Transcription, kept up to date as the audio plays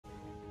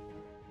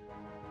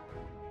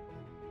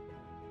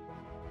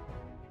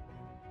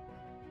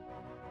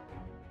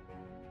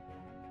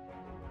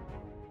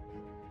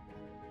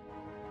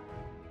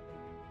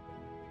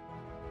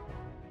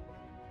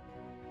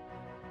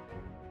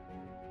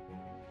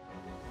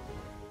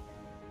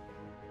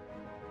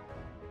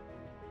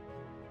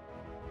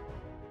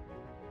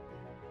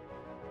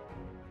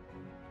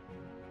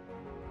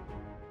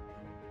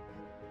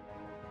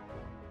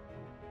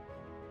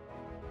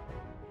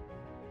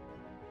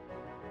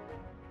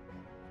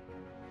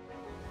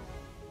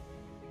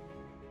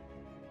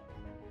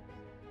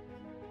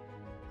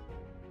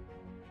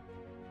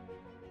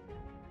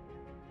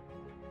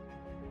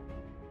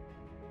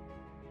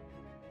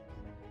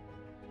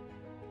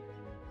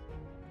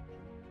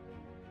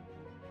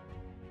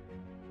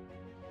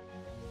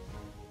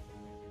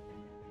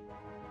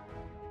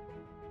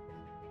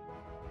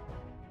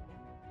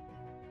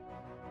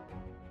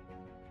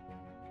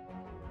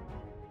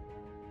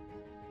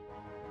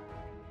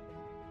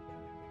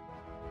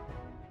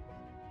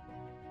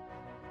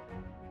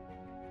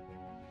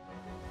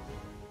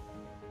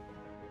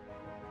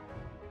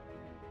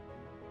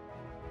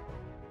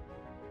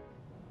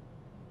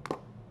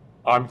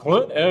I'm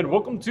Clint, and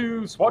welcome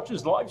to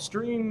Swatch's live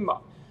stream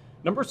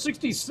number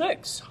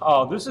 66.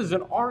 This is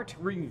an art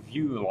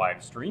review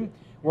live stream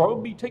where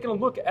I'll be taking a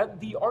look at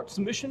the art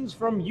submissions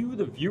from you,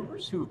 the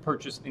viewers, who have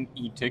purchased an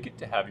e-ticket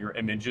to have your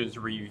images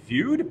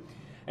reviewed.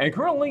 And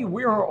currently,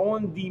 we are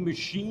on the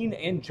Machine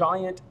and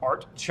Giant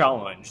Art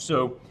Challenge.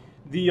 So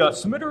the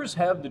submitters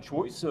have the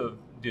choice of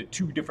the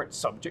two different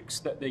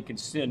subjects that they can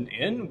send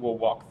in. We'll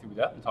walk through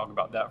that and talk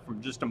about that for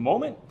just a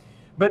moment.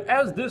 But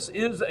as this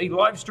is a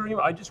live stream,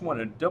 I just want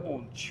to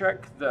double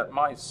check that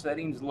my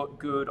settings look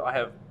good. I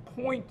have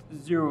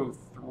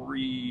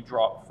 0.03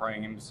 drop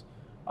frames.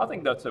 I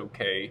think that's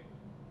okay.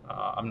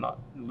 I'm not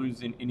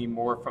losing any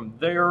more from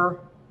there.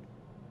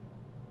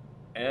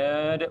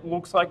 And it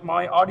looks like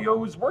my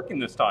audio is working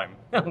this time.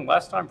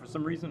 Last time, for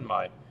some reason,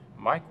 my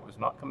mic was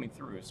not coming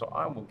through, so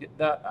I will get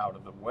that out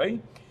of the way.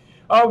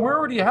 We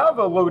already have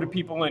a load of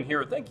people in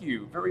here. Thank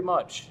you very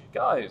much,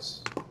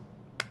 guys.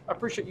 I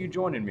appreciate you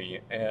joining me,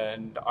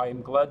 and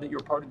I'm glad that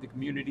you're part of the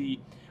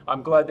community.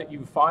 I'm glad that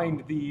you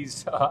find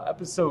these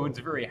episodes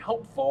very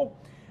helpful,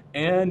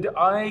 and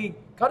I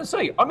gotta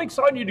say, I'm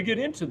excited to get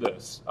into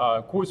this.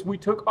 Of course, we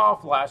took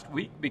off last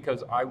week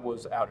because I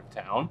was out of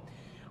town,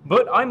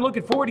 but I'm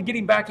looking forward to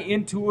getting back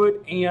into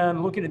it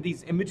and looking at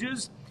these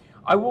images.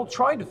 I will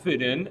try to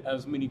fit in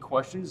as many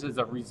questions as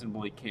I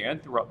reasonably can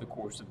throughout the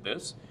course of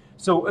this.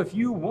 So if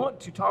you want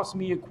to toss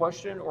me a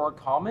question or a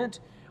comment,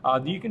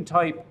 you can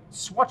type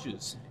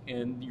swatches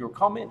in your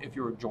comment if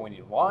you're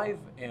joining live,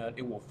 and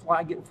it will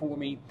flag it for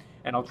me,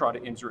 and I'll try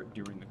to answer it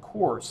during the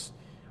course.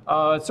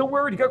 So we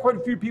already got quite a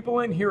few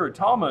people in here.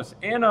 Thomas,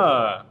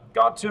 Anna,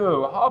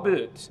 Gato,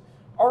 Hobbit,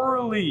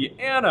 Arlie,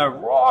 Anna,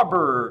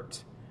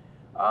 Robert,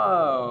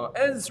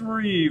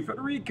 Esri,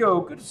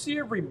 Federico, good to see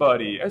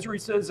everybody. Esri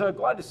says,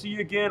 glad to see you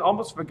again.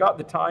 Almost forgot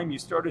the time you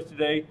started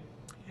today.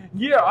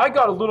 Yeah, I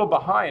got a little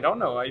behind. I don't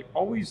know. I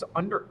always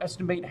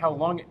underestimate how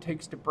long it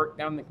takes to break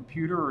down the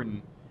computer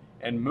and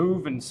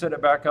move and set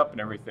it back up and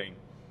everything.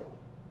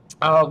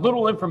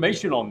 Little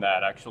information on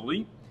that,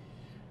 actually.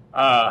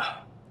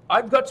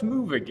 I've got to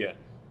move again.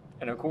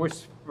 And of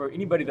course, for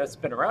anybody that's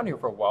been around here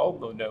for a while,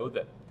 they'll know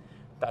that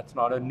that's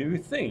not a new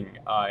thing.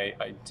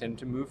 I tend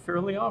to move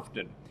fairly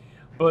often.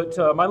 But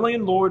my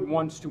landlord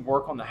wants to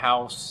work on the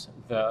house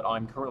that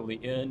I'm currently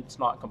in. It's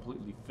not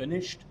completely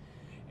finished.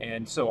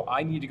 And so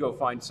I need to go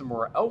find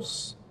somewhere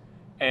else.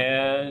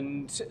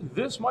 And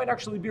this might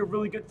actually be a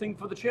really good thing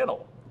for the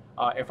channel.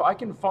 If I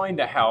can find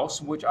a house,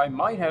 which I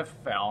might have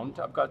found,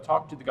 I've got to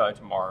talk to the guy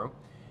tomorrow.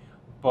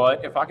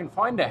 But if I can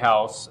find a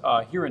house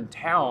here in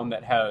town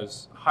that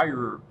has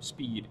higher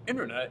speed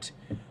internet,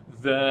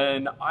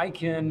 then I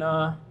can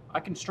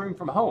stream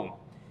from home.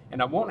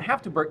 And I won't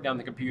have to break down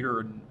the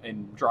computer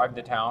and drive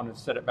to town and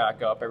set it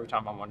back up every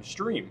time I want to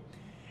stream.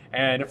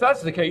 And if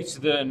that's the case,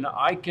 then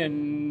I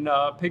can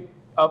pick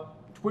up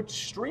Twitch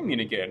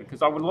streaming again,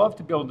 because I would love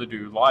to be able to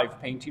do live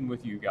painting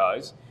with you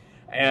guys.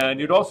 And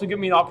it'd also give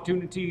me an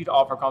opportunity to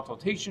offer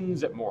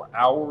consultations at more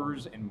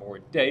hours and more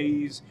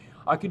days.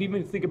 I could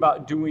even think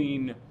about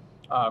doing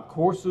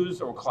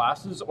courses or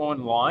classes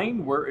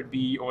online where it'd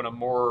be on a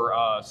more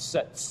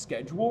set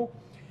schedule.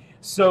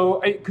 So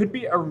it could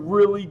be a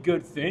really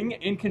good thing,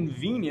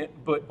 inconvenient,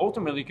 but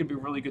ultimately it could be a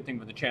really good thing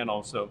for the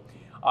channel. So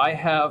I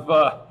have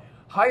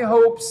high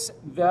hopes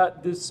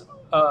that this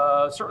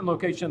certain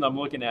location I'm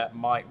looking at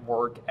might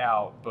work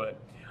out, but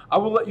I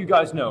will let you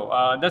guys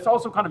know. That's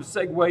also kind of a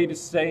segue to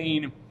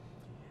saying,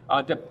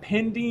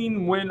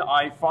 depending when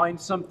I find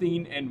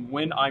something and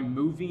when I'm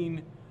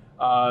moving,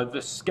 the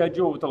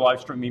schedule with the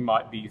live streaming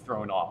might be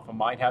thrown off. I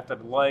might have to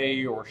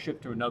delay or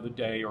shift to another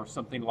day or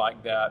something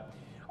like that.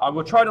 I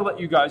will try to let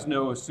you guys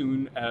know as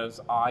soon as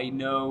I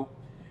know,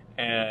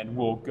 and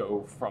we'll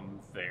go from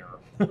there.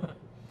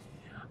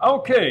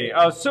 Okay,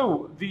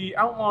 so the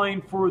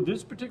outline for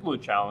this particular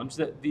challenge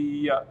that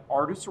the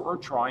artists are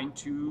trying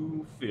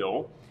to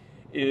fill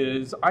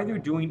is either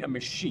doing a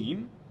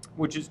machine,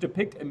 which is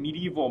depict a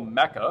medieval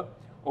mecha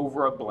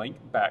over a blank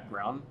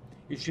background.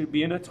 It should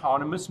be an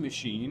autonomous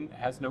machine,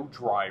 has no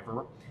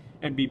driver,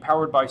 and be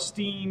powered by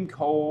steam,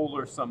 coal,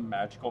 or some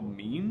magical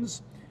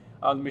means.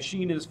 The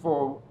machine is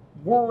for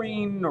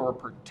worrying or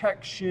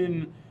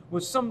protection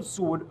with some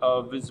sort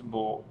of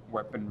visible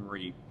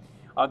weaponry.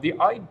 The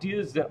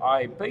ideas that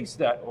I based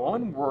that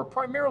on were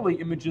primarily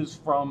images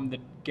from the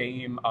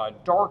game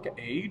Dark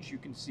Age. You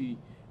can see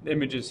the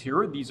images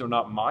here. These are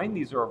not mine.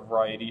 These are a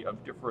variety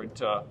of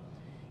different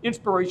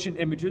inspiration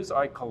images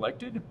I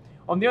collected.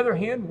 On the other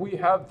hand, we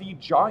have the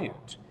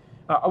Giant.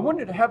 I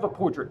wanted to have a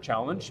portrait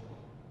challenge,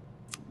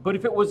 but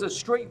if it was a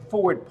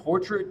straightforward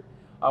portrait,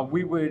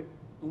 we would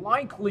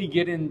likely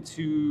get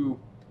into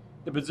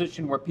the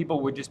position where people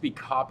would just be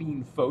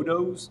copying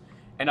photos.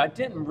 And I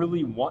didn't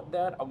really want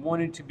that. I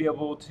wanted to be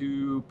able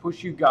to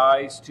push you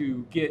guys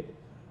to get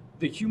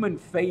the human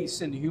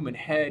face and the human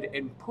head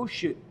and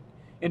push it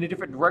in a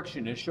different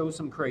direction and show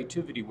some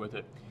creativity with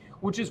it,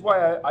 which is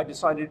why I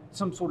decided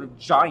some sort of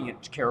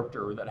giant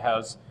character that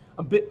has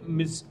a bit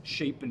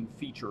misshapen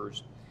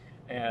features.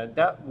 And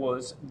that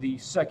was the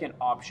second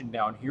option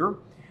down here.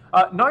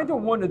 Neither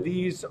one of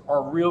these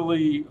are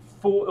really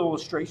full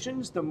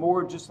illustrations. They're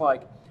more just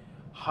like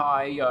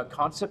high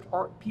concept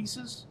art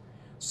pieces.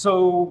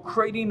 So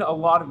creating a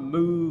lot of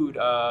mood,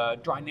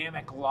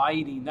 dynamic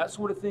lighting, that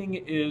sort of thing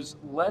is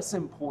less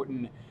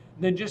important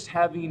than just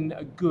having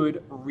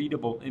good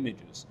readable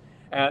images.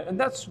 And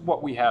that's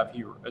what we have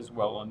here as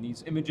well on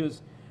these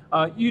images.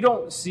 You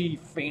don't see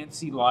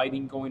fancy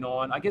lighting going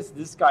on. I guess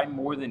this guy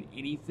more than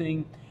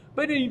anything,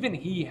 but even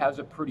he has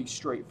a pretty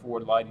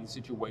straightforward lighting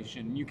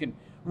situation. You can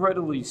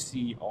readily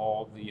see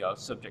all the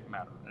subject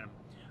matter. And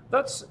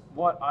that's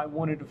what I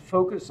wanted to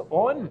focus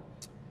on.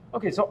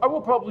 Okay, so I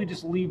will probably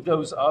just leave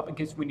those up in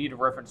case we need a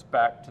reference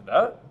back to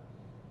that.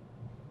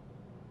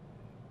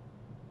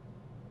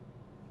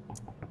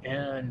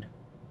 And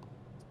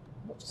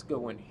let's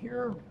go in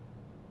here.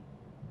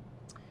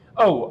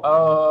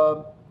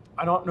 Oh,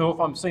 I don't know if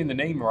I'm saying the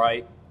name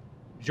right.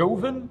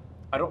 Joven?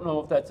 I don't know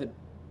if that's a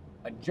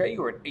J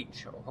or an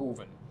H, or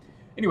Hoven.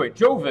 Anyway,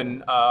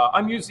 Joven,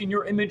 I'm using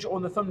your image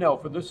on the thumbnail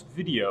for this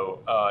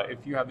video.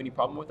 If you have any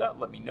problem with that,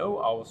 let me know.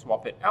 I'll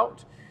swap it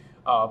out.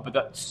 But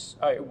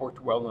it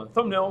worked well on the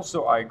thumbnail,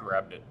 so I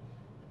grabbed it.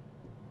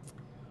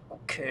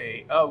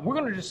 Okay, we're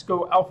going to just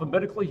go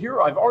alphabetically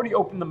here. I've already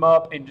opened them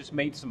up and just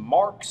made some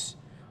marks,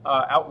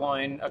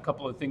 outline a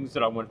couple of things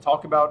that I want to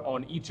talk about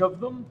on each of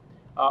them.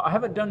 I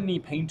haven't done any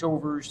paint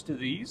overs to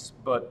these,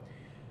 but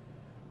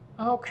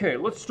okay,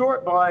 let's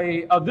start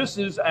by, this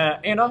is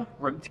Anna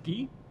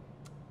Remtke,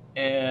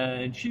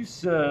 and she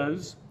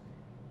says,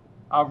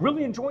 I'm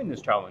really enjoying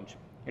this challenge.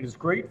 It is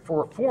great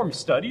for form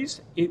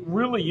studies. It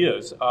really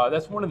is.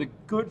 That's one of the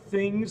good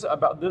things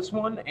about this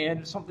one,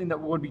 and something that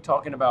we'll be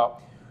talking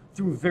about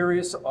through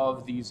various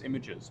of these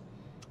images.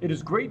 It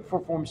is great for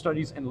form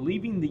studies and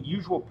leaving the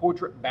usual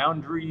portrait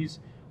boundaries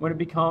when it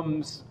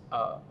becomes,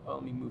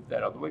 let me move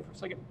that out of the way for a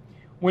second.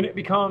 When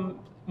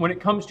it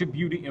comes to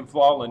beauty and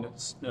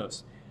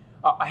flawlessness.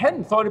 I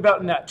hadn't thought about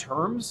it in that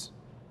terms,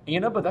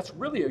 Anna, but that's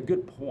really a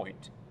good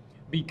point,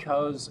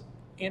 because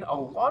in a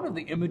lot of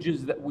the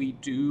images that we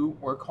do,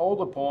 we're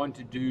called upon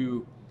to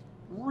do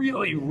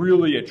really,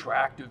 really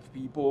attractive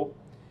people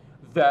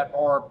that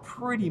are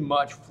pretty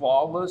much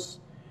flawless.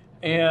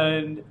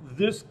 And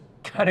this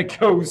kind of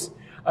goes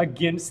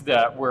against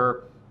that,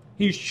 where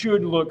he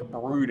should look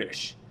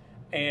brutish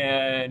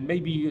and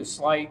maybe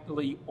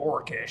slightly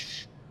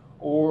orcish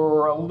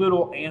or a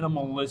little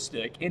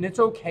animalistic. And it's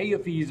okay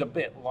if he's a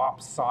bit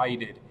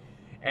lopsided.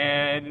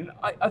 And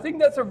I think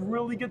that's a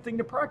really good thing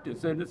to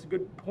practice, and it's a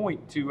good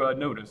point to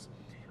notice.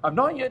 I've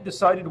not yet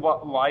decided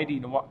what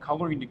lighting and what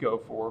coloring to go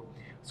for,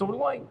 so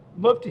I'd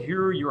love to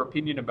hear your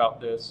opinion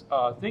about this.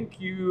 Thank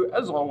you,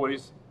 as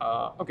always.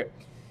 Okay,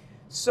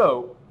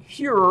 so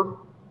here,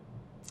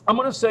 I'm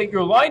going to say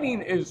your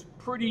lighting is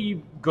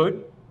pretty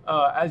good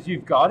as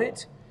you've got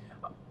it.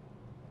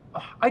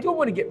 I don't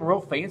want to get real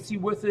fancy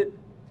with it.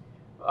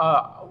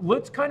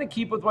 Let's kind of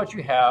keep with what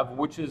you have,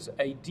 which is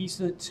a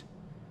decent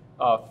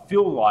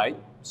fill light,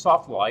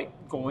 soft light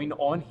going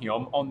on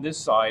him on this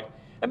side,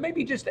 and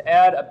maybe just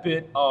add a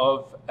bit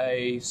of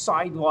a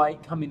side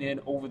light coming in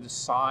over the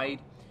side.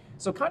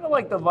 So kind of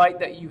like the light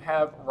that you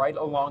have right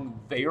along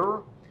there,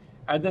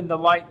 and then the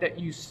light that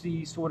you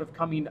see sort of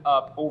coming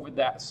up over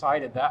that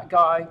side of that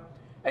guy,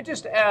 and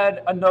just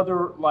add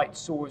another light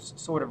source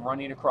sort of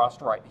running across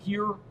right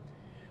here.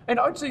 And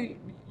I'd say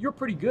you're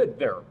pretty good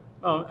there.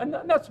 And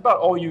that's about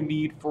all you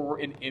need for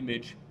an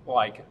image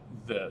like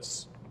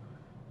this.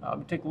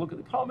 Take a look at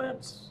the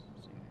comments.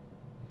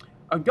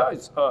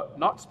 Guys,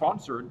 not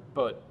sponsored,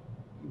 but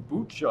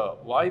Bucha,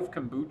 Live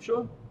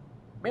Kombucha.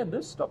 Man,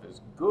 this stuff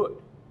is good.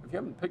 If you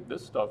haven't picked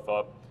this stuff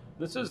up,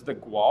 this is the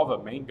guava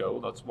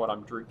mango. That's what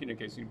I'm drinking in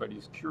case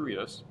anybody's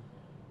curious.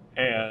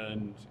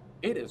 And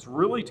it is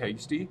really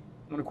tasty.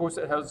 And of course,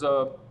 it has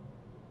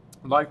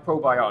live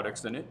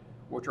probiotics in it,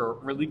 which are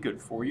really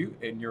good for you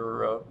in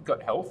your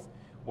gut health,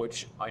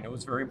 which I know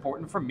is very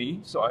important for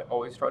me. So I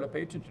always try to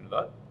pay attention to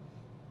that.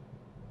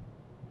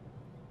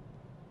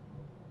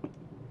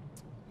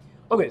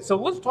 Okay, so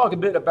let's talk a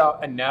bit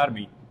about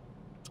anatomy.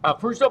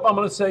 First up, I'm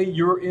going to say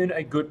you're in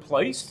a good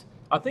place.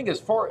 I think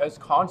as far as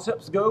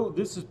concepts go,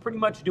 this is pretty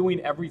much doing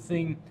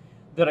everything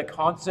that a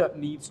concept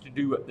needs to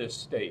do at this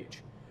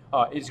stage.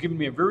 It's giving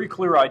me a very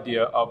clear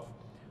idea of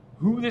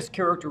who this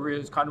character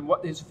is, kind of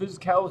what his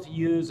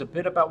physicality is, a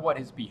bit about what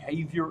his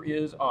behavior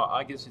is,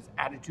 I guess his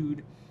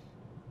attitude.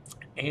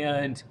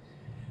 And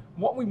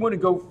what we want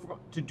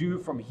to do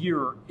from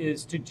here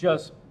is to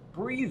just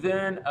breathe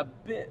in a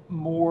bit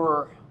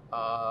more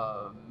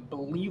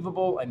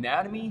believable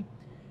anatomy,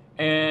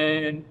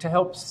 and to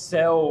help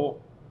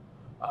sell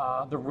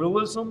the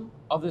realism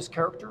of this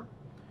character.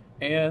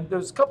 And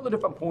there's a couple of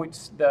different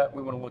points that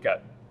we want to look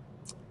at.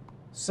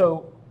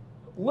 So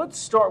let's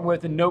start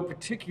with, in no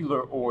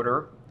particular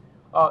order,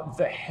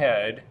 the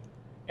head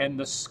and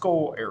the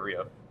skull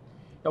area.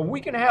 Now we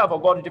can have a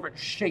lot of different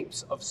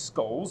shapes of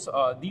skulls.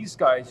 These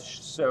guys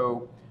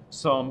show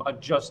some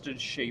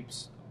adjusted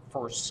shapes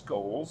for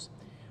skulls.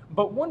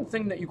 But one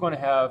thing that you're going to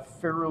have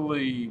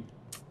fairly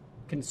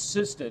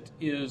consistent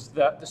is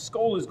that the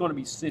skull is going to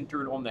be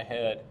centered on the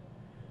head.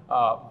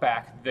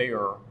 back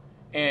there.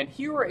 And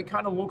here it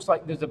kind of looks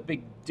like there's a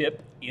big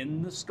dip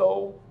in the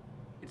skull.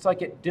 It's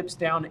like it dips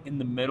down in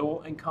the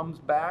middle and comes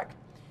back,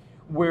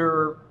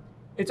 where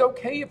it's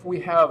okay if we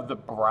have the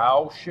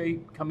brow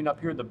shape coming up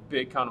here, the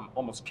big kind of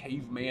almost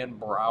caveman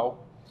brow.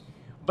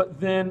 But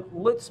then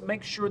let's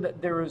make sure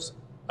that there is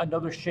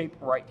another shape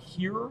right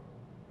here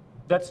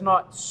that's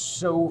not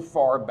so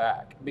far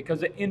back,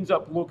 because it ends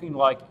up looking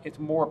like it's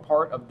more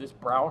part of this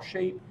brow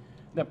shape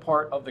than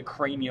part of the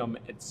cranium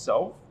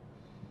itself.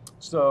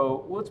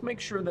 So let's make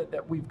sure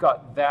that we've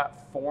got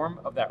that form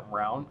of that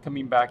round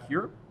coming back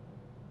here.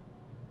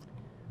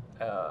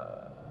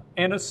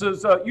 Anna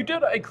says, you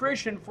did a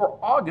creation for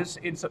August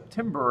and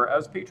September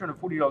as patron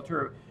of $40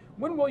 tier.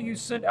 When will you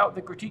send out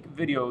the critique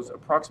videos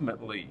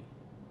approximately?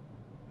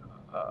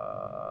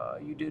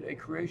 You did a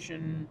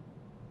creation.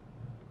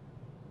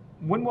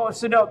 When will I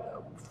send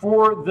out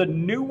for the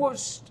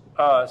newest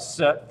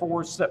set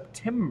for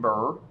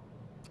September?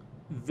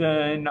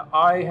 Then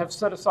I have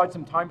set aside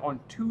some time on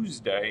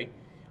Tuesday.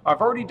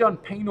 I've already done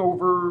paint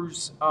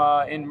overs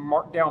and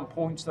marked down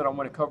points that I'm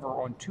going to cover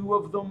on 2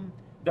 of them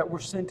that were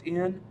sent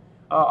in.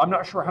 I'm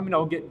not sure how many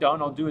I'll get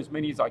done. I'll do as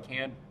many as I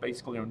can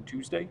basically on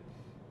Tuesday.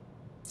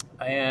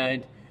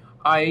 And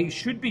I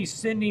should be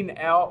sending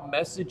out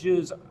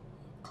messages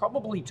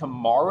probably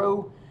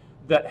tomorrow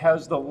that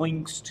has the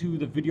links to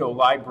the video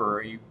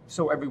library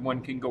so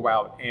everyone can go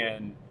out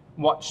and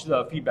watch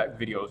the feedback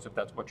videos if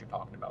that's what you're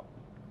talking about.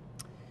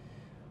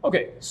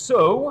 Okay,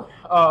 so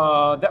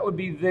that would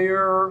be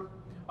there.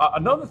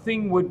 Another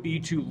thing would be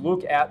to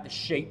look at the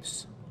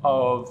shapes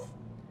of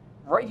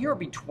right here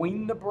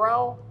between the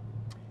brow.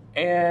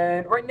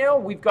 And right now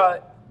we've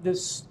got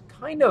this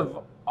kind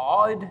of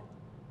odd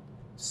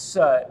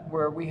set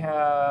where we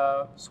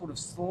have sort of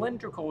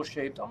cylindrical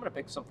shapes. I'm going to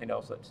pick something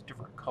else that's a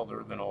different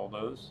color than all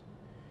those.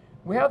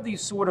 We have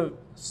these sort of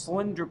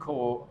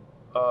cylindrical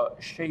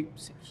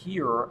shapes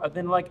here, and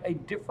then like a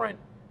different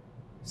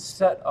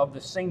set of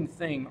the same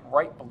thing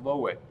right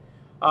below it.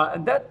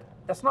 And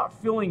that's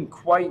not feeling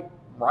quite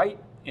right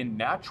and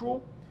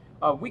natural.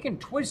 We can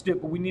twist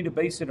it, but we need to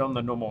base it on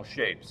the normal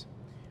shapes.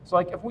 So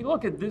like if we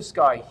look at this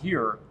guy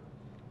here,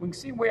 we can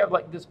see we have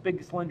like this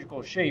big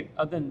cylindrical shape,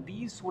 and then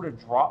these sort of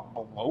drop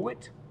below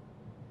it.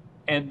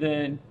 And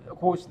then, of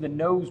course, the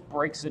nose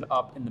breaks it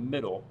up in the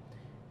middle.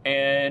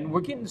 And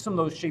we're getting some of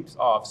those shapes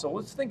off. So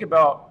let's think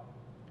about,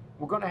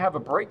 we're going to have a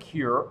break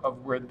here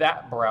of where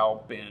that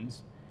brow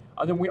bends.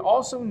 And then we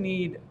also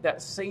need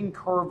that same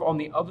curve on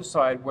the other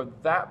side where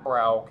that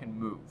brow can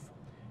move.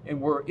 And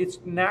where it's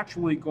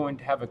naturally going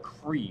to have a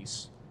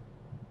crease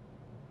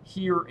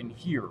here and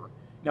here.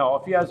 Now,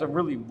 if he has a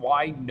really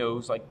wide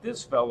nose like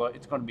this fella,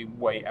 it's going to be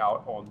way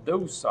out on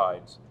those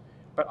sides.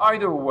 But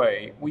either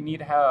way, we need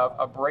to have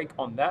a break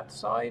on that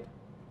side.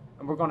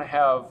 And we're going to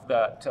have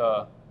that,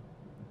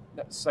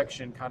 that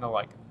section kind of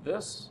like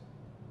this.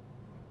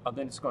 And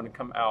then it's going to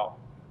come out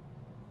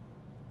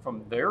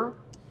from there.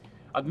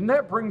 And then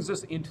that brings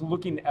us into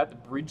looking at the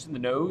bridge in the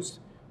nose.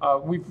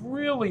 We've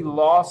really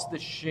lost the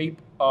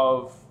shape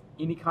of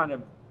any kind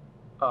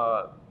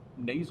of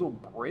nasal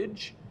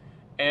bridge.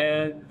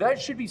 And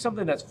that should be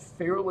something that's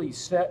fairly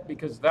set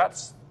because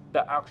that's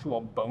the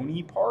actual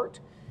bony part.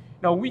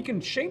 Now we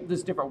can shape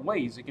this different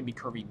ways. It can be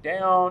curving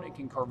down, it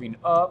can curving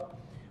up.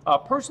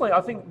 Personally,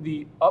 I think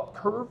the up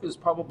curve is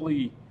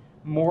probably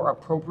more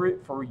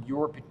appropriate for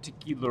your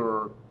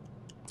particular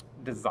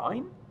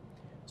design.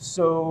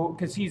 So,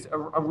 because he's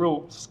a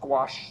real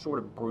squash sort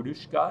of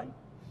brutish guy.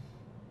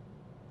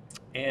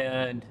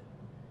 And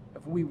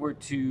if we were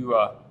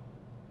to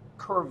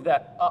curve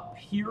that up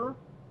here,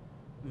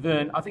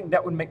 then I think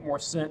that would make more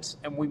sense,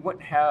 and we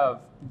wouldn't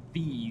have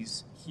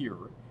these here.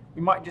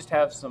 We might just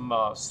have some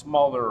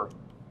smaller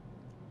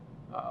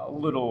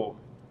little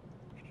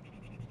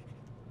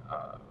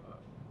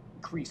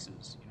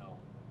creases, you know,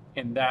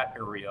 in that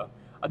area.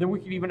 And then we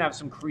could even have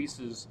some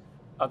creases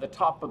at the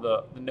top of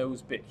the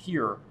nose bit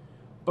here.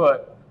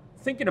 But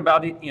thinking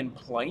about it in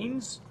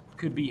planes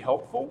could be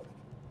helpful.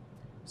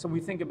 So we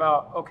think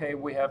about, okay,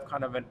 we have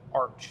kind of an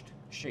arched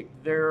shape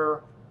there,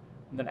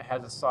 and then it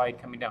has a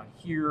side coming down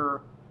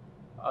here.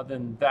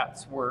 Then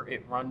that's where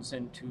it runs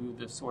into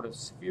this sort of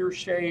sphere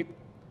shape.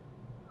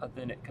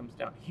 Then it comes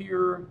down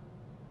here. And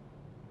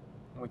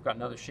we've got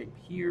another shape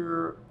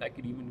here that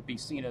could even be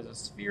seen as a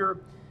sphere.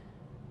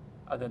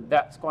 Then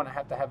that's going to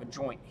have a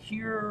joint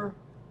here.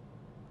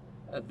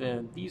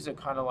 Then these are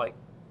kind of like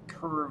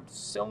curved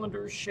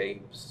cylinder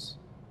shapes.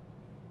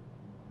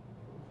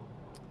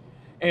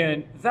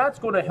 And that's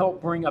going to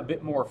help bring a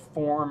bit more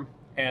form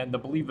and the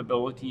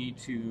believability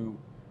to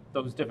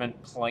those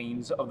different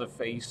planes of the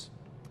face.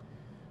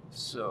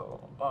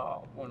 So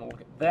we're going to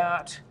look at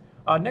that.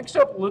 Next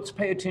up, let's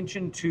pay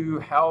attention to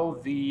how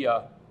the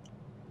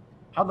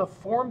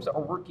forms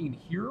are working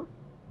here.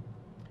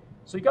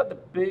 So you got the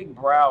big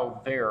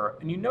brow there,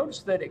 and you notice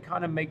that it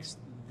kind of makes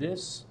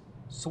this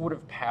sort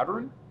of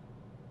pattern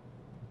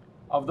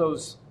of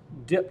those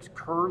dipped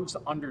curves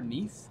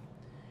underneath.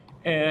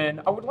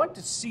 And I would like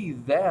to see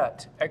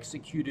that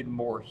executed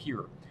more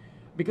here.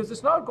 because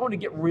it's not going to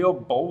get real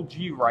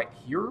bulgy right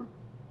here.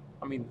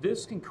 I mean,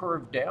 this can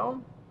curve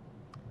down,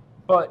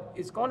 but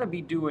it's going to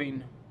be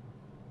doing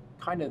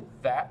kind of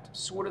that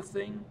sort of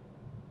thing,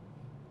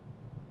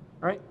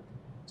 right?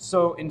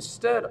 So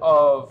instead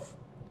of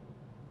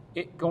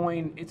it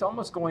going, it's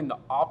almost going the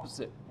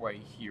opposite way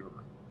here,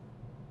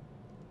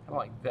 kind of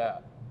like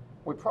that.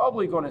 We're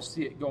probably going to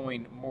see it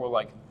going more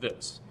like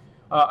this.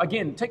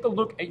 Again, take a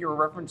look at your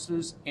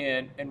references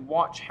and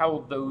watch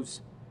how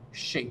those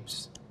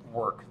shapes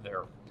work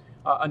there.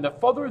 And the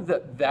further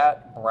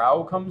that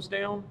brow comes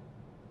down,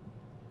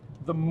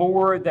 the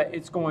more that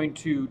it's going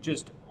to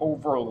just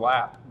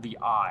overlap the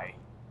eye.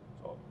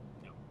 So,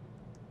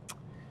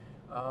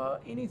 yeah.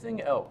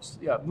 Anything else?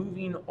 Yeah,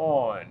 moving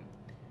on.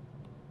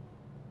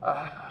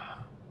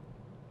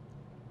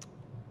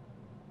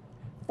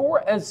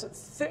 For as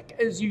thick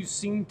as you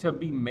seem to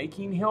be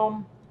making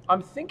him,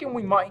 I'm thinking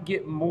we might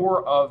get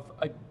more of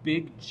a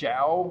big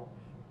jowl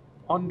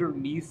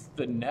underneath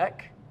the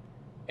neck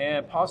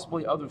and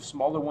possibly other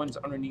smaller ones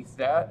underneath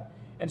that.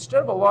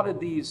 Instead of a lot of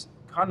these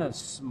kind of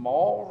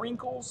small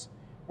wrinkles,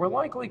 we're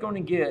likely going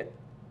to get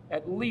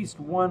at least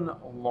one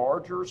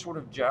larger sort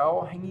of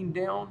jowl hanging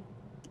down,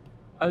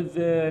 and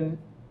then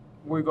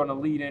we're going to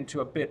lead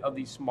into a bit of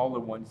these smaller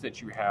ones that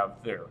you have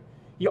there.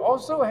 He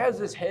also has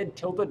his head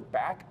tilted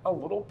back a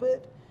little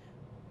bit,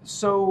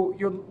 so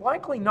you're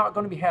likely not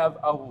going to have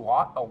a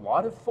lot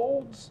of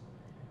folds.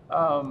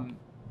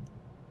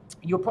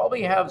 You'll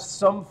probably have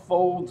some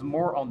folds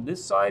more on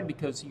this side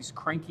because he's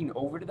cranking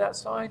over to that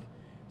side.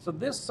 So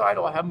this side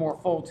will have more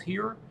folds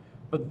here,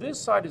 but this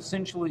side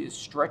essentially is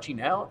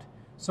stretching out,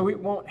 so it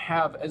won't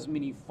have as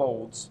many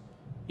folds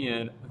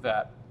in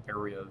that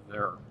area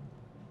there.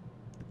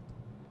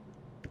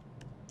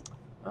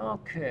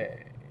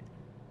 Okay.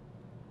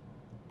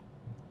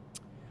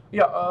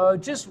 Yeah,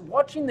 just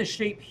watching the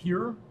shape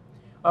here,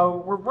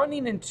 we're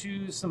running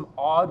into some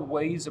odd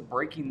ways of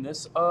breaking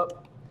this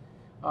up.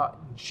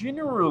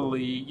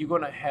 Generally, you're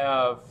going to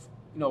have,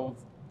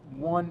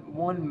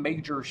 one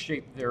major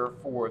shape there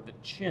for the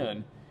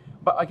chin,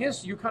 but I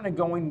guess you're kind of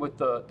going with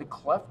the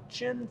cleft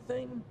chin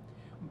thing.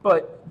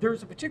 But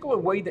there's a particular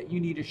way that you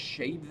need to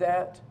shade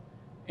that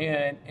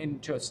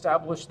and to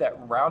establish that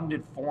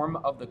rounded form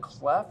of the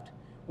cleft,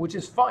 which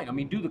is fine. I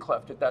mean, do the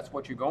cleft if that's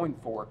what you're going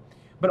for.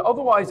 But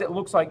otherwise, it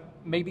looks like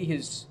maybe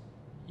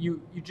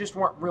you just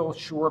weren't real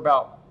sure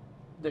about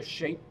the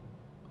shape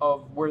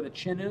of where the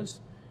chin is.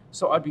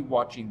 So I'd be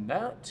watching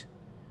that.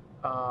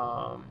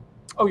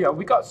 Oh yeah,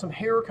 we got some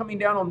hair coming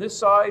down on this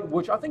side,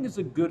 which I think is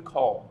a good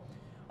call.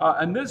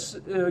 And this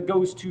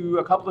goes to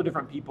a couple of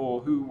different people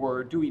who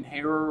were doing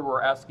hair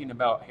or asking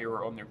about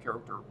hair on their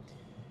character.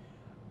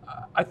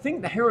 I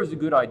think the hair is a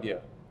good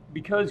idea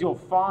because you'll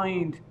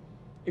find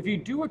if you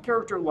do a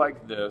character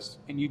like this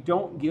and you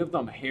don't give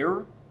them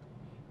hair,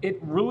 it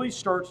really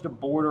starts to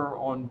border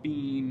on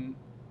being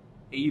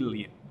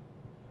alien.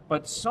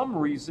 But some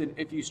reason,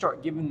 if you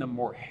start giving them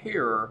more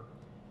hair,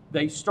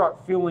 they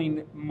start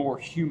feeling more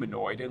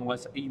humanoid and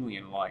less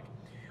alien-like.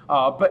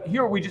 But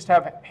here we just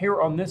have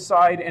hair on this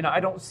side, and I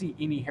don't see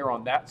any hair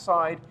on that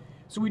side.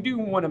 So we do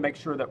want to make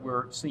sure that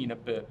we're seeing a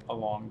bit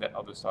along that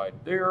other side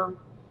there.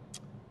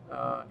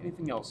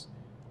 Anything else?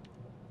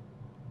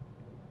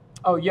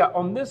 Oh yeah,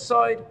 on this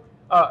side,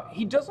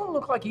 he doesn't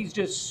look like he's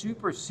just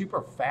super,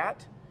 super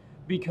fat,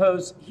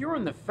 because here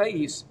in the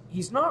face,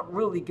 he's not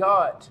really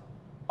got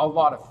a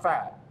lot of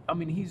fat. I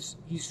mean, he's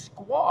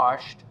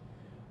squashed,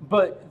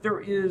 but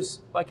there is,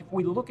 like, if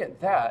we look at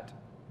that,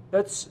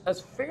 that's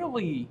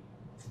fairly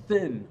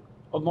thin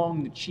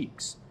along the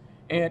cheeks.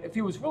 And if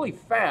he was really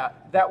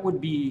fat, that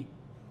would be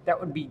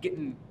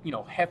getting,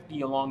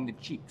 hefty along the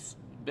cheeks,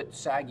 a bit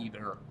saggy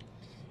there,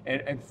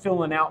 and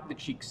filling out the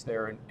cheeks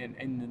there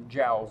and the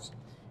jowls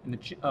and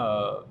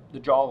the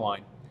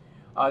jawline.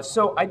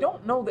 So I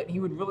don't know that he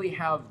would really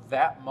have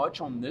that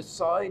much on this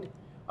side.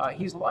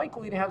 He's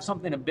likely to have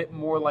something a bit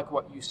more like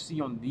what you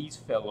see on these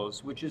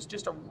fellows, which is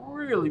just a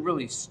really,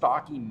 really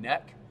stocky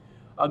neck,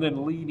 and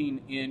then leading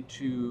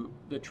into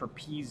the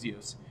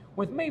trapezius,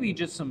 with maybe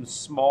just some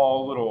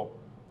small little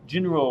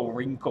general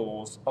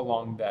wrinkles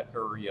along that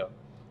area,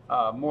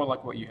 more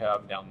like what you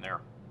have down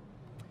there.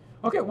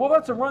 Okay, well,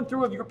 that's a run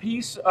through of your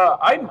piece.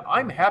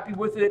 I'm happy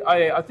with it.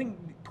 I think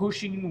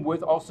pushing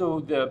with also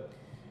the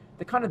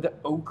kind of the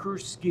ochre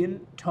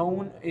skin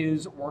tone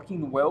is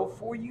working well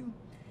for you.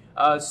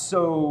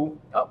 So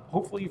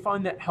hopefully you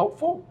find that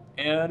helpful.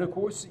 And of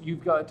course,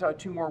 you've got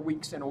 2 more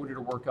weeks in order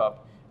to work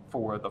up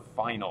for the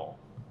final,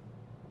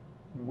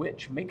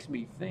 which makes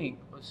me think,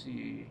 let's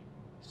see,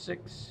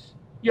 6.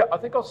 Yeah, I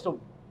think I'll still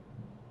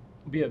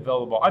be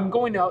available. I'm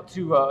going out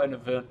to an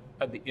event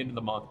at the end of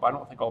the month, but I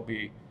don't think I'll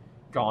be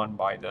gone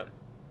by then.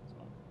 So.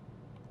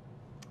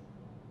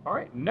 All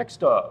right,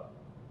 next up,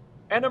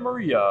 Anna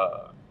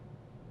Maria.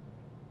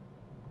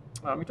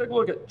 Let me take a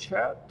look at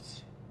chat.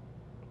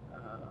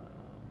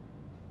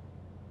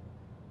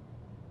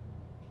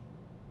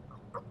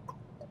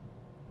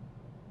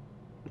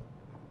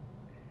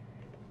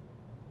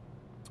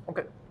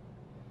 Okay.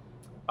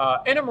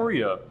 Anna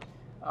Maria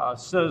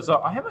says,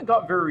 I haven't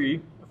got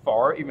very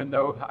far, even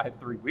though I had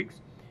 3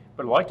 weeks.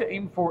 But I like to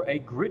aim for a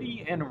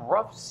gritty and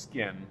rough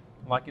skin,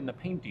 like in the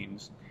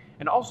paintings,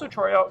 and also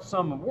try out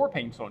some war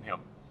paints on him.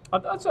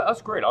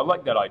 That's great. I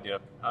like that idea.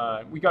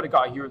 We got a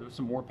guy here with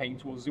some war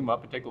paints. We'll zoom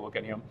up and take a look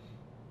at him.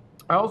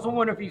 I also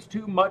wonder if he's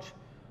too much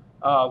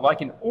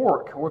like an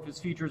orc, or if his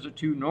features are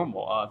too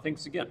normal.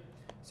 Thanks again.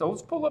 So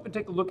let's pull up and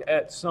take a look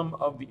at some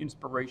of the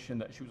inspiration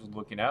that she was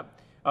looking at.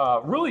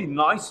 Really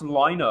nice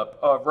lineup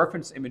of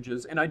reference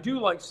images, and I do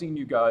like seeing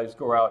you guys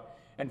go out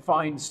and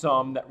find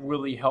some that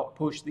really help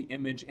push the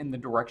image in the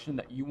direction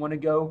that you want to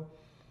go.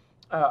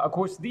 Of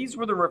course, these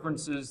were the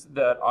references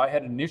that I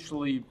had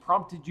initially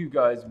prompted you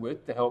guys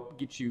with to help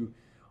get you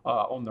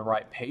on the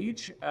right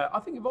page. I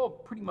think you've all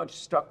pretty much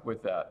stuck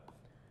with that.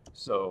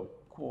 So,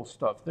 cool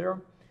stuff there.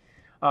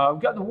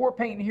 We've got the war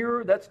paint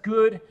here. That's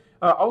good.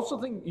 I also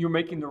think you're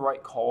making the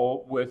right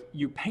call with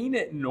you paint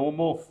it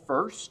normal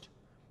first,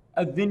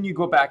 and then you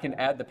go back and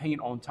add the paint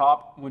on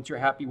top once you're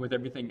happy with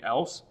everything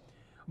else.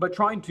 But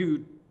trying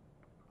to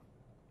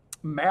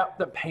map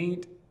the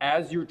paint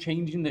as you're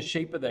changing the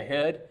shape of the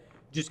head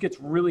just gets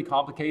really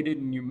complicated,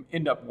 and you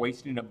end up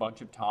wasting a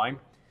bunch of time.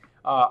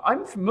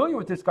 I'm familiar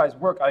with this guy's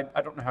work.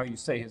 I don't know how you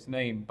say his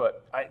name,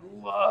 but I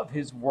love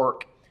his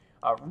work.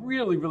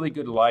 Really, really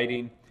good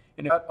lighting.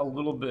 And a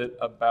little bit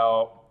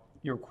about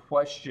your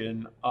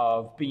question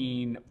of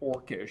being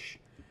orcish.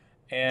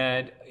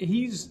 And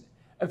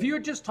if you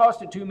had just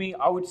tossed it to me,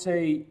 I would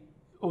say,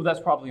 oh, that's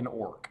probably an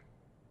orc.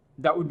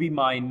 That would be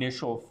my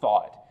initial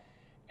thought.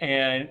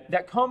 And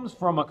that comes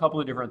from a couple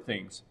of different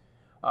things.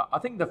 I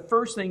think the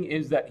first thing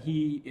is that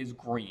he is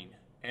green,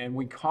 and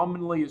we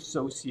commonly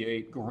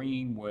associate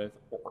green with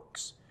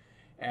orcs.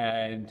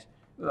 And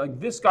like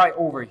this guy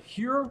over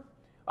here,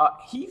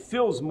 he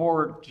feels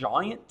more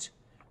giant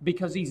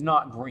because he's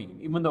not green.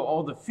 Even though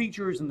all the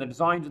features and the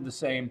designs are the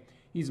same,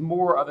 he's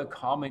more of a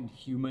common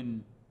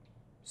human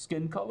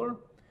skin color.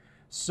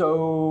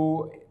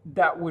 So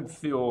that would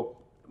feel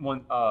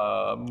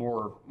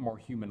more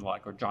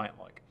human-like or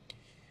giant-like.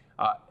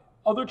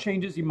 Other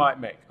changes you might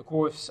make. Of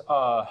course,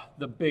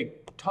 the big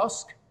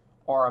tusk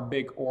or a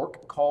big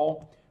orc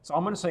call. So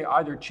I'm going to say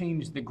either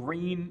change the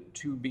green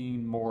to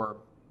being more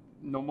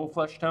normal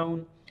flesh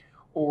tone,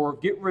 or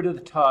get rid of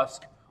the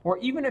tusk, or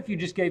even if you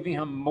just gave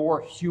him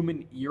more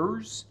human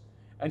ears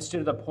instead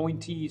of the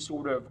pointy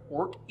sort of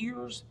orc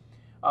ears,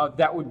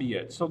 that would be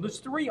it. So there's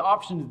 3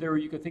 options there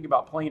you could think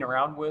about playing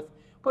around with.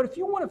 But if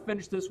you want to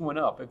finish this one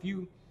up, if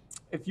you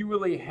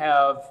really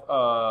have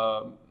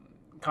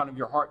kind of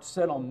your heart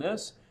set on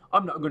this,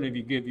 I'm not going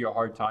to give you a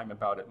hard time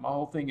about it. My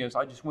whole thing is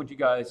I just want you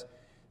guys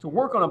to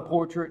work on a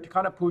portrait, to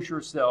kind of push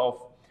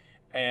yourself.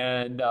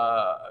 And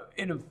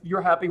if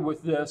you're happy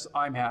with this,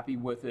 I'm happy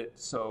with it,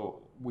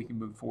 so we can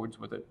move forwards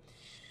with it.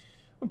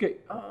 Okay,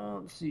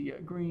 let's see,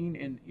 green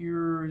and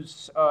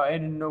ears,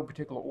 and in no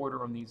particular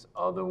order on these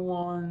other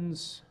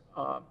ones.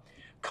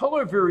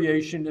 Color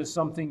variation is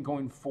something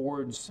going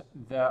forwards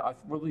that I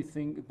really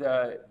think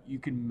that you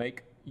can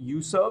make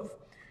use of.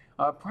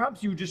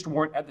 Perhaps you just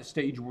weren't at the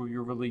stage where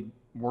you're really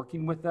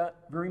working with that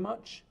very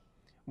much.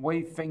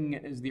 Wei Feng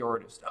is the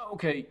artist.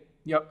 Okay,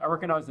 yep, I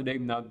recognize the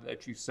name now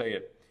that you say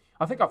it.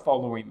 I think I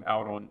follow him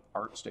out on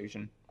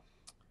ArtStation.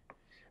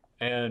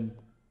 And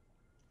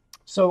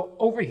so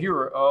over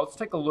here, let's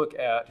take a look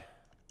at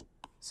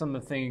some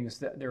of the things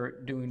that they're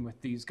doing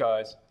with these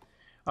guys.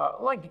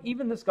 Like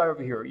even this guy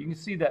over here, you can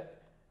see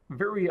that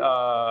very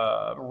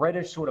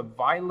reddish sort of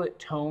violet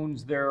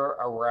tones there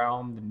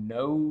around the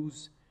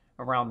nose,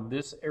 around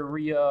this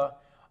area.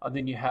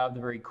 Then you have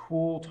the very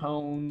cool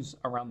tones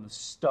around the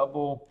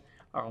stubble,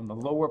 on the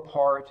lower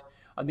part.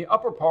 The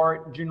upper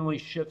part generally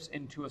shifts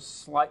into a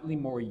slightly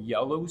more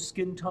yellow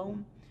skin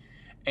tone.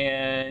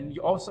 And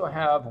you also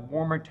have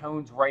warmer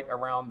tones right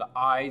around the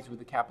eyes, with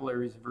the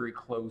capillaries very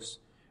close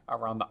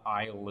around the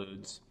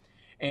eyelids.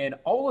 And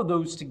all of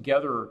those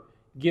together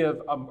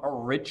give a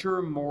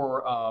richer,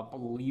 more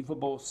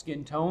believable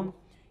skin tone.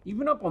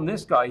 Even up on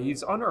this guy,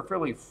 he's under a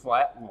fairly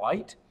flat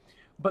light,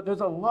 but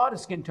there's a lot of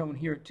skin tone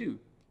here too.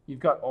 You've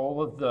got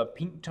all of the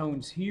pink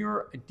tones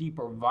here,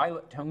 deeper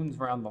violet tones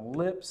around the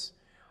lips.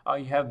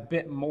 You have a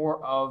bit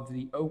more of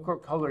the ochre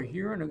color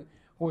here, and of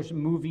course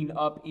moving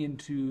up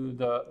into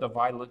the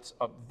violets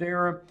up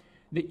there.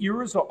 The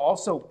ears are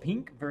also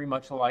pink, very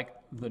much like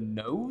the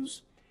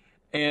nose,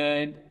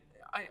 and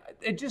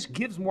it just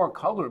gives more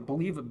color,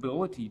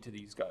 believability to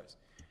these guys.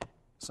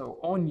 So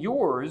on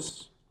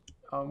yours,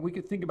 we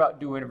could think about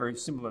doing a very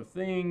similar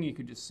thing. You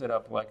could just set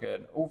up like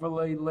an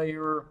overlay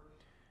layer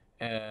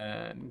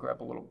and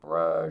grab a little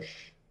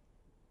brush.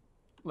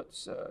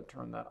 Let's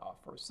turn that off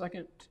for a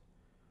second.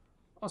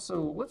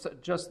 Also, let's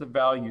adjust the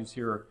values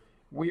here.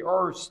 We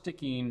are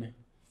sticking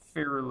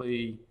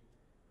fairly,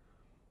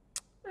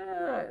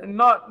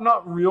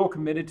 not real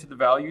committed to the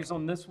values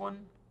on this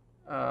one.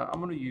 I'm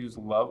going to use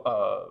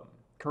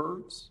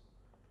curves.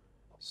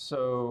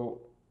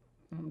 So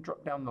I'm going to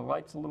drop down the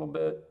lights a little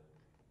bit,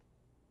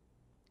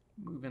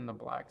 move in the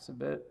blacks a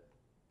bit.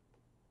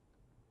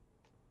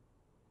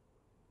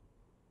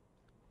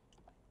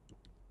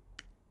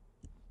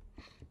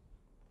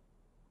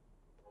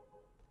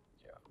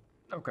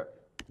 Okay.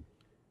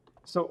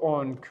 So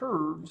on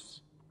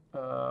curves,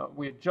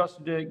 we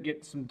adjusted it,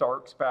 get some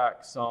darks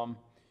back some.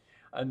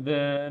 And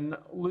then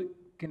we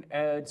can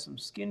add some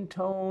skin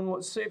tone.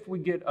 Let's say if we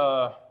get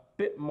a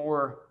bit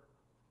more.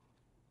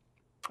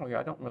 Oh yeah,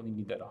 I don't really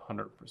need that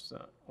 100%.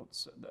 Let's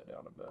set that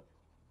down a bit.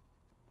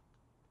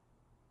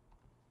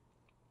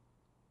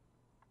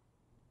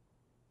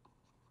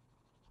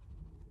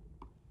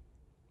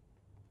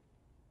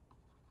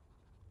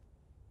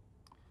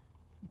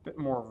 A bit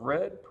more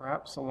red,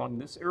 perhaps along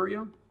this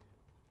area.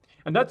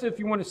 And that's if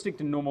you want to stick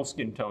to normal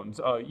skin tones.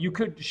 You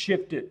could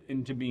shift it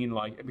into being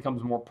like, it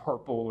becomes more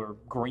purple or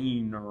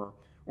green or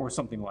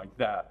something like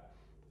that.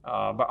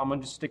 But I'm going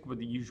to just stick with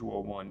the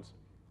usual ones.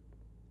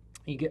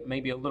 You get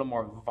maybe a little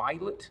more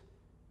violet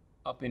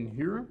up in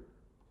here.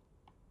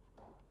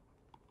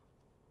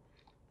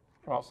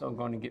 We're also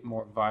going to get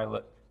more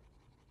violet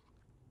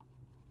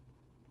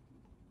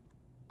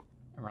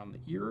around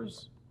the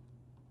ears.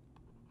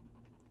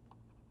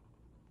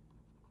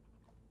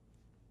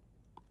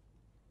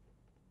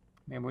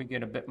 Maybe we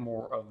get a bit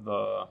more of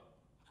the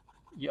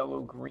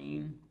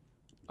yellow-green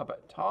up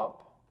at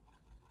top.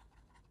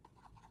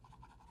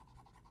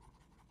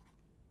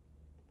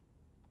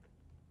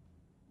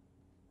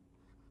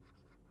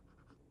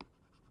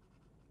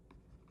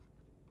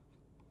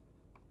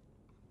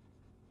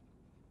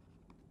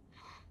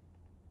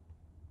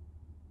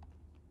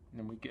 And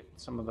then we get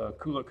some of the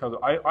cooler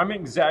color. I'm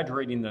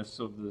exaggerating this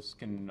so this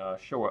can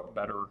show up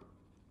better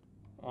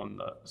on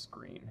the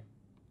screen.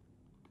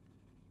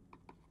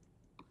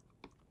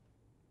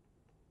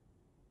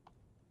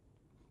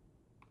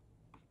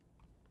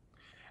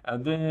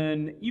 And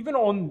then even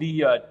on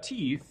the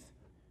teeth,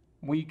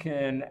 we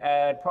can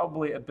add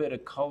probably a bit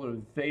of color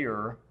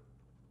there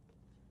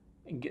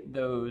and get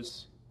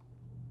those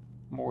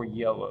more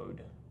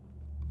yellowed.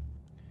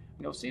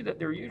 You'll see that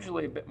they're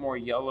usually a bit more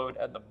yellowed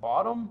at the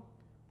bottom,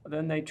 but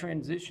then they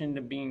transition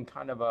to being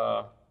kind of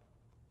a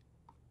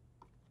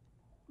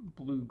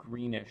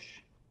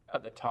blue-greenish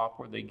at the top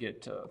where they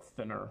get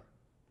thinner.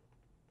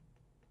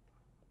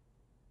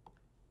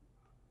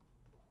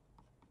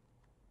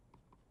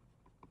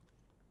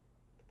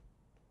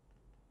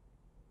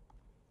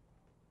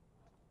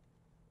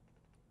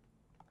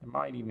 I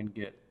might even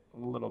get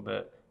a little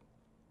bit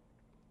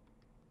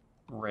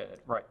red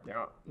right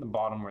there at the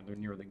bottom where they're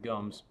near the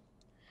gums.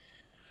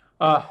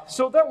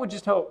 So that would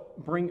just help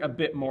bring a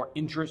bit more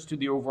interest to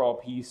the overall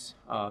piece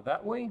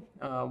that way.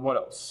 What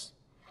else?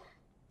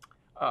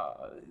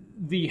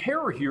 The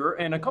hair here,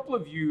 and a couple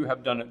of you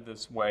have done it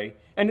this way,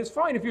 and it's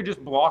fine if you're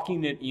just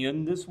blocking it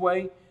in this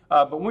way,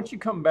 but once you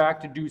come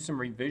back to do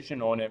some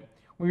revision on it,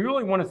 we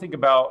really want to think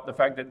about the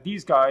fact that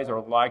these guys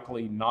are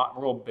likely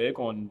not real big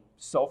on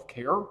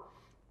self-care,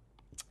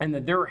 and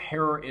that their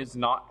hair is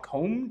not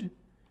combed.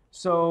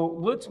 So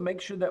let's make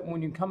sure that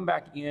when you come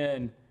back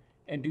in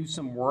and do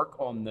some work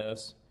on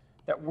this,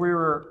 that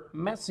we're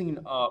messing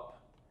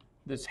up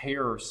this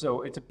hair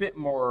so it's a bit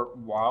more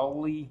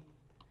wildly,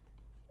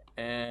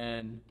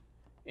 and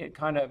it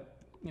kind of,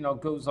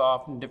 goes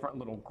off in different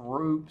little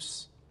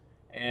groups,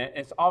 and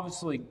it's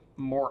obviously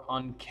more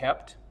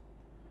unkept.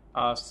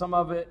 Some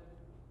of it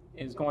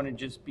is going to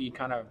just be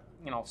kind of,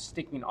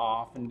 sticking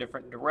off in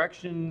different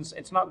directions.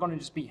 It's not going to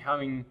just be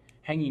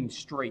hanging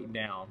straight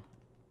down.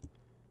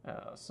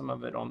 Some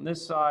of it on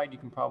this side, you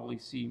can probably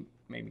see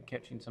maybe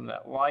catching some of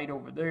that light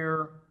over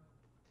there.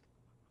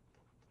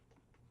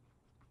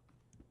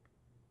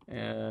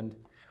 And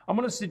I'm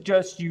going to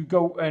suggest you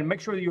go and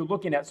make sure that you're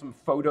looking at some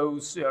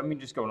photos. I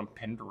mean, just go on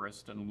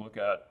Pinterest and look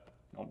at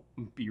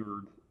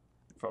beard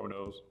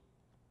photos.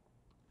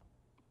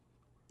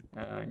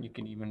 And you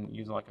can even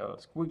use like a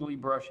squiggly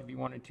brush if you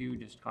wanted to,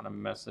 just kind of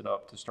mess it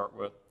up to start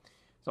with.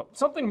 So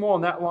something more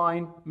on that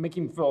line, make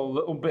him feel a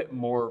little bit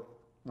more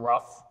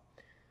rough.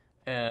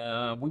 We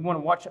want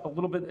to watch a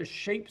little bit of the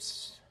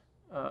shapes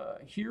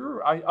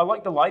here. I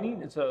like the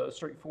lighting. It's a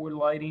straightforward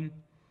lighting.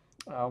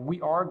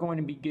 We are going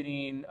to be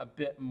getting a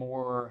bit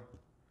more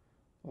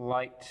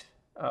light.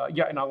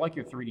 Yeah, and I like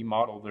your 3D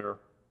model there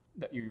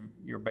that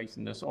you're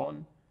basing this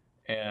on,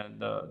 and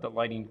the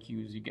lighting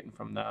cues you're getting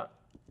from that.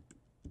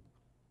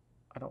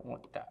 I don't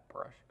want that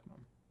brush. Come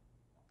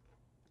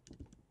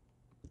on.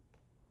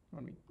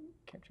 Let me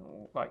catch a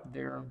little light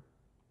there.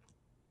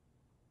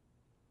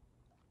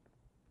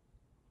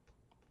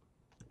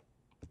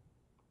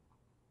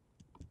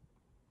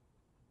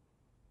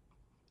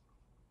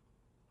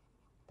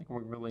 I think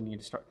we really need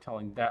to start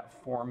telling that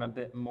form a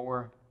bit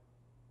more.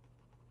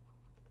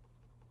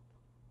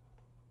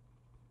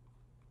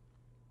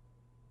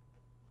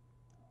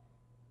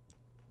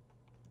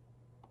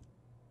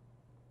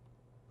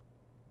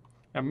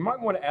 Now, we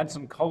might want to add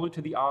some color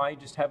to the eye,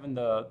 just having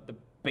the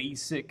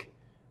basic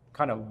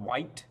kind of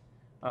white.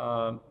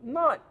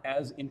 Not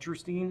as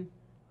interesting.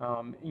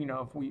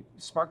 If we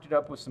sparked it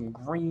up with some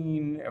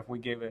green, if we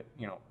gave it,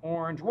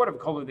 orange, whatever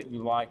color that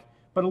you like,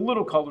 but a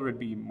little color would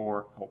be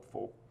more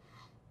helpful.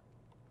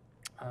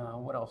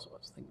 What else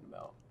was I thinking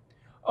about?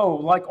 Oh,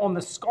 like on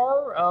the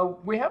scar,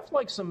 we have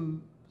like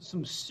some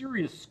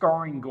serious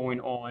scarring going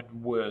on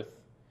with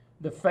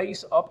the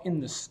face up in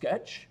the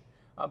sketch,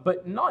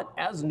 but not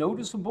as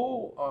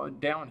noticeable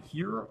down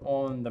here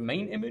on the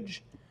main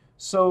image.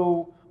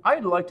 So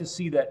I'd like to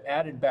see that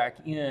added back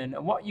in.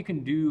 And what you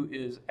can do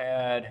is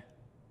add,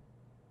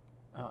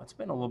 it's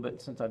been a little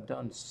bit since I've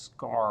done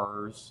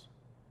scars.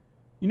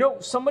 You know,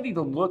 somebody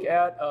to look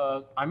at,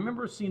 I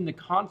remember seeing the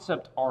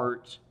concept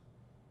art,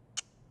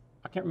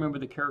 I can't remember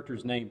the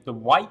character's name, the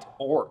White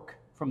Orc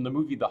from the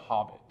movie The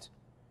Hobbit.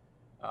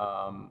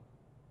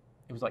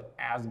 It was like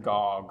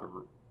Asgog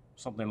or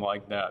something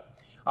like that.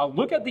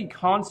 Look at the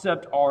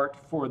concept art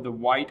for the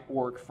White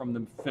Orc from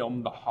the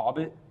film The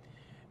Hobbit.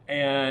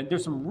 And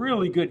there's some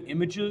really good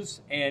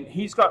images, and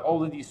he's got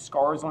all of these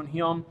scars on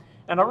him.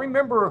 And I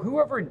remember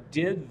whoever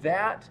did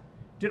that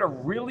did a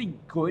really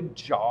good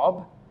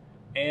job,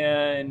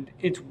 and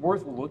it's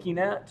worth looking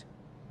at.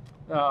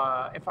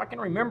 If I can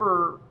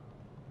remember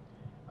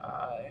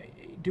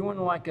doing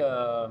like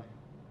a,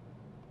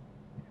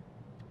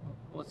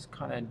 let's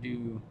kind of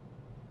do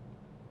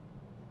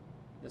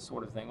this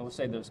sort of thing. Let's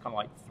say there's kind of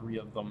like 3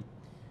 of them.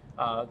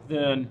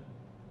 Then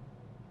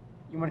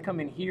you want to come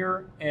in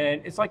here,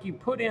 and it's like you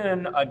put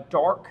in a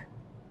dark,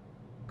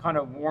 kind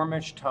of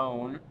warmish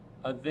tone.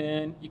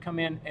 Then you come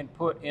in and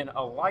put in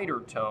a lighter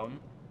tone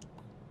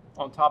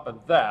on top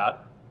of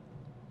that.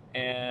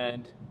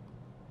 And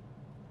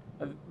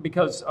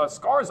because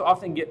scars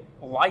often get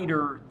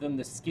lighter than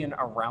the skin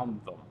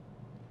around them.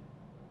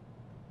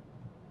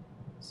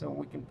 So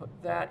we can put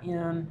that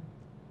in.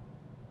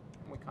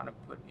 We kind of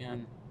put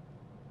in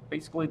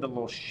basically the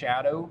little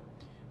shadow.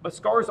 But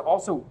scars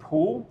also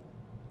pull.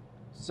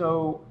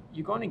 So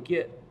you're going to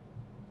get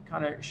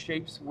kind of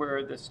shapes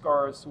where the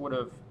scar sort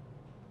of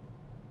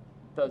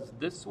does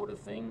this sort of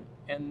thing,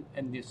 and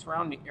the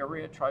surrounding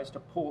area tries to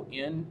pull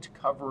in to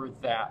cover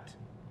that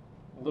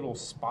little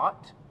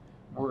spot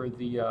where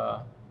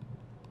the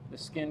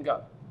skin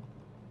got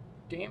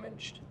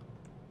damaged.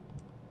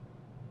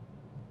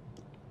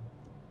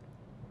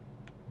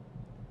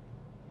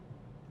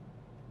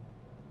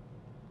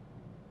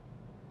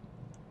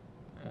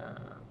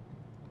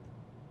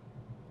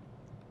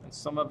 And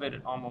some of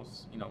it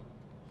almost, you know,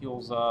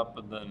 heals up,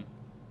 and then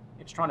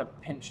it's trying to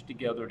pinch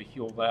together to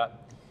heal that.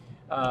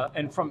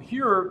 And from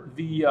here,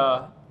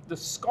 the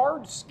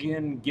scarred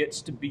skin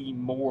gets to be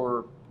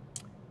more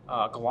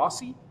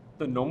glossy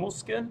than normal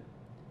skin.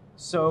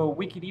 So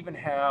we could even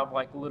have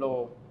like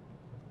little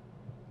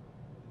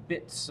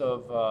bits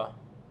of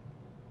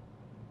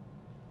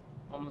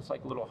almost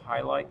like little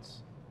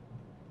highlights,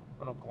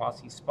 little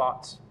glossy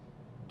spots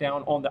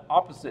down on the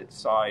opposite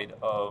side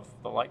of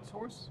the light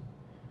source.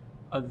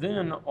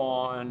 Then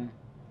on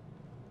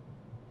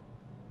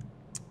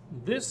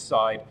this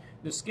side,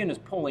 the skin is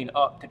pulling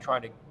up to try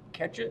to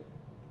catch it.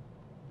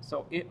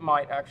 So it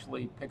might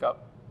actually pick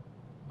up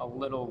a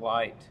little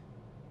light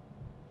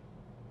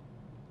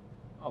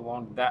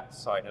along that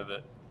side of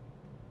it.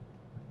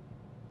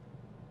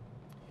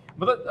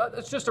 But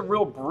that's just a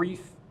real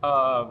brief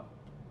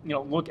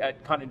look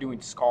at kind of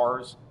doing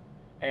scars.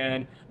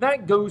 And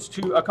that goes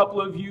to a couple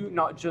of you,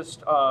 not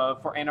just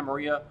for Anna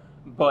Maria,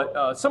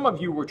 but some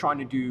of you were trying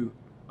to do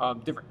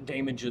different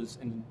damages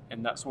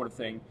and that sort of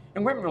thing.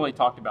 And we haven't really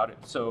talked about it.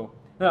 So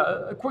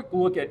a quick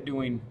look at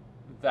doing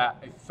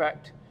that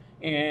effect.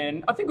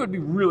 And I think it would be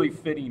really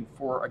fitting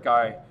for a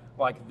guy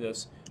like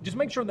this. Just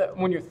make sure that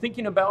when you're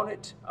thinking about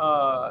it,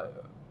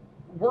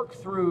 work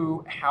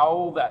through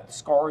how that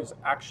scar is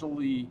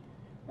actually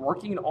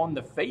working on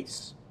the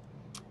face.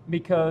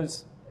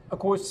 Because, of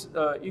course,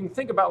 you can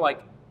think about,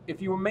 like,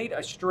 if you made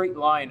a straight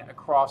line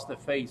across the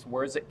face,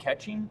 where is it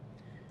catching?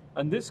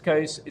 In this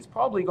case, it's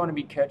probably going to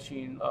be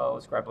catching,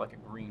 let's grab like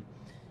a green.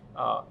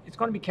 It's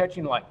going to be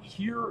catching like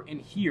here and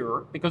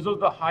here, because those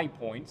are the high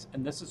points,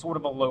 and this is sort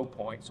of a low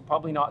point, so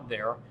probably not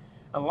there.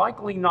 And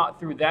likely not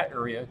through that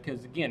area,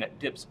 because again, it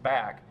dips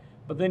back.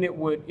 But then it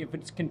would, if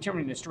it's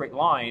continuing in a straight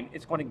line,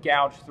 it's going to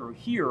gouge through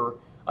here,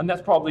 and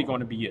that's probably going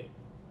to be it.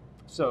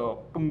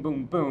 So, boom,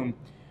 boom, boom.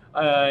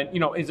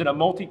 Is it a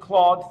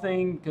multi-clawed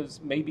thing?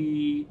 Because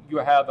maybe you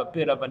have a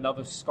bit of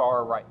another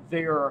scar right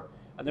there,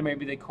 and then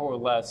maybe they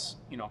coalesce,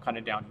 kind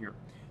of down here.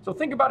 So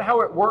think about how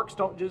it works.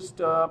 Don't just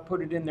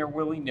put it in there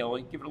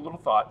willy-nilly. Give it a little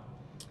thought.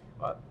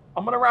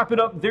 I'm going to wrap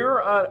it up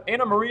there.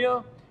 Anna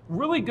Maria,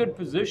 really good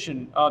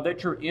position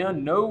that you're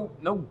in.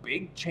 No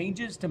big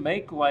changes to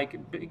make,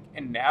 like big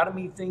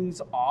anatomy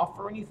things off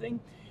or anything.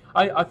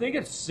 I think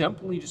it's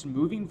simply just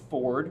moving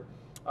forward,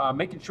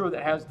 making sure that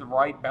it has the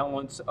right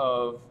balance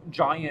of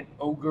giant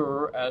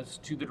ogre as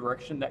to the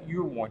direction that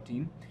you're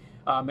wanting.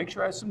 Make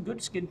sure it has some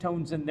good skin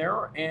tones in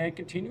there, and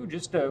continue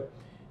just to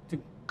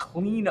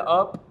clean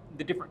up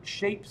the different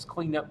shapes,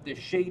 clean up the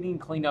shading,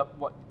 clean up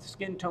what the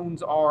skin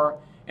tones are,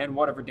 and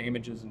whatever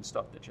damages and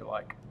stuff that you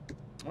like.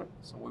 All right,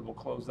 so we will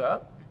close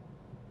that.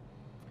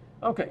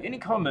 Okay, any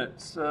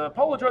comments?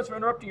 Apologize for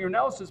interrupting your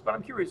analysis, but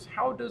I'm curious,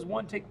 how does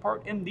one take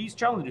part in these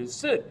challenges?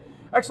 Sid,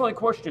 excellent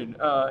question.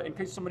 In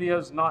case somebody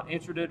has not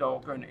answered it, I'll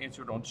go ahead and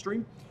answer it on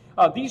stream.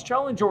 These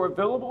challenges are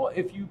available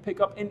if you pick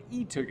up an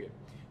e-ticket.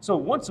 So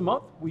once a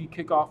month, we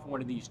kick off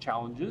one of these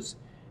challenges,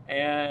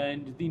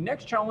 And the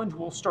next challenge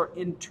will start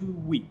in 2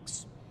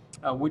 weeks,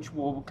 which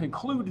will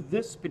conclude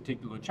this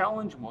particular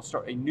challenge, and we'll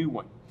start a new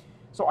one.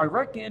 So I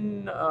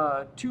reckon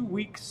 2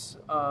 weeks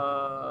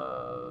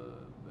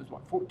is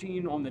what,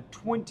 14 on the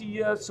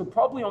 20th, so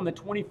probably on the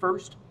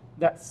 21st,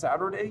 that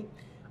Saturday,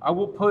 I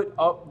will put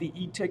up the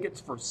e-tickets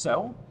for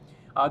sale.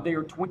 They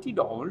are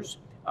 $20.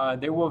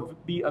 They will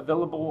be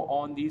available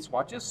on the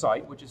Swatches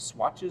site, which is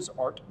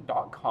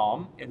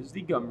swatchesart.com. It is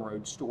the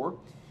Gumroad store.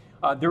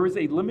 There is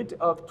a limit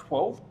of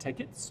 12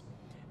 tickets,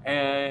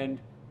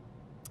 and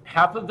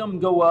half of them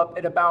go up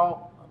at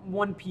about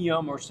 1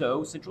 p.m. or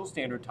so, Central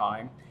Standard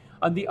Time.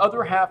 And the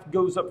other half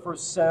goes up for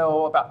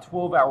sale about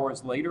 12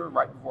 hours later,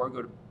 right before I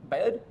go to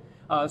bed,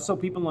 so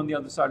people on the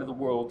other side of the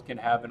world can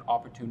have an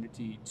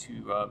opportunity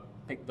to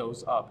pick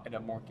those up at a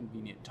more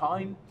convenient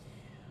time.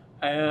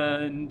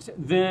 And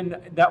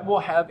then that will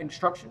have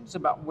instructions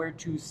about where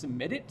to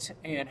submit it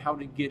and how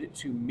to get it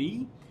to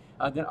me.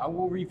 Then I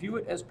will review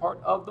it as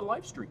part of the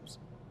live streams.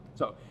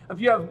 So if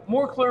you have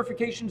more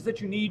clarifications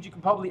that you need, you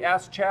can probably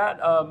ask chat.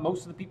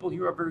 Most of the people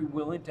here are very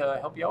willing to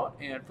help you out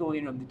and fill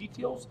in on the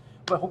details,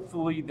 but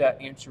hopefully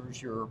that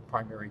answers your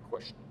primary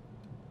question.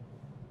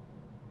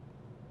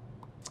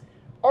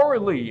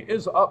 Arlie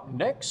is up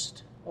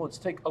next. Let's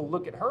take a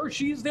look at her.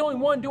 She's the only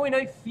one doing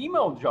a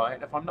female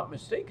giant, if I'm not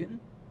mistaken.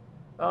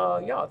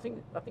 Yeah, I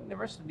think the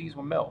rest of these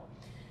were male.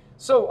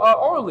 So,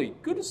 Arlie,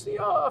 good to see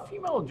a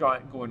female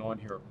giant going on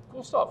here.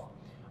 Cool stuff.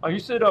 You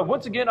said,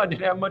 once again, I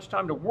didn't have much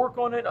time to work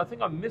on it. I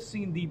think I'm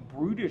missing the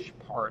brutish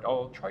part.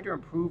 I'll try to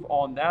improve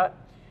on that.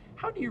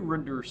 How do you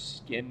render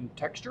skin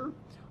texture?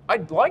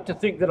 I'd like to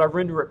think that I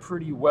render it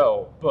pretty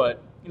well,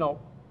 but, you know,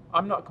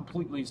 I'm not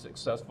completely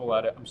successful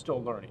at it. I'm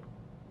still learning.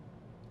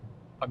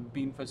 I'm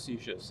being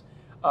facetious.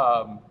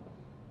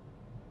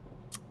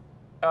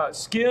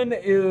 Skin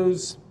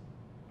is,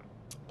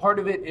 part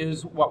of it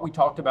is what we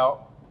talked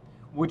about,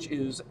 which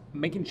is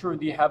making sure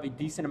that you have a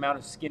decent amount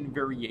of skin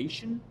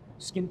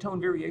tone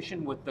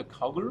variation with the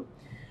color.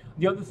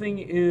 The other thing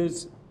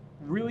is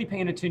really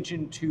paying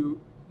attention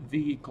to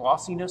the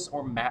glossiness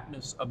or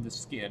matteness of the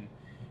skin.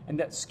 And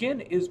that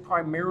skin is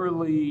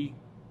primarily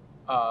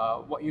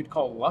what you'd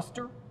call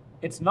luster.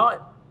 It's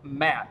not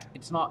matte,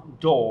 it's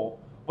not dull,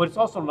 but it's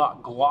also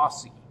not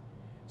glossy.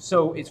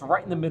 So it's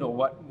right in the middle,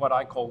 what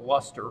I call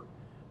luster.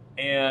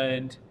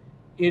 And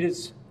it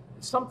is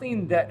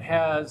something that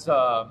has,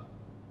 I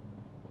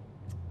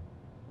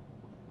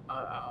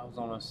was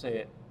going to say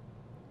it,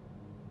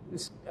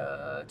 this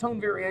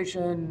tone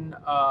variation,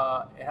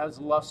 it has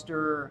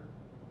luster.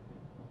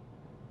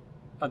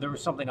 There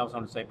was something I was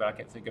going to say, but I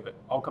can't think of it.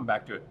 I'll come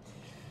back to it.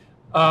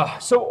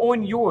 So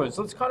on yours,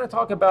 let's kind of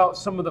talk about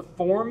some of the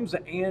forms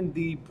and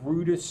the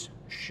brutish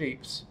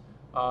shapes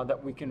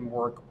that we can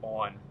work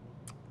on.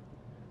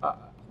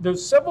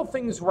 There's several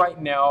things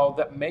right now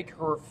that make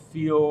her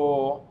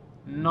feel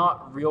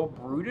not real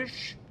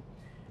brutish.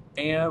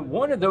 And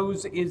one of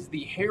those is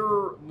the hair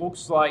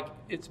looks like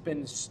it's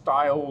been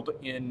styled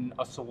in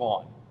a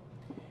salon.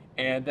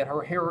 And that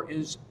her hair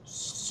is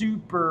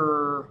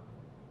super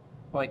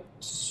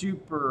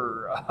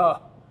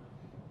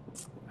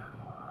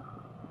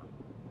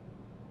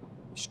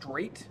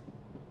straight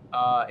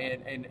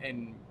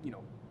and you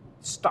know,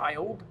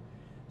 styled.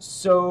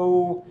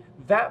 So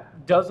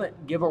that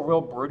doesn't give a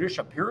real brutish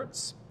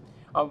appearance.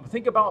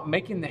 Think about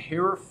making the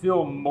hair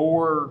feel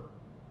more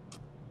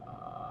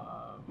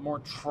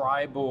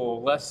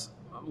tribal, less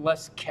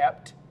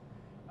kept.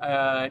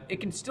 It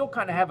can still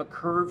kind of have a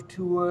curve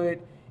to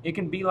it. It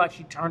can be like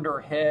she turned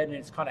her head and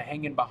it's kind of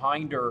hanging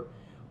behind her,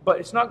 but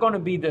it's not going to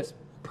be this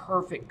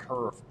perfect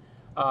curve.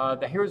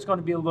 The hair is going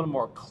to be a little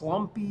more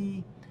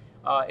clumpy.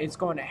 It's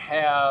going to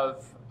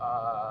have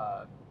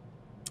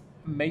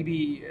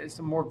maybe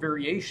some more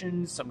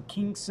variations, some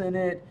kinks in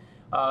it.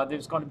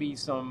 There's going to be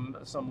some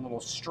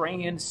little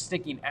strands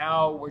sticking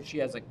out where she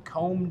hasn't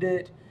combed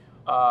it.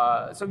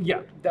 So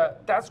yeah,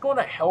 that's going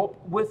to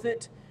help with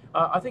it.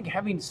 I think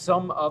having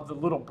some of the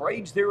little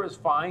braids there is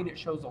fine. It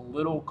shows a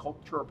little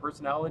culture or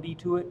personality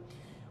to it,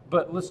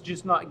 but let's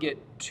just not get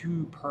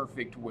too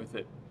perfect with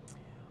it.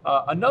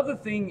 Another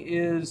thing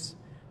is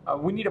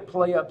we need to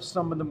play up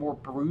some of the more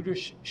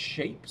brutish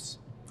shapes.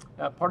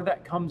 Part of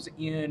that comes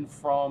in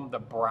from the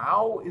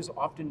brow is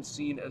often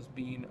seen as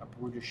being a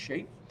brutish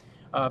shape.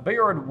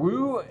 Bayard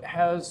Wu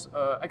has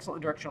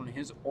excellent direction on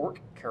his orc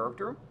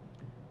character,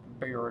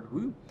 Bayard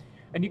Wu.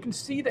 And you can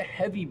see the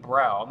heavy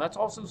brow, and that's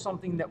also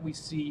something that we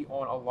see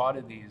on a lot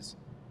of these.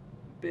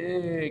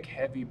 Big,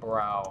 heavy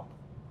brow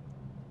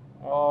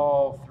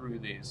all through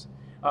these.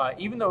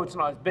 Even though it's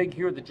not as big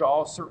here, the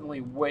jaw is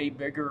certainly way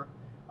bigger,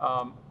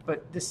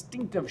 but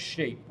distinctive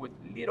shape with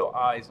little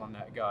eyes on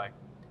that guy.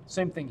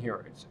 Same thing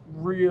here. It's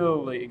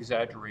really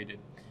exaggerated.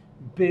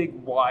 Big,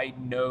 wide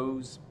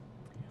nose.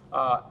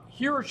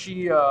 Here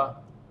she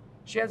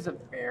has a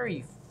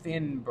very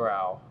thin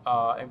brow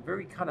and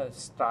very kind of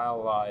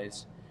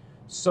stylized.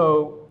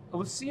 So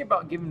let's see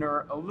about giving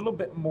her a little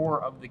bit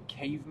more of the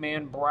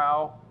caveman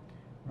brow,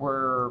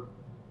 where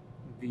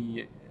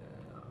the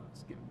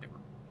let's give a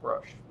different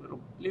brush, a little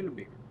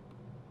bigger.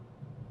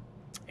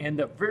 And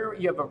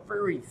you have a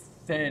very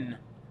thin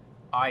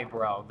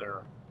eyebrow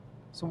there.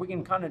 So we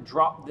can kind of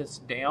drop this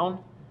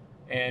down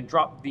and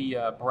drop the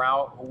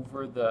brow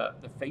over the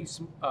face,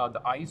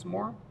 the eyes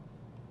more.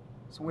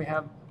 So we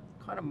have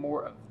kind of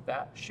more of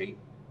that shape.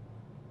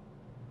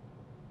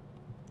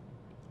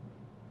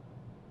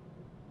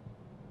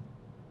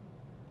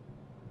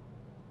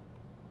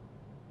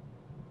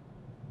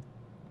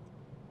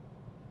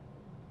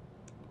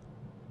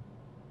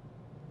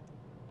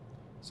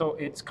 So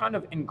it's kind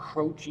of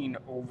encroaching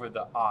over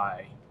the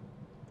eye.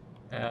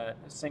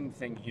 Same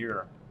thing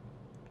here.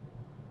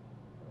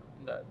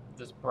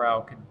 This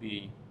brow could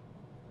be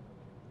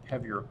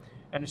heavier.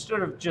 And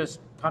instead of just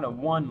kind of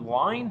one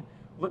line,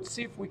 let's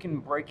see if we can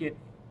break it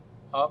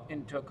up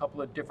into a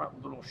couple of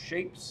different little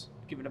shapes,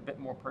 give it a bit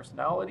more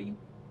personality.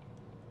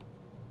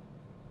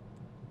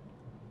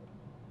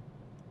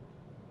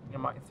 I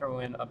might throw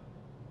in a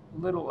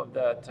little of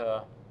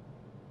that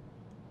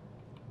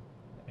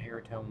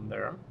hair tone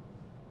there.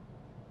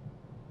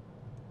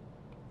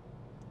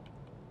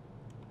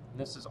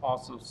 This is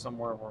also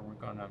somewhere where we're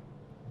going to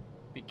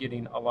be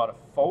getting a lot of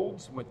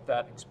folds with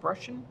that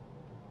expression.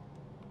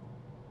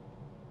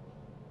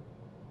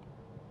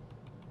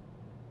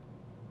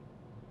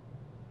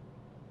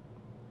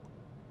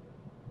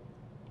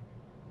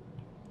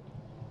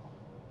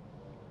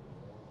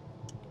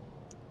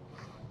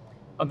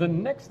 The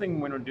next thing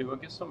we're going to do, I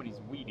guess somebody's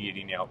weed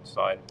eating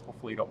outside.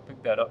 Hopefully you don't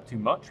pick that up too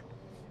much.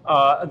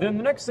 Then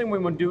the next thing we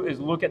want to do is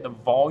look at the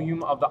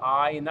volume of the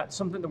eye, and that's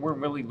something that we're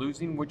really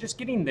losing. We're just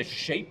getting the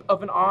shape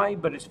of an eye,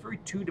 but it's very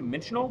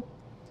two-dimensional.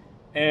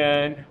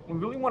 And we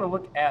really want to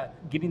look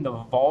at getting the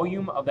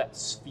volume of that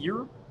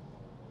sphere.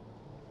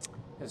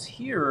 Because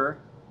here,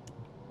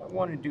 what I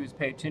want to do is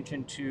pay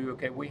attention to,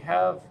 okay, we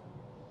have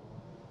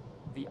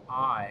the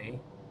eye,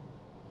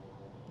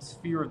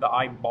 sphere of the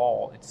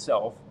eyeball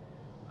itself.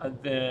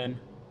 Then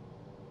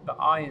the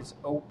eye is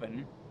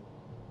open.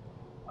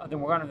 Then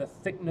we're going to have the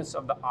thickness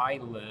of the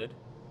eyelid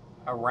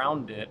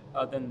around it.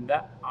 Then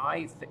that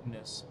eye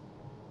thickness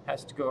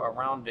has to go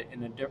around it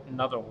in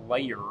another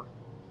layer.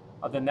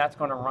 Then that's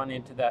going to run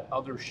into that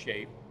other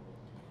shape.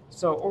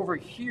 So over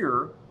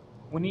here,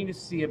 we need to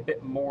see a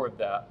bit more of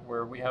that,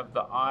 where we have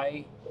the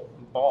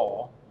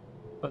eyeball,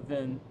 but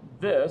then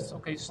this,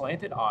 okay,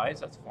 slanted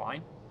eyes, that's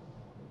fine.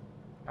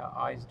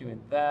 Eyes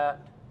doing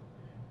that.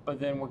 But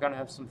then we're going to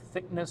have some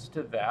thickness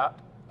to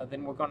that.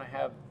 Then we're going to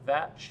have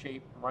that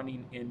shape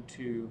running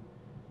into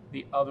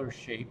the other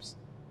shapes.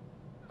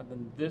 And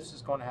then this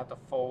is going to have to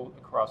fold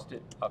across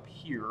it up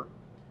here.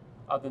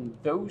 Then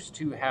those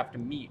two have to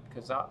meet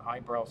because that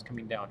eyebrow is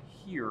coming down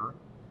here.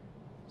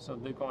 So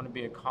there's going to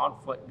be a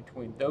conflict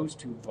between those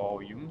two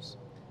volumes.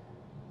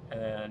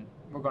 And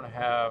we're going to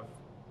have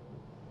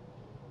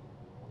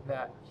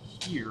that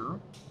here.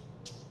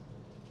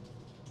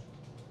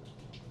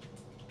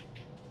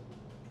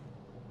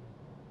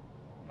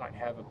 Might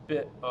have a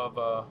bit of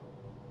a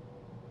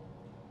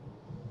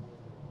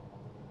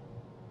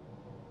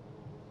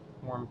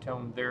warm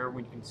tone there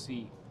when you can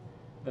see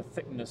the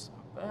thickness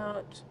of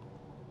that.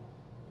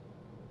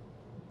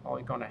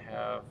 Probably going to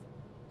have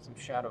some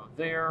shadow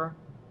there.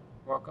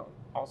 We're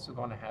also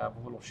going to have a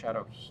little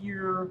shadow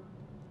here.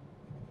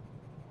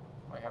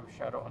 Might have a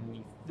shadow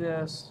underneath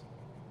this.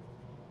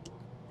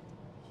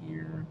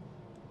 Here.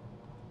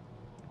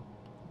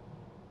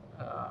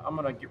 I'm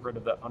going to get rid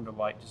of that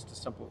underlight just to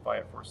simplify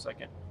it for a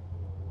second.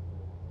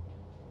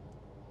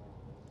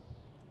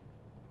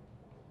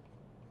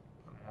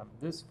 I'm going to have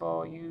this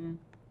volume,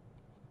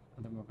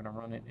 and then we're going to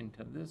run it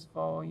into this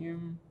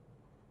volume.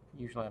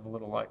 Usually I have a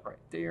little light right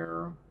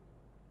there. I'm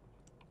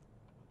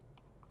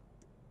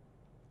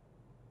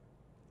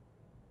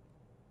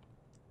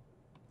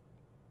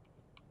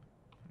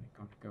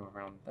going to go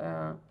around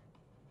that.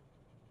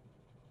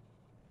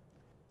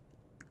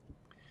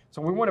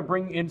 So we want to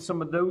bring in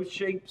some of those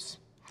shapes.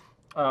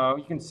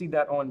 You can see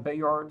that on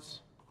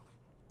Bayard's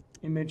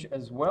image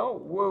as well.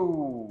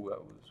 Whoa,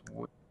 that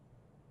was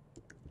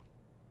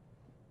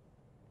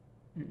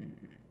way...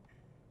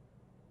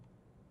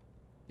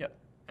 Yep.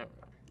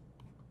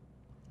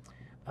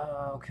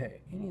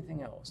 Okay,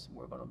 anything else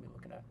we're going to be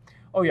looking at?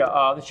 Oh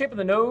yeah, the shape of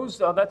the nose,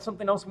 that's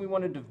something else we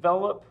want to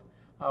develop.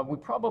 We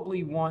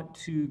probably want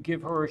to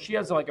give her, she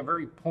has like a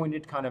very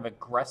pointed kind of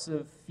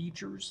aggressive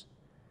features.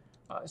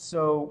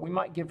 So we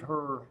might give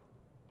her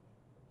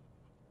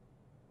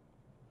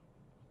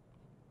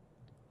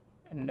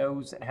a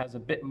nose that has a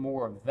bit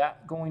more of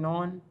that going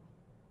on.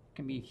 It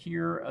can be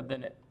here,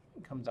 then it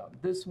comes out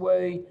this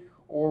way,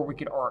 or we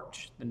could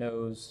arch the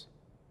nose,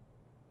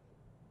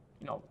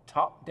 you know,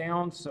 top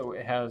down, so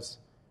it has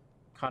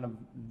kind of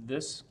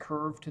this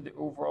curve to the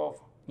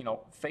overall, you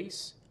know,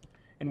 face.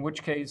 In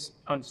which case,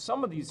 on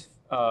some of these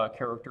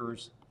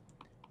characters,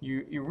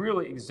 you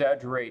really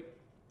exaggerate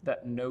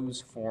that nose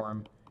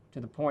form to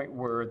the point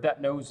where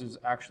that nose is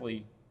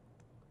actually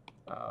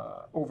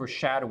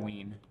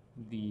overshadowing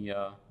the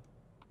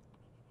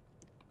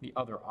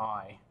other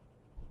eye.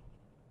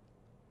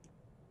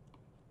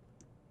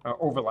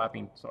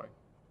 Overlapping, sorry.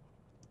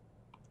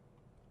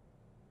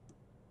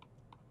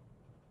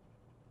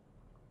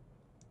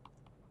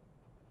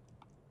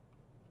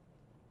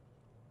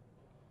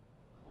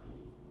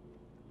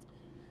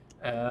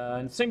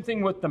 And same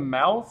thing with the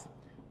mouth.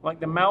 Like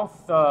the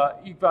mouth,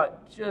 you've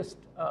got just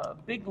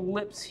big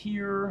lips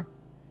here.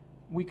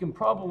 We can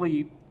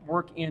probably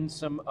work in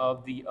some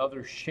of the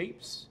other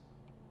shapes,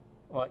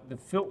 like the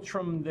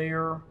philtrum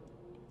there.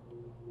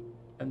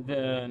 And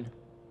then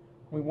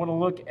we want to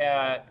look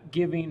at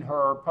giving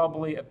her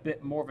probably a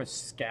bit more of a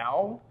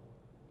scowl.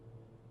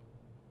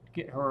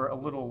 Get her a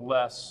little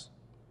less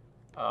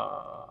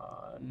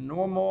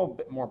normal, a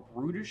bit more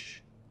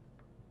brutish.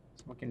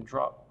 So we can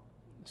drop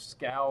the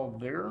scowl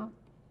there.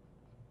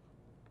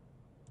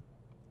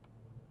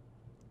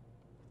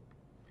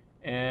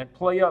 And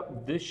play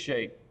up this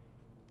shape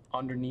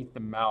underneath the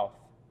mouth.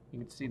 You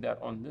can see that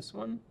on this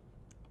one.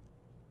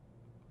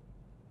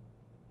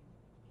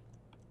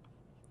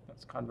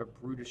 That's kind of a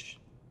brutish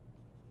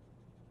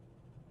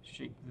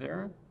shape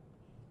there.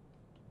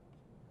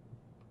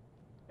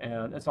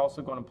 And it's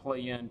also going to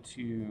play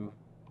into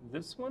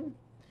this one.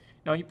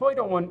 Now, you probably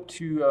don't want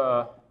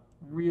to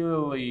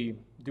really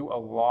do a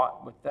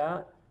lot with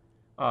that,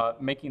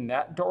 making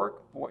that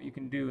dark. What you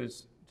can do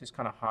is just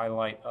kind of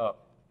highlight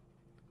up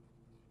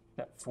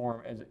that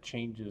form as it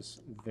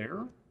changes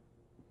there.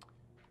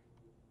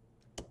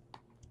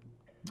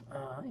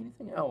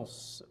 Anything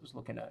else I was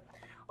looking at?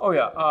 Oh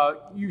yeah,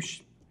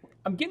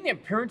 I'm getting the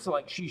appearance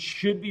like she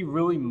should be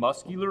really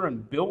muscular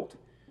and built,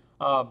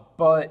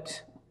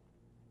 but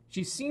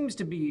she seems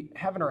to be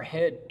having her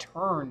head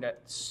turned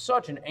at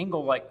such an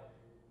angle. Like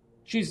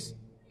she's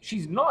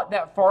not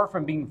that far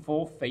from being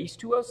full face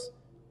to us,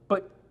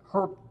 but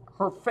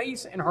her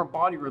face and her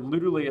body are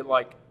literally at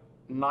like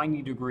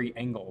 90-degree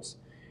angles.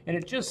 And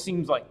it just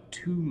seems like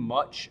too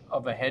much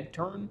of a head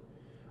turn.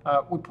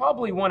 We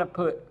probably want to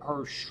put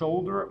her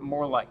shoulder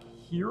more like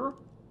here.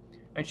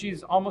 And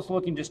she's almost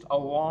looking just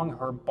along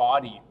her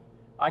body.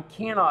 I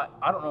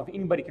don't know if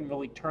anybody can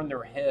really turn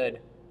their head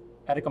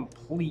at a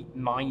complete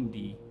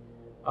 90.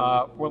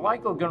 We're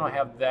likely going to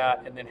have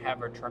that and then have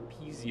her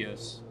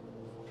trapezius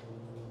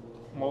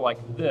more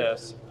like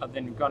this. And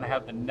then you're going to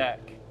have the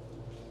neck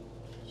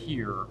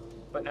here.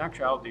 But in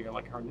actuality,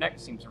 like her neck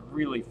seems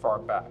really far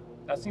back.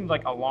 That seems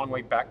like a long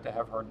way back to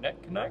have her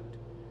neck connect.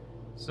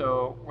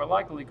 So we're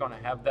likely going to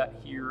have that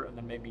here and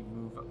then maybe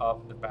move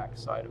up the back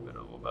side of it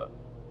a little bit.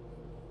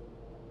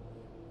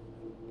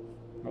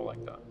 More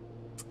like that.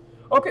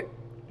 Okay,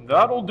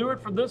 that'll do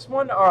it for this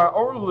one.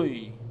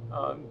 Early,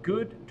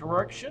 good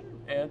direction,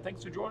 and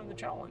thanks for joining the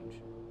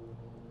challenge.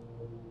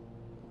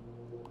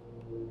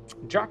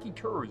 Jackie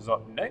Kerr is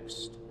up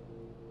next.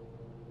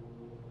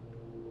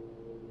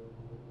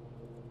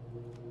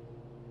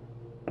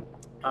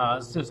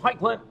 It says, hi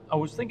Clint, I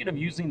was thinking of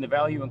using the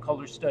Value and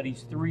Color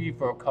Studies 3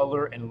 for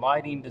color and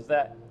lighting. Does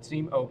that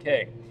seem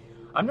okay?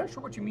 I'm not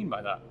sure what you mean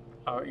by that.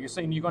 You're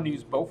saying you're going to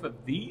use both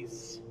of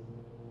these?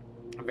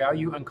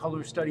 Value and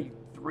Color Study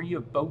 3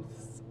 of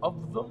both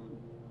of them?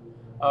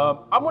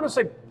 I'm going to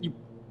say you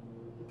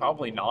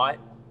probably not,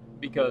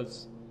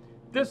 because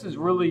this is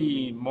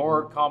really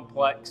more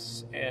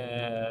complex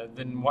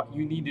than what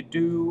you need to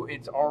do.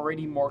 It's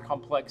already more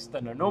complex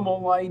than a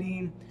normal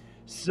lighting.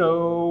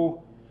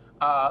 So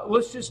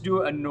let's just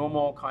do a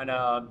normal kind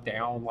of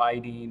down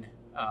lighting.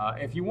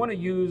 If you want to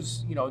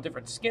use, a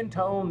different skin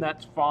tone,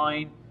 that's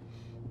fine.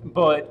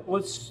 But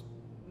let's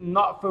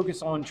not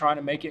focus on trying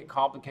to make it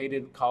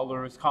complicated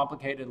colors,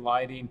 complicated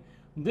lighting.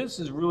 This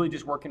is really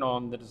just working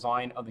on the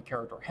design of the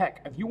character.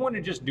 Heck, if you want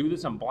to just do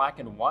this in black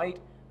and white,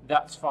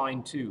 that's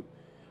fine too.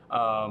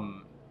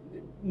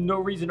 No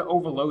reason to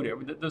overload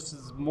it. This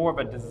is more of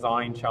a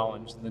design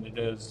challenge than it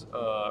is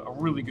a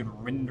really good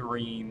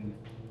rendering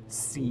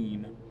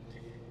scene.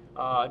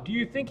 Do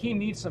you think he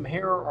needs some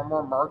hair or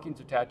more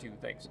markings or tattoo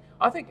things?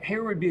 I think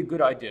hair would be a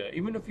good idea,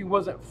 even if he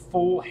wasn't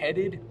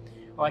full-headed.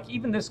 Like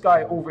even this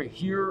guy over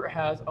here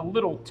has a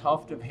little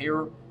tuft of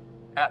hair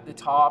at the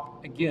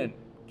top. Again,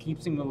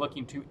 keeps him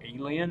looking too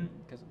alien,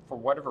 because for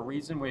whatever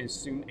reason we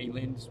assume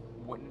aliens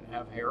wouldn't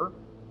have hair.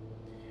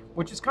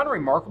 Which is kind of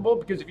remarkable,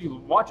 because if you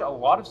watch a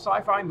lot of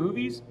sci-fi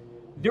movies,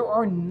 there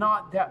are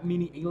not that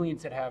many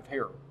aliens that have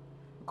hair.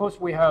 Of course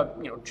we have,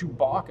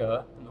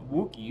 Chewbacca and the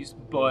Wookiees,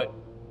 but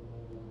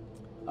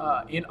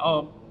in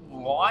a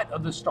lot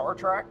of the Star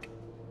Trek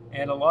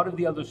and a lot of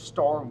the other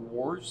Star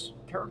Wars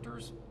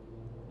characters,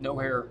 no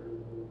hair.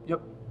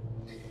 Yep.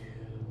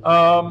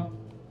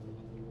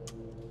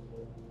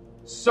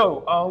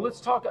 So let's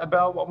talk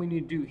about what we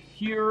need to do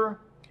here.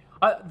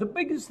 The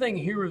biggest thing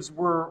here is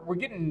we're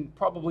getting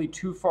probably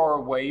too far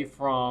away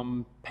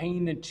from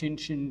paying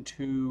attention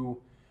to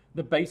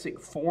the basic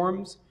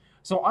forms.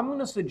 So I'm going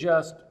to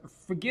suggest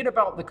forget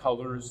about the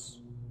colors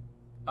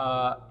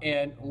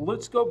and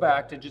let's go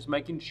back to just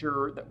making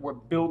sure that we're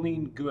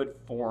building good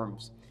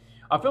forms.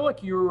 I feel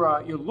like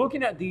you're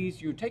looking at these,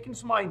 you're taking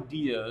some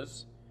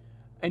ideas,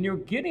 and you're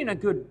getting a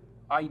good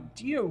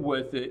idea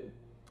with it,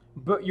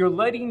 but you're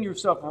letting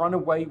yourself run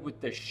away with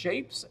the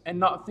shapes and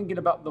not thinking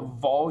about the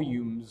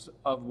volumes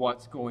of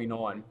what's going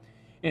on.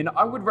 And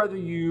I would rather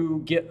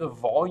you get the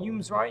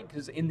volumes right,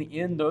 because in the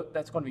end,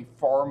 that's going to be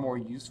far more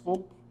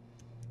useful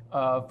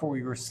for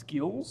your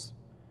skills.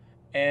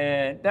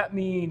 And that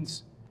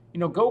means,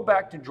 go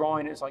back to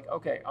drawing. It's like,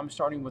 okay, I'm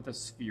starting with a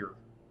sphere.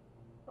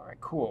 All right,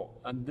 cool.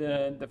 And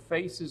then the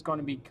face is going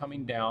to be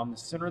coming down. The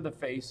center of the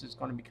face is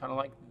going to be kind of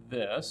like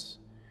this.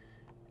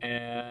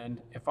 And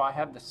if I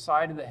have the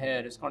side of the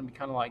head, it's going to be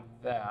kind of like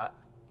that.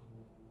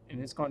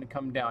 And it's going to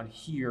come down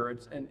here.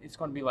 And it's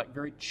going to be like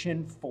very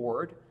chin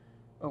forward.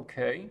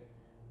 Okay.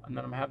 And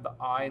then I'm going to have the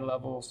eye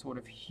level sort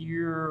of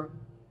here.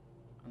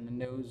 And the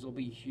nose will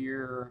be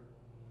here.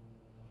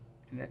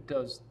 And it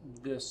does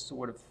this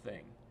sort of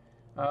thing.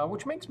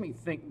 Which makes me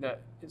think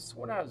that it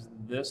sort of has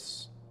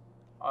this,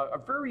 a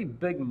very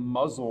big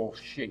muzzle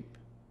shape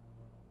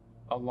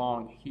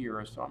along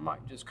here. So I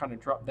might just kind of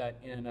drop that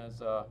in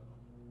as a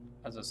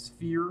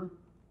sphere.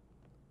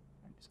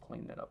 I just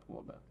clean that up a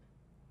little bit.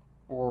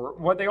 Or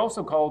what they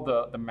also call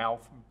the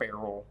mouth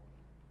barrel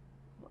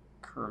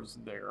curves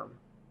there.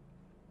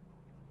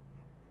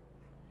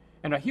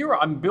 And here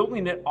I'm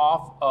building it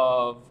off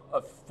of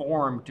a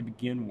form to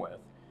begin with.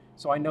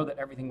 So I know that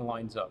everything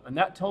lines up. And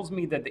that tells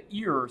me that the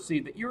ear,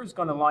 see, the ear is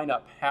going to line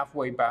up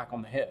halfway back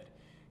on the head.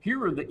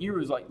 Here, the ear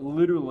is like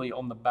literally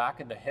on the back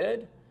of the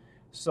head.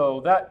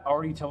 So that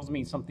already tells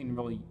me something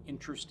really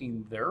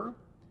interesting there.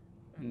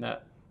 And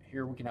that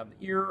here we can have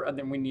the ear, and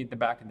then we need the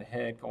back of the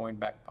head going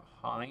back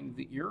behind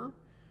the ear.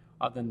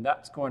 Then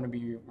that's going to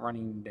be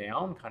running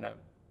down, kind of,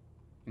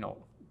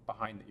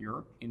 behind the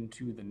ear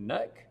into the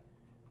neck.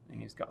 And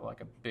he's got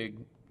like a big,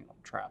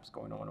 traps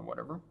going on or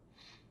whatever.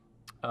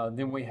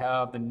 Then we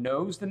have the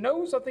nose. The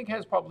nose, I think,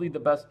 has probably the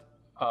best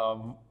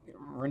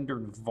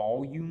rendered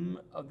volume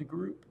of the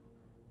group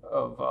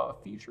of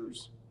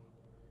features.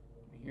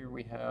 Here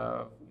we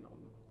have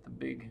the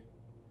big,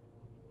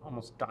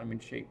 almost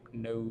diamond-shaped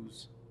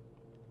nose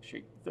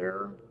shape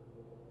there.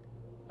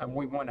 And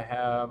we want to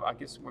have, I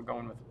guess we're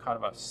going with kind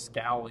of a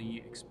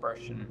scowly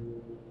expression,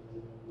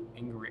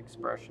 angry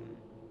expression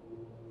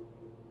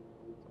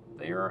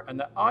there. And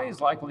the eye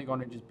is likely going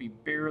to just be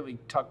barely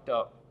tucked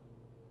up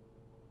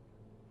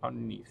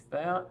underneath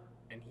that,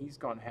 and he's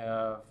going to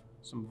have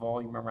some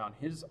volume around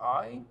his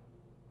eye.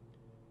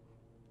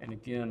 And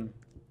again,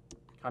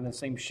 kind of the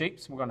same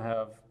shapes. We're going to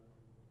have,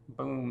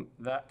 boom,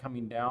 that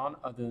coming down.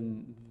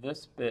 Then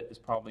this bit is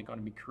probably going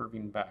to be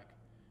curving back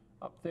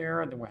up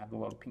there. And then we have the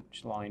little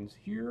pinch lines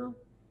here.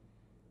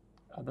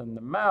 And then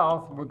the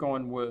mouth, we're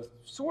going with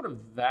sort of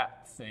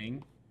that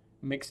thing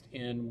mixed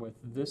in with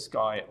this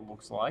guy, it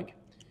looks like.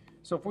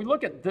 So if we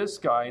look at this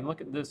guy and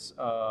look at this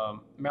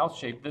mouth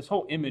shape, this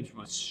whole image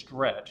was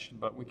stretched,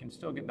 but we can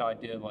still get the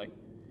idea, like,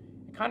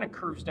 it kind of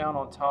curves down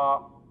on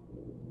top,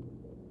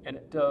 and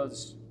it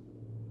does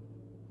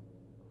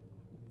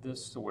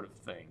this sort of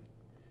thing.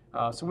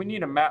 So we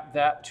need to map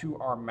that to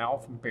our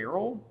mouth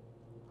barrel,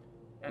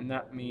 and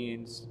that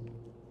means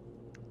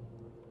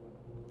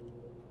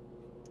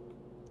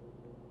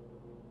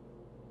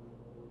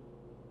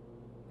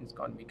it's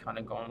going to be kind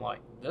of going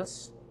like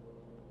this.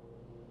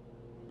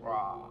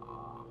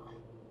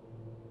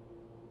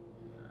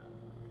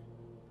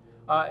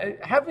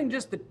 Having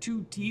just the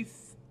two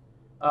teeth,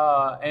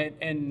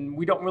 and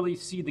we don't really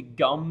see the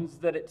gums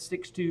that it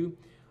sticks to,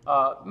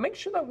 make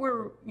sure that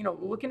we're,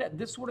 looking at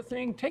this sort of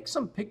thing. Take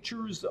some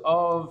pictures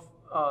of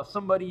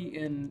somebody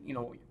in,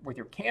 with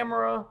your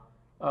camera,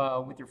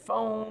 with your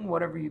phone,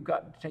 whatever you've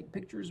got to take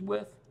pictures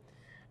with,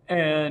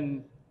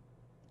 and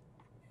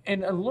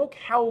look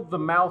how the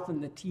mouth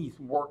and the teeth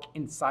work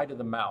inside of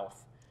the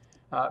mouth.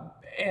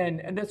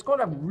 And that's going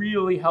to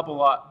really help a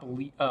lot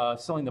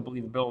selling the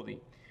believability.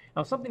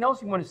 Now, something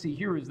else you want to see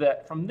here is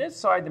that from this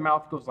side, the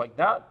mouth goes like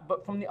that,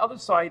 but from the other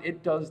side,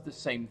 it does the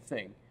same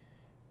thing.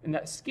 And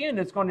that skin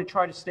is going to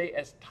try to stay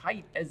as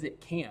tight as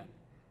it can.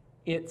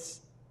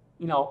 It's,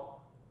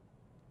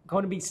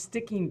 going to be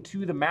sticking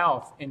to the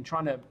mouth and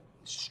trying to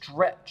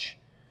stretch.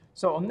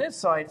 So on this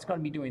side, it's going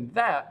to be doing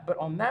that, but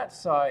on that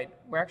side,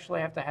 we actually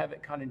have to have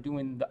it kind of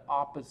doing the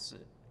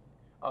opposite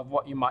of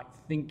what you might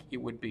think it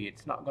would be.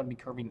 It's not going to be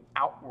curving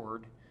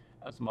outward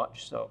as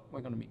much, so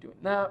we're going to be doing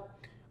that.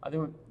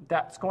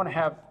 That's going to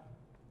have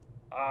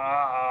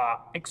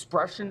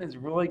expression is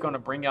really going to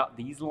bring out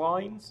these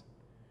lines.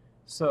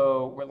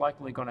 So we're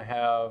likely going to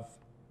have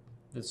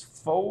this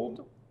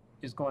fold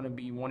is going to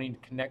be wanting to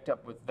connect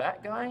up with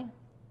that guy.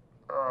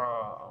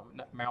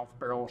 That mouth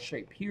barrel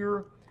shape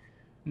here.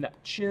 And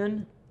that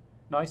chin,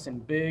 nice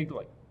and big,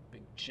 like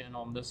big chin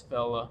on this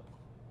fella.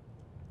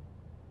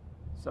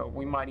 So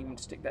we might even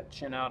stick that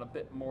chin out a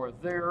bit more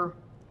there.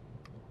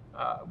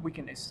 We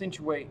can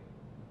accentuate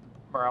the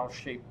brow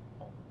shape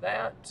on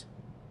that.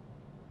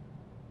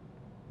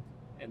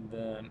 And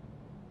then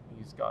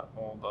he's got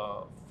all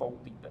the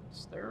foldy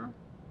bits there.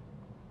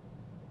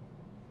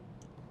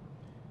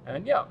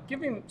 And yeah,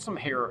 give him some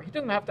hair. He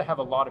doesn't have to have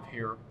a lot of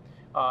hair.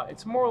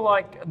 It's more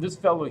like this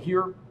fellow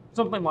here,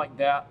 something like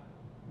that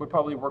would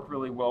probably work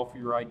really well for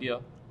your idea.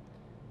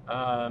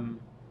 And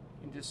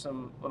just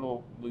some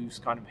little loose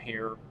kind of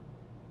hair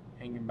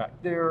hanging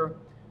back there.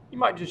 You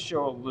might just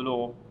show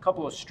a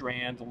couple of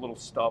strands, a little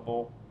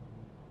stubble,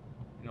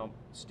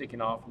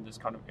 sticking off in this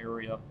kind of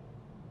area.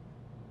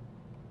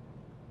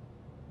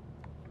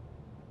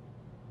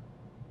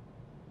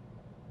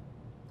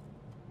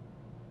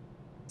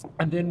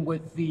 And then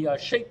with the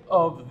shape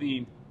of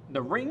the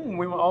ring,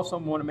 we also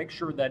want to make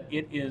sure that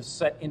it is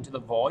set into the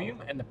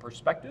volume and the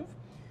perspective.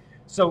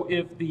 So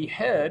if the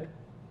head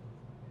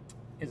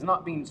is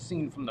not being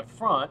seen from the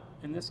front,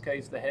 in this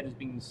case the head is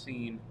being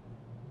seen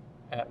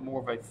at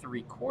more of a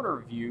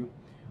 3/4 view,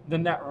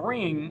 then that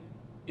ring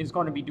is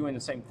going to be doing the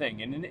same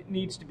thing. And it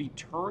needs to be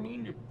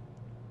turning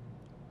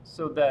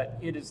so that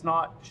it is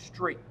not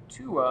straight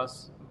to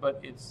us, but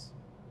it's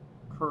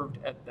curved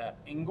at that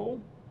angle.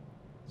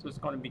 So it's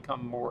going to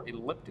become more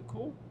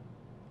elliptical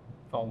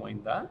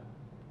following that.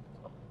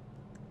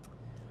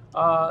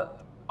 I'm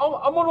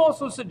going to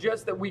also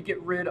suggest that we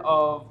get rid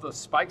of the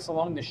spikes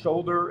along the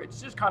shoulder.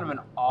 It's just kind of an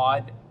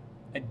odd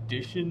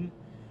addition.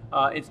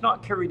 It's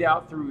not carried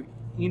out through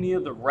any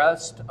of the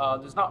rest.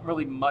 There's not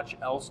really much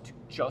else to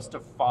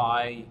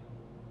justify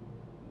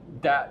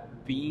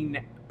that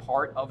being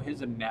part of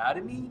his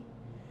anatomy.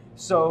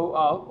 So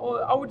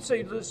I would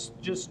say let's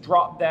just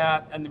drop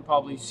that and then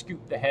probably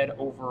scoot the head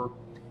over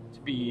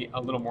to be a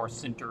little more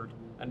centered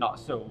and not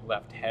so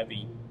left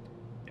heavy.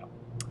 Yeah.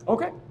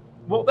 Okay.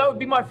 Well, that would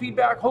be my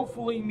feedback.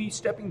 Hopefully me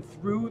stepping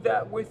through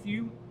that with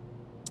you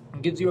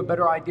gives you a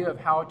better idea of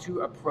how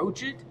to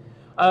approach it.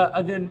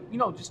 And then,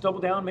 just double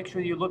down, make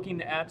sure you're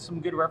looking at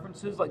some good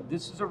references. Like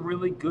this is a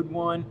really good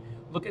one.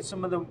 Look at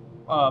some of the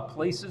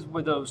places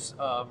where those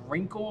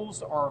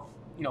wrinkles are,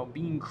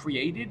 being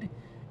created,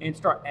 and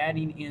start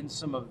adding in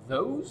some of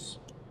those.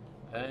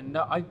 And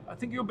I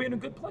think you'll be in a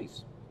good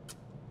place.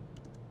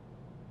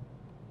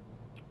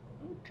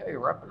 Okay,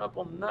 wrapping up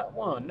on that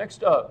one.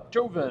 Next up,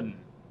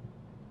 Joven.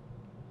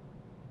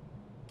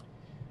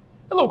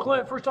 Hello,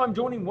 Clint. First time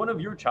joining one of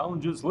your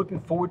challenges. Looking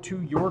forward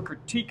to your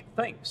critique.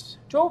 Thanks.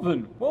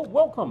 Joven, well,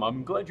 welcome.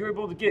 I'm glad you're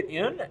able to get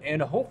in,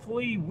 and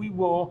hopefully we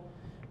will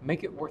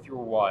make it worth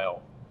your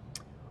while.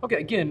 Okay,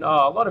 again,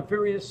 a lot of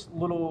various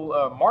little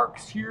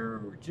marks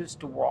here just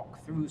to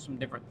walk through some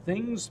different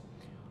things.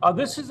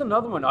 This is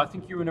another one. I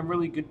think you're in a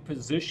really good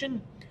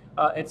position.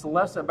 It's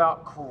less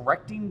about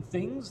correcting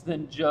things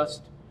than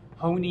just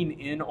honing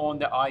in on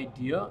the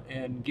idea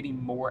and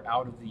getting more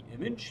out of the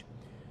image.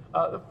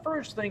 The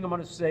first thing I'm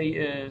going to say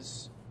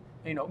is,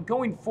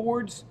 going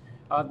forwards,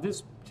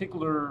 this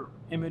particular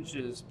image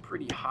is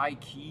pretty high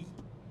key.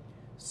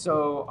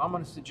 So I'm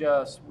going to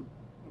suggest we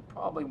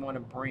probably want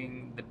to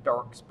bring the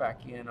darks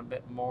back in a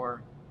bit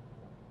more.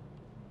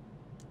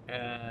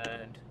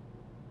 And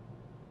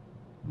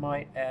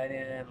might add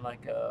in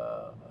like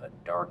a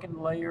darkened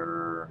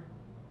layer,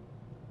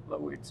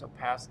 lower its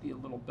opacity a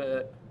little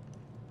bit,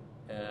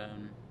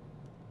 and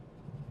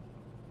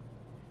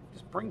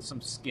just bring some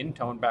skin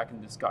tone back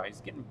in this guy.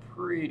 He's getting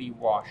pretty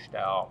washed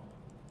out.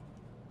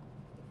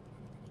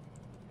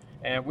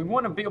 And we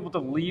want to be able to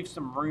leave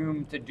some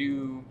room to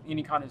do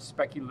any kind of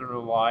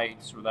specular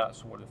lights or that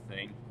sort of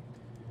thing.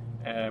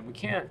 And we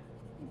can't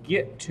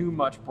get too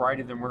much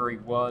brighter than where he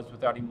was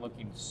without him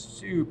looking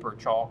super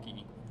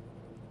chalky.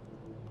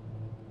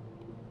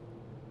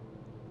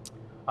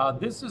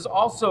 This is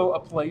also a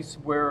place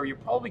where you're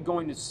probably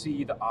going to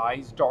see the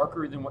eyes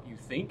darker than what you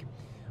think.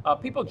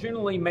 People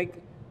generally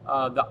make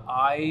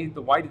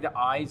the white of the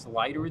eyes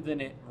lighter than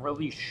it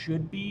really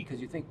should be because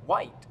you think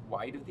white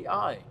of the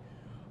eye.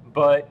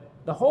 But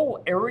the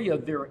whole area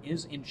there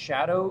is in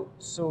shadow,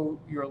 so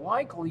you're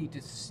likely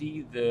to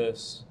see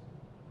this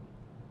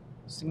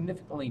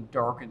significantly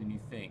darker than you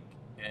think.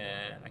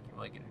 And I can't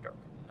really get it darker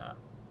than that.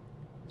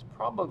 It's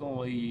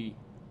probably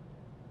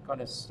going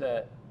to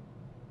set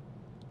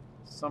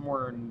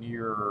somewhere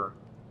near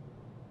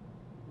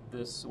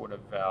this sort of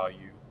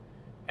value.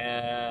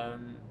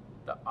 And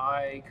the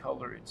eye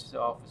color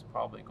itself is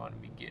probably going to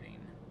be getting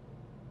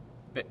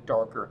a bit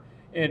darker.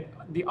 And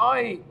the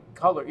eye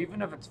color,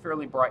 even if it's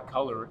fairly bright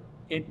color,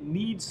 it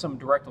needs some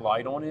direct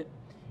light on it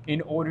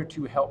in order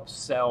to help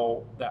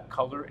sell that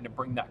color and to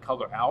bring that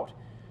color out.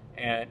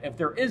 And if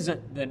there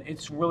isn't, then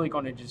it's really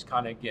going to just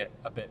kind of get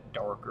a bit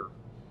darker.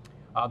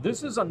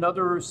 This is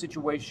another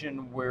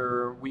situation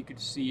where we could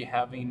see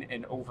having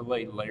an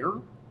overlay layer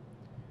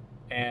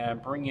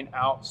and bringing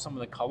out some of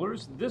the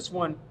colors. This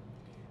one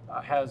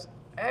has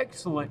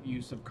excellent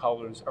use of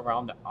colors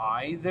around the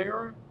eye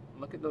there.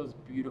 Look at those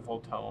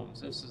beautiful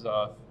tones. This is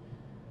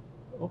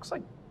looks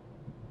like,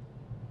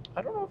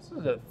 I don't know if this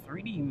is a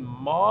 3D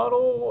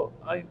model.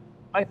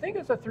 I think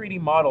it's a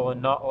 3D model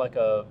and not like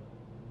a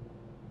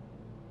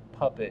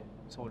puppet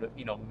sort of,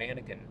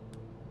 mannequin.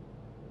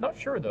 Not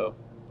sure though.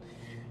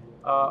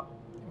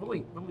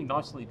 Really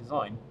nicely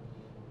designed.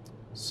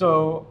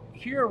 So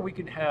here we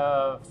could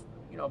have,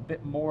 a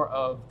bit more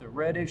of the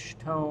reddish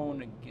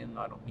tone. Again,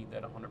 I don't need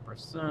that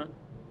 100%.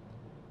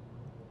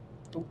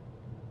 Ooh.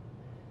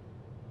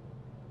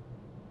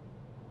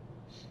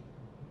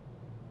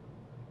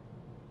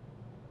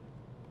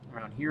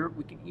 Around here,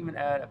 we can even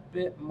add a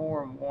bit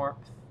more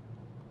warmth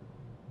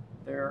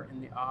there in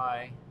the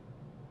eye.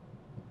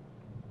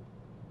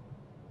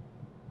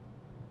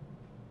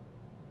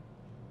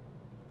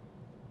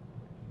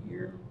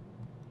 Here.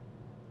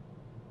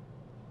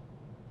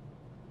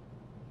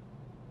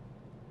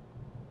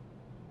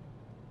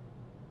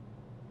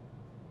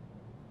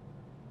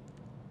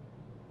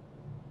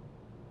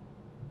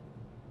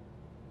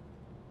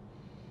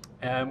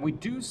 And we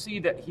do see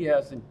that he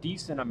has a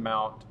decent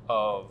amount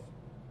of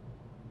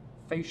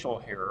facial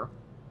hair,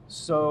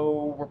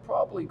 so we're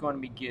probably going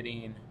to be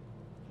getting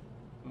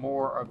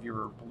more of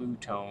your blue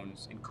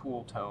tones and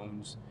cool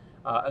tones,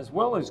 as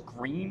well as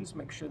greens.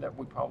 Make sure that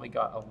we probably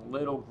got a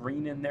little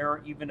green in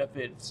there, even if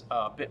it's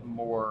a bit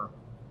more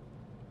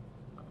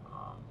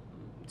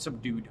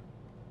subdued.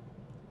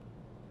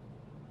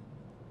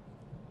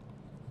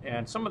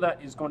 And some of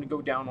that is going to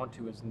go down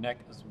onto his neck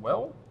as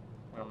well.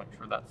 I'm going to make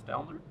sure that's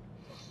down there.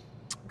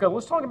 Okay,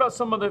 let's talk about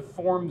some of the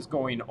forms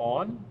going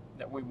on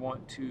that we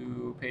want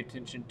to pay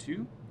attention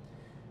to.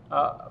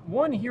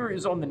 One here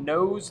is on the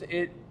nose.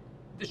 The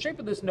shape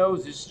of this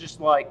nose is just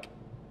like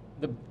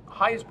the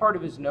highest part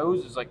of his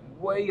nose is like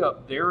way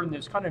up there, and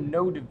there's kind of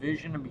no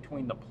division in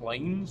between the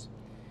planes.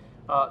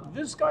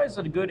 This guy is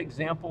a good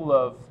example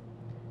of,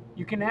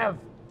 you can have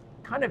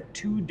kind of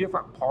two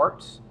different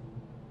parts.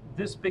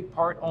 This big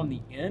part on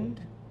the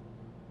end,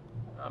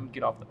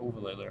 get off the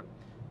overlay there.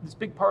 This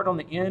big part on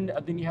the end,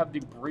 then you have the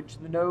bridge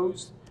of the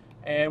nose,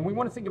 and we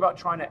want to think about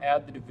trying to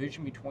add the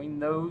division between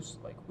those.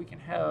 Like we can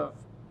have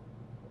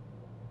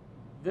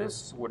this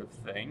sort of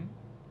thing,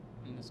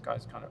 and this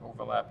guy's kind of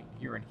overlapping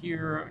here and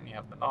here, and you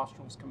have the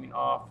nostrils coming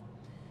off.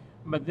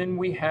 But then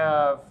we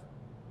have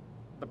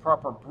the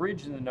proper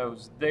bridge in the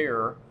nose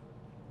there.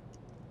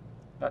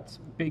 That's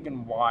big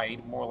and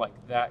wide, more like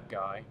that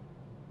guy.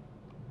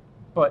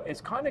 But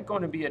it's kind of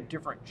going to be a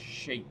different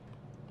shape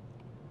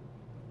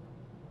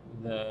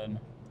than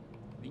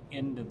the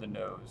end of the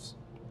nose.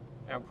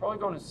 And I'm probably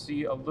going to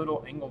see a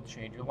little angle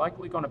change. You're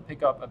likely going to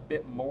pick up a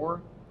bit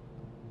more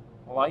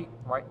light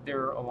right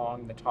there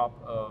along the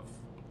top of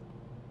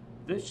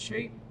this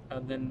shape,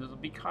 and then there'll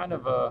be kind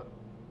of a,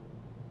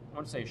 I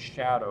want to say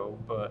shadow,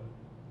 but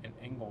an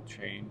angle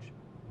change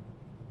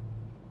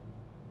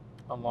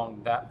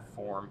along that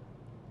form.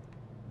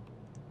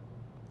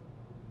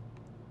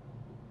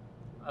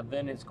 And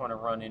then it's going to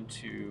run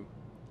into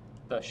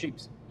the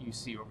shapes you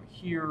see over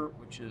here,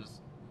 which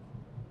is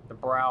the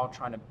brow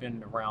trying to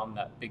bend around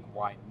that big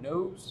wide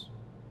nose.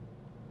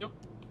 Yep.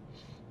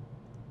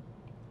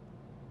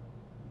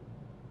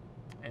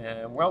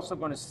 And we're also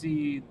going to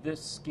see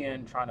this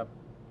skin trying to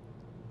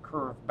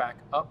curve back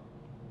up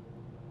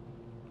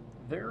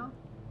there.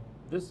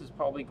 This is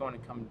probably going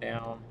to come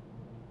down,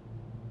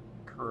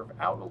 curve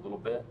out a little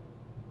bit,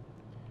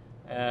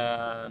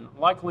 and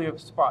likely a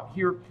spot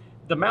here.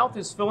 The mouth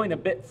is feeling a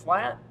bit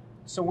flat,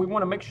 so we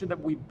want to make sure that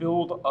we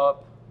build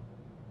up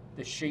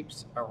the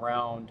shapes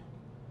around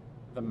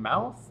the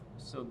mouth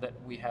so that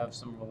we have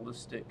some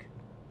realistic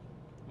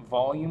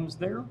volumes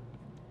there.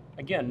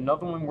 Again,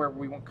 another one where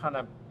we kind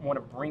of want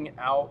to bring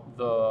out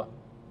the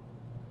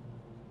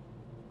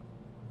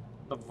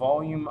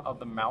volume of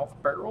the mouth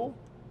barrel,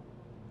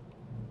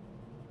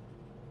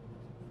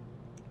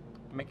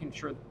 making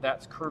sure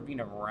that's curving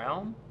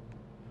around.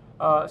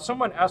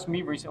 Someone asked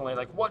me recently,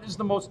 like, what is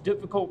the most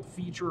difficult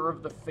feature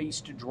of the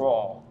face to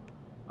draw?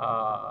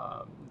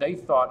 They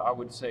thought I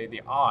would say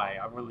the eye.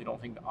 I really don't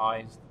think the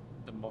eye is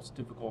the most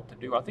difficult to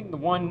do. I think the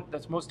one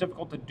that's most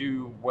difficult to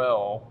do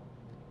well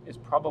is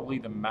probably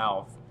the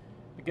mouth,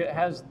 because it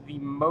has the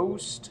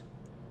most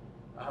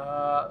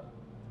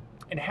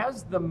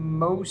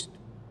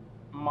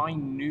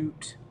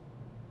minute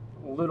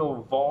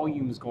little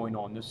volumes going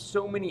on. There's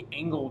so many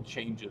angle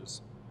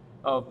changes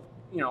of,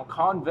 you know,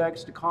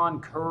 convex to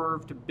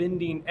concurve to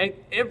bending.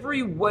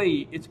 Every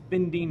way it's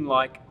bending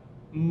like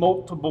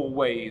multiple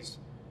ways.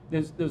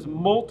 There's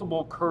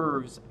multiple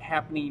curves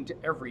happening to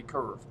every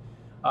curve.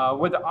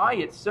 Where the eye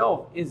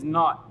itself is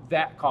not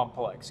that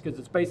complex because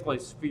it's basically a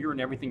sphere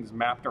and everything's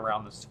mapped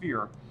around the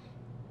sphere.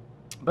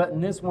 But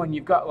in this one,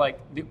 you've got like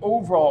the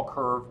overall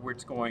curve where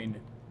it's going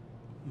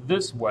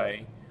this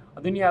way.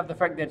 And then you have the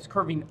fact that it's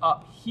curving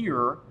up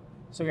here.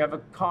 So you have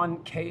a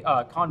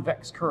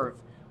convex curve.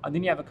 And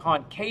then you have a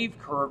concave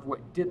curve where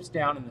it dips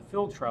down in the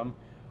philtrum,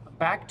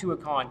 back to a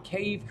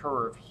concave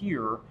curve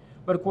here.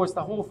 But of course,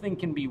 the whole thing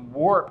can be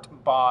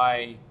warped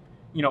by,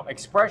 you know,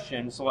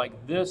 expression. So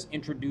like this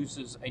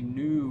introduces a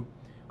new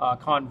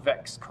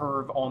convex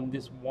curve on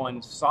this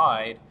one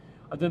side.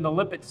 And then the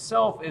lip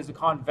itself is a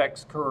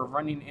convex curve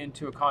running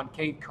into a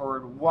concave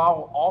curve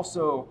while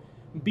also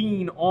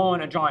being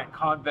on a giant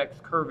convex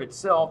curve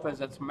itself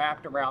as it's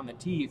mapped around the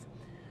teeth.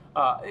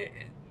 I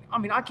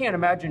mean, I can't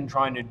imagine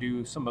trying to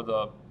do some of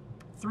the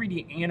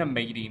 3D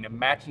animating and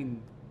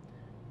matching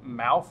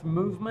mouth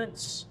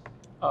movements.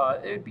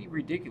 It'd be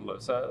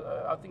ridiculous.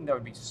 I think that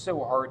would be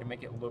so hard to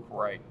make it look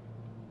right.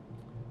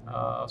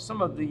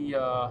 Some of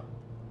the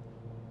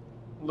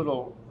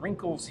little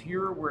wrinkles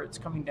here where it's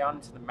coming down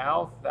into the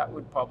mouth, that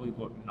would probably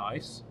look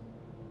nice.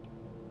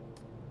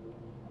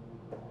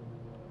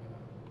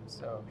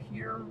 So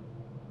here,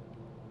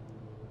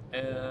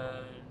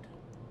 and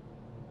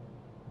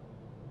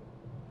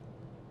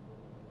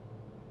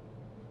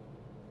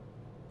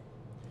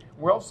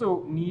we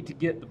also need to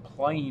get the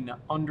plane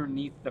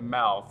underneath the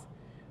mouth.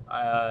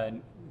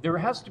 There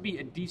has to be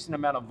a decent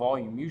amount of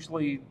volume,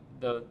 usually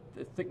the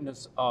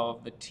thickness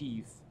of the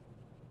teeth.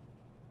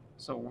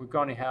 So we're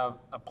going to have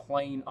a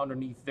plane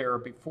underneath there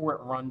before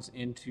it runs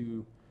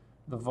into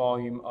the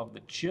volume of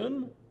the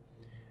chin.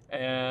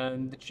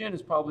 And the chin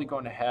is probably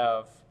going to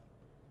have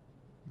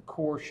the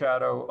core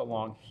shadow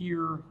along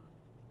here.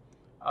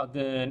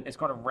 Then it's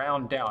going to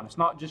round down. It's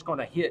not just going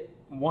to hit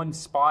one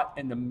spot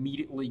and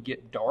immediately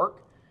get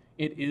dark.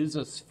 It is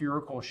a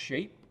spherical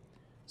shape.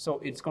 So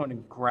it's going to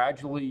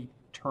gradually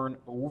turn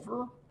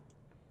over.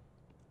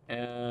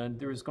 And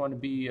there's going to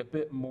be a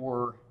bit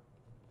more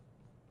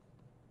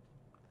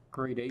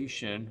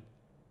gradation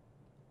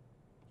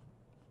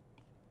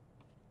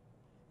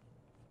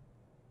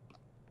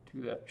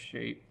to that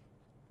shape.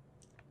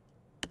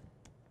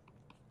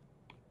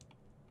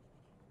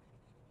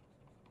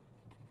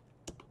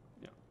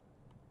 Yeah.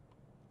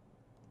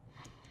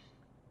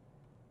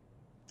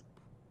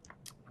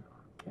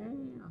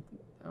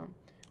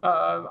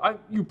 Okay,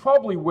 you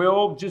probably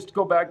will just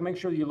go back, make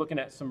sure you're looking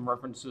at some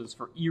references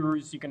for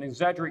ears. You can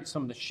exaggerate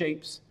some of the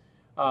shapes.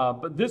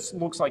 But this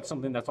looks like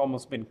something that's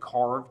almost been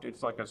carved.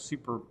 It's like a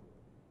super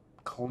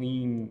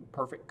clean,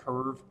 perfect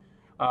curve.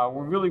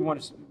 We really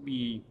want to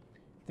be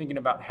thinking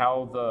about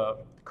how the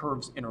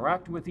curves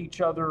interact with each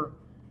other,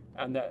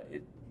 and that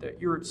the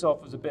ear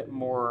itself is a bit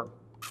more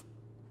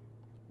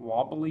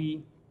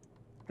wobbly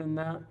than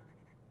that.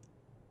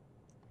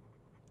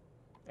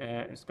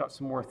 And it's got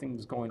some more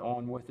things going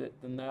on with it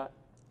than that.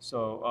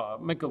 So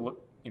make a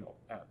look,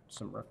 at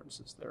some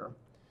references there.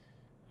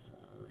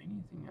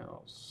 Anything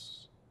else?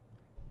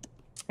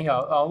 Yeah,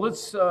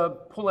 let's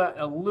pull out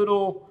a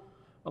little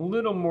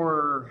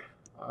more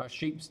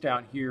shapes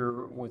down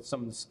here with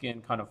some of the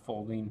skin kind of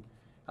folding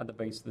at the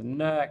base of the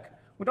neck.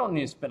 We don't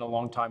need to spend a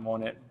long time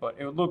on it, but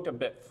it looked a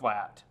bit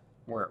flat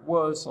where it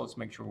was, so let's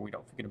make sure we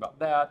don't forget about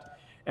that.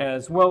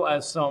 As well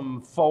as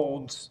some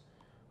folds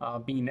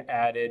being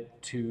added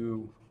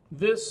to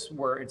this,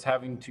 where it's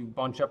having to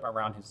bunch up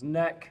around his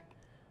neck.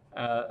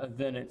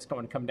 Then it's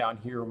going to come down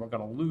here, and we're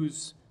going to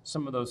lose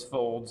some of those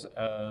folds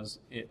as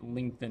it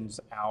lengthens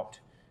out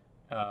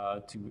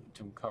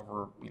to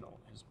cover,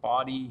 his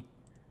body.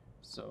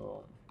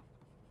 So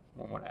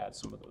we want to add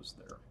some of those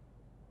there.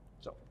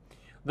 So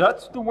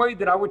that's the way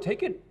that I would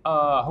take it.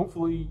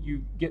 Hopefully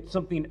you get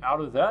something out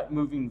of that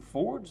moving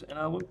forwards, and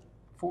I look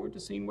forward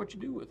to seeing what you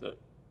do with it.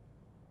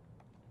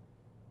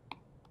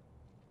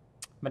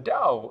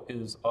 Madao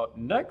is up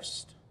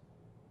next.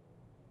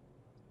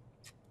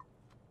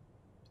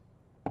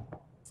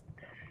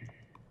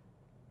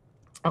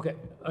 Okay,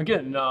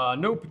 again,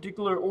 no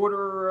particular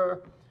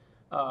order.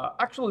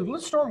 Actually,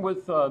 let's start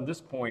with this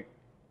point.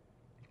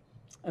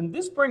 And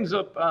this brings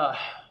up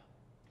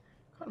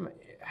kind of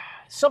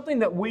something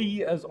that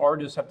we as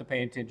artists have to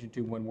pay attention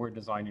to when we're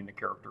designing a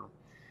character.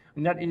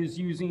 And that is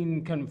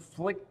using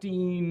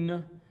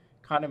conflicting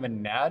kind of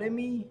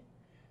anatomy.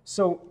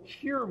 So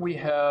here we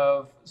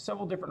have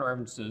several different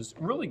references,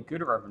 really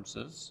good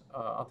references.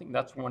 I think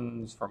that's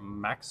one's from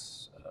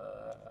Max,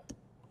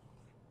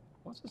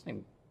 what's his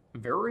name?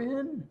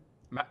 Varian?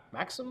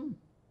 Maxim?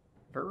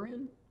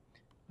 Varian,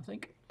 I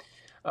think.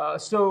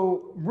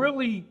 So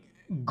really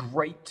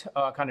great,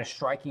 kind of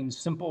striking,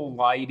 simple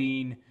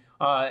lighting.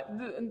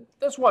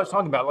 That's what I was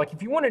talking about. Like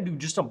if you want to do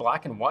just a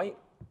black and white,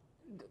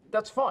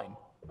 that's fine.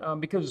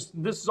 Because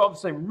this is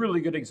obviously a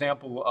really good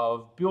example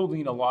of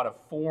building a lot of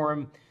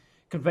form,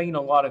 conveying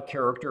a lot of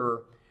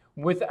character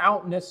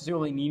without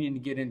necessarily needing to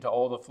get into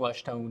all the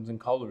flesh tones and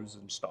colors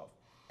and stuff.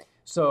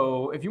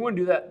 So if you want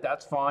to do that,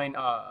 that's fine.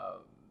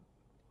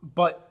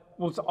 But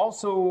let's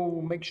also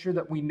make sure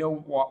that we know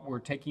what we're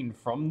taking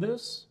from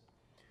this.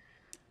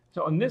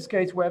 So in this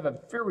case, we have a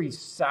very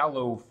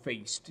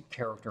sallow-faced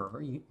character,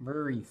 very,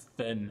 very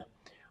thin.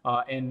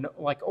 And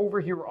like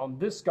over here on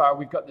this guy,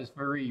 we've got this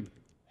very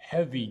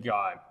heavy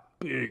guy,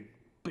 big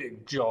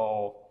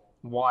jaw,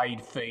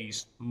 wide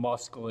face,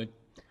 muscular,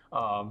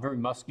 very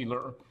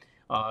muscular.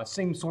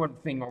 Same sort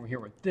of thing over here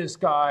with this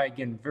guy.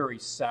 Again, very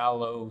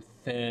sallow,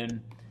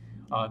 thin.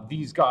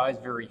 These guys,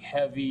 very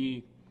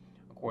heavy.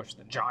 Of course,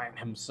 the giant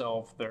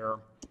himself there.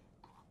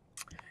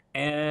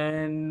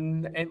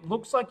 And it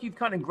looks like you've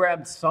kind of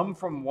grabbed some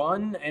from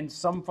one and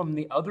some from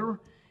the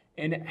other.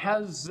 And it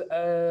has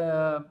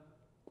a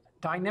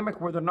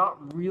dynamic where they're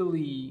not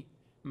really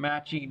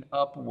matching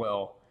up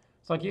well.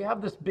 It's like you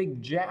have this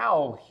big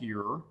jowl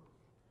here,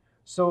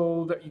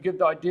 so that you get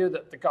the idea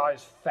that the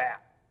guy's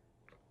fat.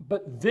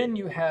 But then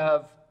you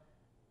have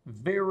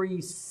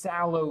very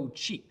sallow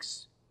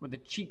cheeks, where the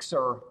cheeks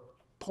are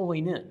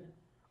pulling in.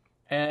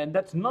 And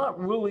that's not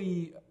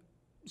really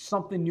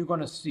something you're going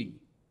to see.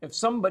 If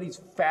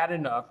somebody's fat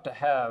enough to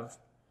have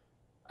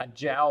a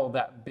jowl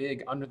that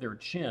big under their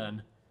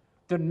chin,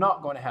 they're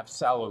not going to have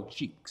sallow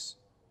cheeks.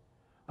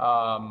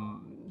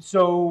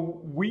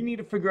 So we need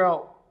to figure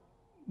out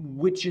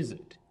which is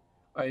it.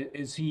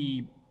 Is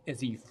he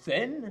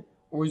thin,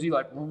 or is he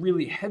like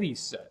really heavy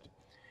set?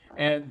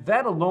 And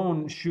that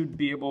alone should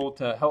be able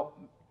to help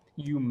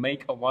you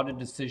make a lot of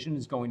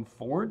decisions going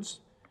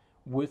forwards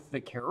with the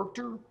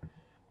character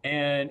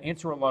and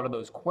answer a lot of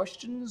those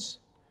questions.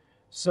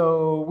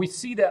 So we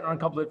see that in a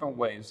couple of different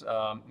ways.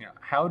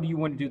 How do you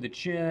want to do the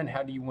chin?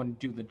 How do you want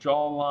to do the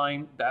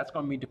jawline? That's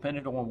going to be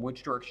dependent on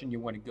which direction you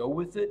want to go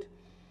with it.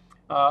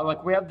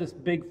 Like we have this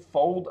big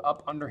fold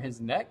up under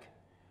his neck,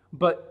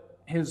 but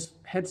his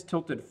head's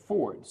tilted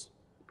forwards.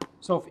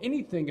 So if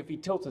anything, if he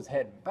tilts his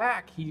head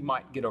back, he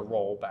might get a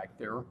roll back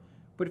there.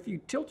 But if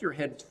you tilt your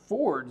head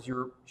forwards,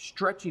 you're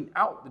stretching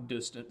out the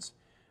distance,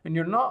 and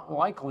you're not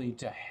likely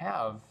to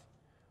have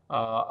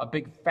a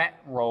big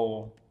fat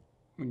roll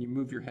when you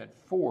move your head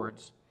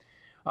forwards.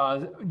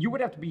 You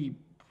would have to be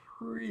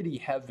pretty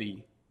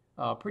heavy,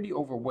 pretty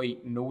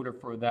overweight in order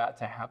for that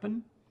to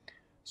happen.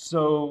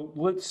 So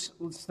let's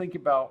think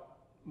about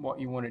what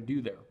you want to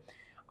do there.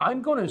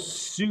 I'm going to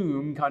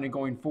assume, kind of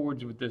going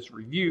forwards with this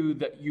review,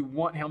 that you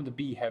want him to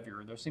be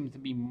heavier. There seems to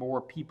be more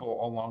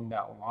people along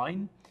that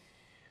line.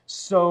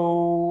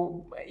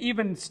 So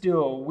even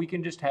still, we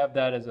can just have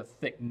that as a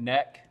thick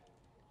neck.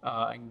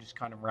 I can just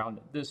kind of round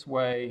it this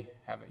way,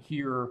 have it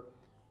here,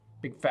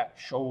 big fat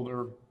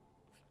shoulder,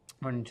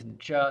 run into the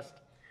chest.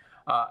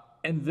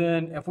 And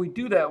then if we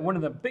do that, one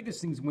of the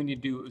biggest things we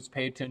need to do is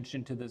pay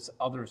attention to this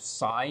other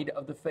side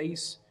of the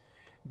face,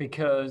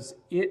 because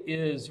it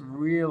is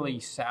really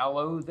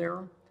sallow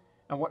there.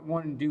 And what we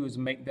want to do is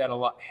make that a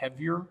lot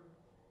heavier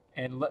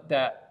and let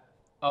that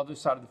other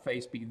side of the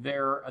face be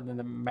there, and then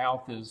the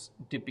mouth is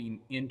dipping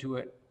into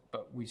it,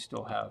 but we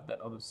still have that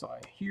other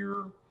side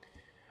here.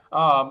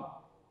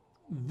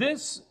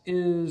 This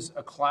is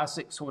a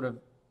classic sort of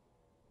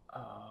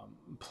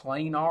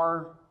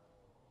planar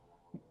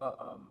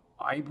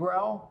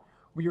eyebrow,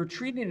 where you're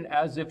treating it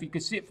as if you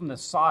could see it from the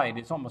side,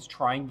 it's almost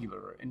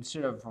triangular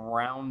instead of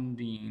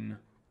rounding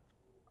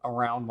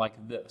around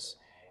like this.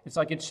 It's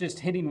like it's just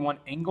hitting one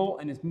angle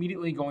and it's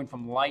immediately going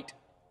from light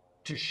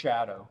to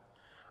shadow.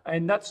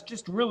 And that's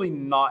just really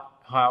not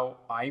how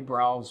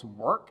eyebrows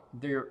work.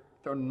 They're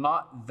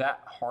not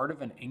that hard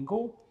of an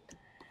angle.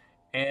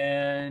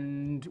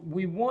 And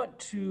we want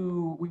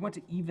to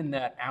even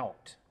that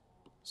out.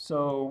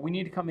 So we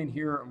need to come in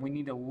here and we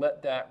need to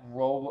let that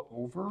roll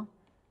over.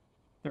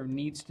 There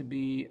needs to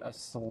be a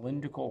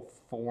cylindrical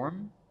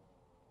form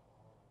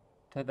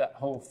to that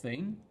whole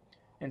thing.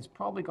 And it's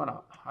probably going to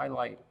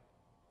highlight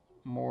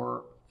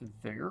more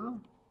there.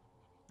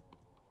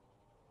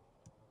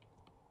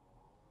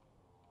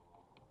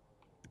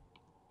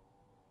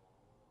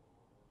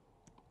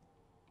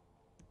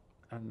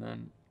 And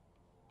then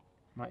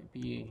might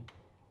be,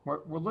 we're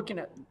looking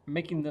at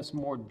making this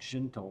more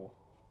gentle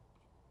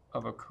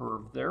of a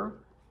curve there.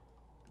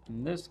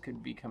 And this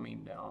could be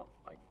coming down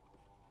like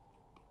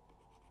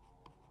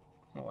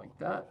more like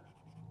that.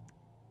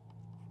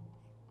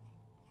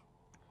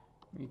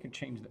 You can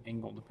change the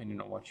angle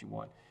depending on what you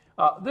want.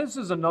 This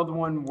is another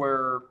one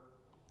where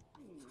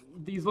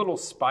these little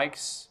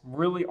spikes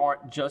really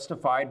aren't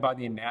justified by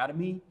the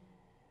anatomy.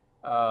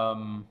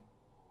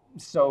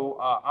 So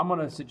I'm going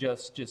to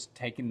suggest just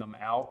taking them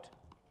out.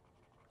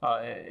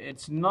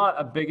 It's not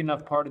a big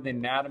enough part of the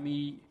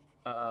anatomy,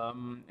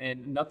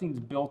 and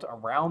nothing's built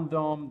around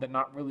them. They're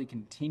not really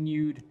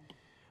continued.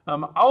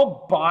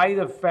 I'll buy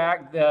the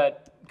fact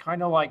that,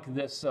 kind of like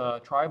this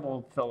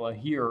tribal fella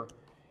here,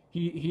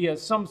 he has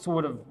some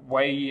sort of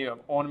way of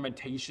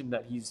ornamentation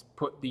that he's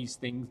put these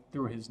things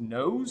through his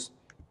nose.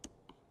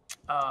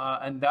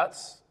 And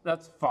that's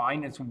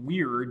fine. It's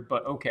weird,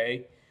 but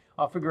okay.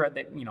 I'll figure out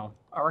that,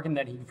 I reckon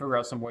that he can figure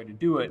out some way to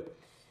do it.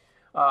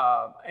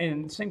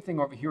 And same thing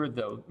over here,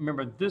 though.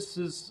 Remember, this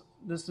is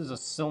a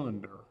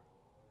cylinder,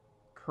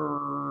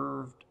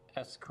 curved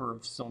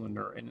S-curve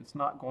cylinder, and it's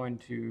not going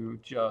to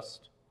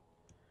just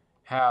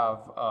have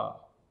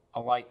a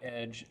light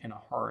edge and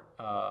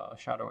a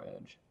shadow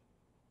edge.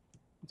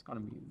 It's going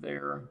to be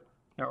there.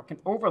 Now it can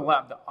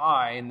overlap the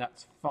eye, and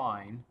that's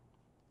fine.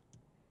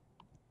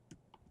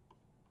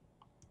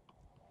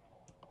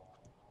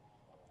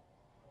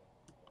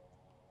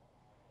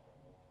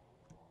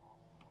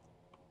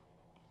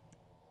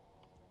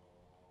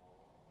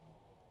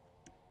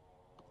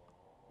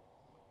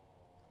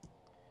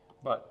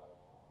 But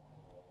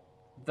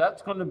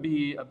that's going to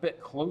be a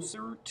bit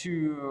closer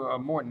to a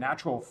more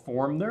natural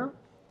form there.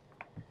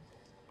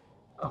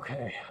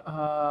 Okay,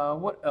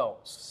 what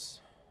else?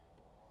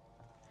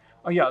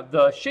 Oh yeah,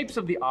 the shapes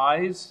of the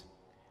eyes.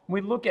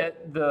 When we look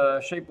at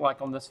the shape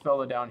like on this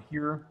fella down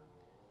here,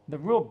 the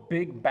real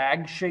big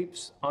bag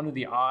shapes under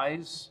the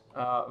eyes,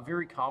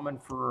 very common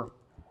for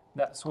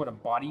that sort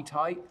of body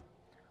type.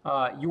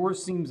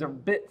 Yours seems a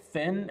bit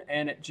thin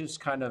and it just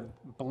kind of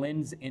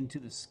blends into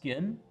the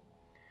skin.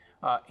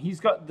 He's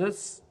got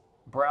this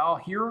brow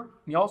here.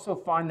 You also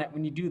find that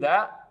when you do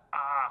that,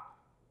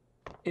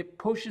 it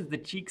pushes the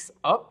cheeks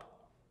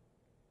up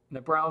and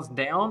the brows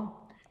down,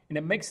 and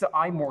it makes the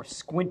eye more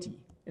squinty.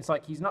 It's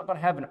like he's not going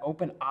to have an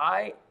open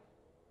eye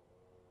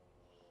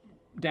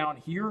down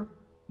here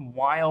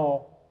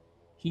while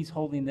he's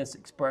holding this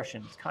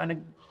expression. It's kind of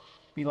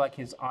be like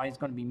his eye's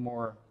going to be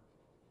more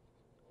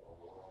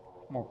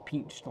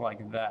pinched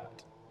like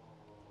that.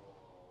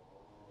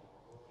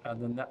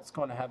 And then that's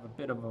going to have a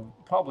bit of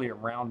probably a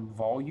round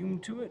volume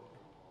to it.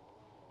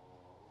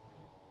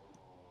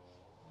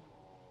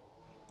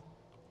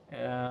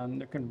 And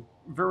there can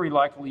very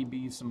likely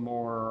be some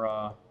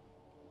more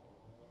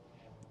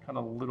kind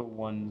of little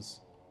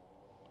ones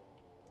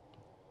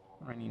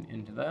running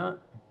into that.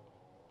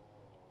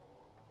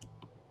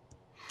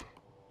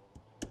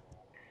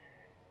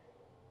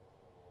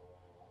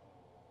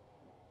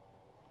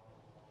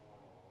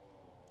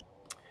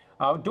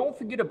 Don't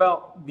forget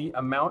about the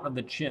amount of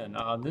the chin.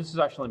 This is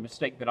actually a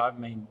mistake that I've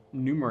made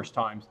numerous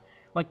times.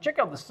 Like, check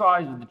out the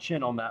size of the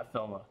chin on that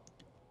fella.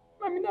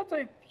 I mean, that's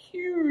a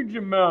huge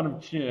amount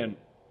of chin.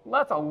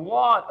 That's a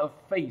lot of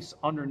face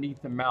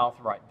underneath the mouth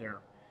right there.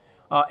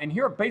 And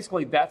here,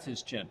 basically, that's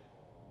his chin.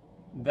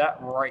 That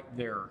right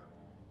there.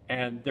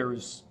 And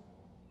this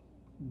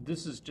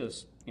is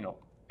just, you know,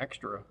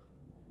 extra.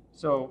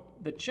 So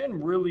the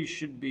chin really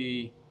should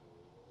be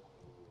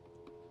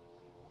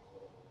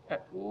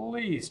at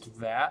least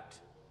that,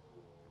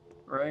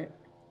 right?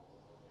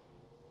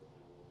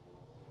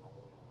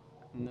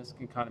 And this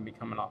can kind of be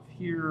coming off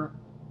here.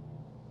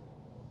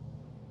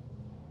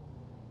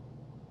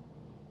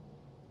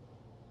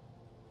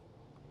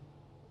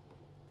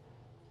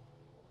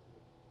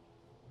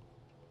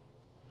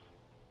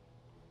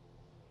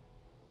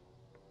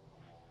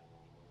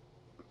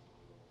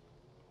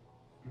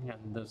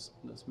 And this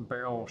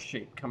barrel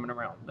shape coming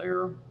around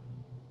there.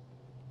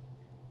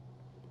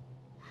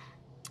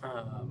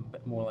 A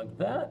bit more like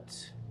that.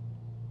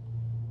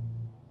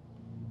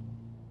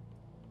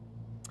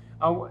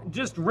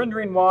 Just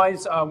rendering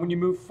wise, when you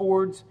move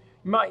forwards,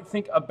 you might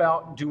think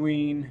about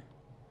doing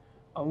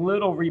a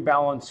little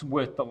rebalance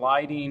with the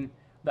lighting,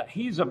 that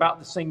he's about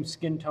the same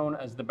skin tone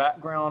as the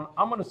background.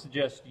 I'm going to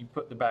suggest you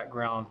put the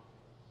background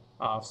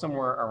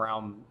somewhere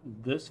around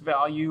this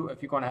value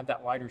if you're going to have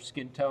that lighter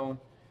skin tone,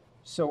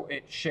 so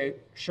it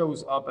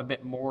shows up a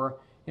bit more.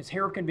 His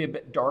hair can be a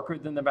bit darker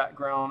than the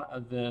background,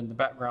 then the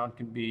background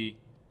can be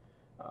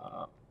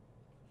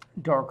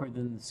darker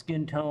than the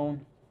skin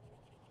tone.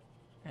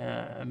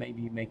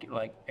 Maybe make it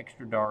like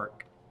extra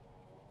dark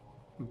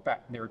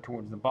back there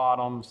towards the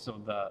bottom so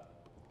that,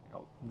 you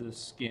know,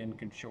 this skin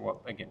can show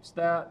up against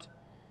that.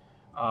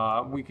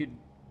 We could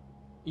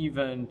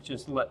even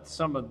just let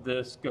some of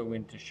this go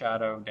into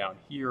shadow down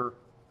here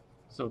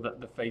so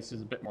that the face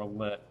is a bit more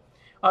lit.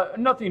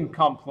 Nothing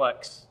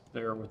complex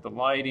there with the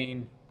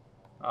lighting.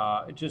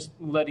 Just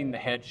letting the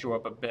head show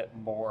up a bit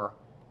more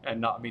and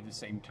not be the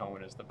same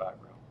tone as the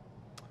background.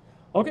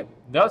 Okay,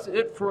 that's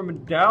it for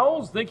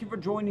McDowell's. Thank you for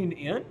joining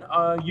in.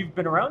 You've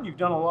been around, you've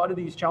done a lot of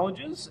these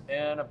challenges,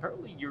 and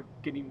apparently you're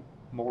getting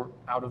more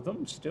out of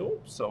them still,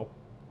 so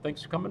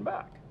thanks for coming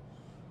back.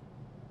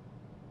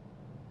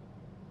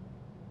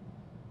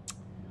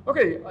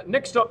 Okay,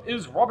 next up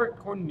is Robert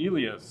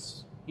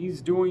Cornelius.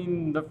 He's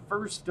doing the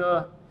first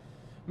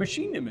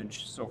machine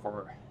image so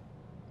far.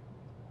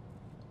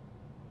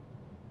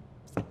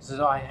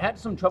 So I had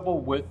some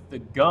trouble with the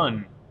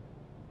gun.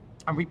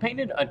 I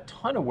repainted a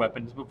ton of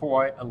weapons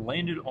before I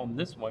landed on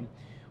this one,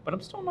 but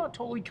I'm still not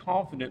totally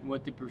confident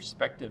with the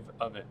perspective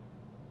of it.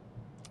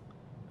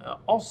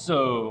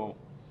 Also,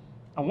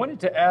 I wanted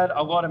to add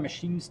a lot of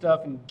machine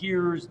stuff and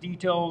gears,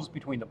 details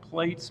between the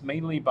plates,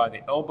 mainly by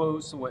the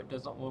elbows, so it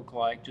doesn't look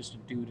like just a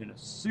dude in a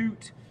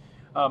suit.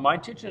 My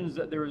intention is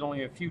that there is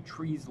only a few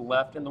trees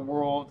left in the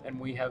world, and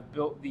we have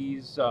built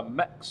these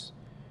mechs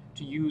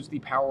to use the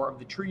power of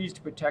the trees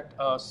to protect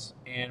us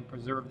and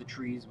preserve the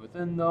trees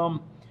within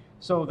them.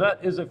 So that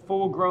is a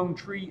full-grown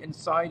tree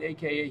inside,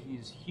 aka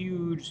he's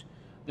huge.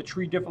 The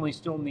tree definitely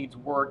still needs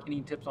work.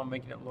 Any tips on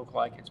making it look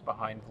like it's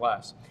behind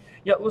glass?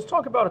 Yeah, let's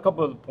talk about a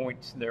couple of the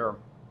points there.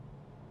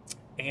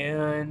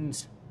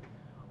 And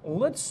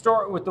let's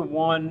start with the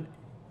one,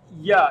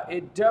 yeah,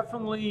 it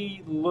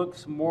definitely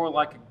looks more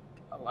like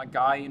a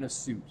guy in a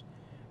suit.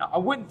 Now, I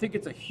wouldn't think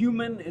it's a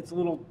human. It's a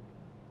little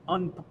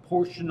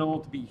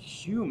unproportional to be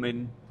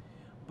human,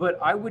 but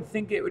I would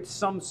think it was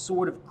some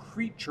sort of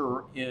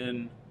creature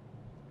in...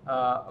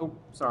 oh,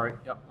 sorry.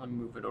 Yep, let me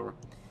move it over.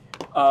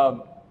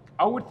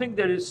 I would think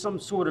that it's some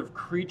sort of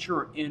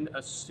creature in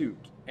a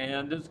suit.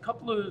 And there's a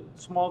couple of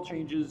small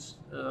changes,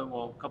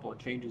 well, a couple of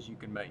changes you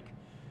can make.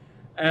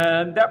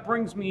 And that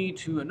brings me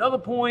to another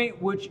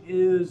point, which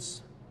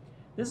is,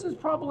 this is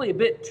probably a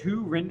bit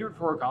too rendered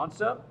for a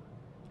concept,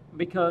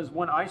 because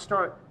when I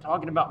start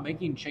talking about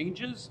making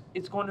changes,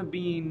 it's going to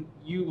be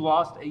you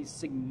lost a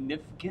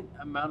significant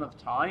amount of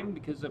time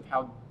because of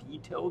how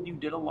detailed you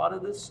did a lot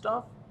of this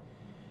stuff.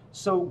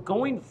 So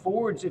going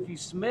forwards, if you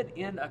submit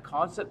in a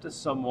concept to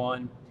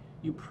someone,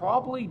 you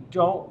probably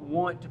don't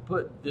want to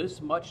put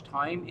this much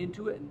time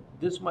into it and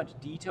this much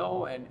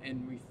detail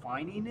and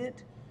refining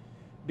it,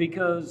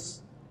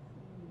 because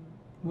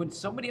when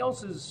somebody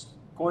else is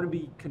going to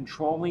be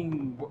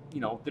controlling, you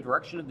know, the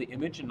direction of the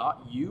image and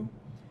not you,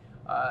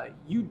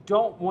 you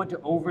don't want to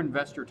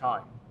overinvest your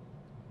time.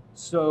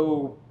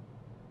 So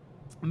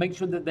make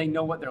sure that they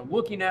know what they're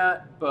looking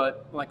at,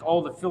 but like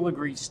all the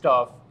filigree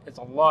stuff, it's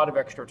a lot of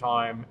extra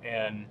time.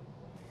 And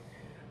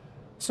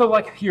so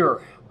like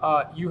here,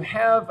 you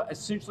have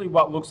essentially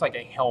what looks like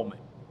a helmet.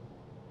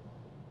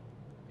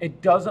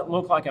 It doesn't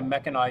look like a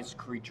mechanized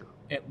creature.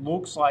 It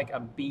looks like a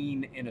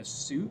being in a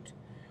suit,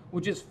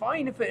 which is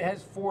fine if it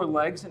has 4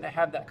 legs and it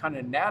have that kind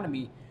of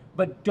anatomy,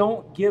 but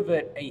don't give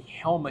it a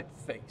helmet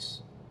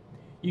face.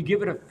 You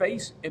give it a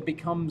face, it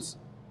becomes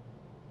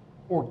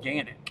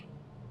organic,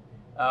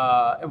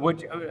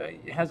 which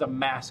has a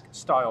mask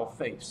style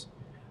face.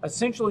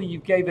 Essentially, you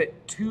gave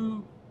it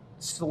 2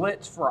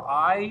 slits for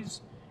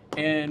eyes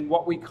and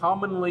what we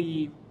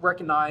commonly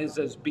recognize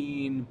as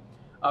being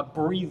a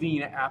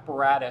breathing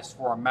apparatus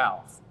for a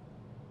mouth.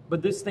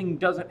 But this thing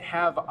doesn't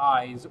have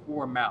eyes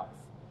or mouth.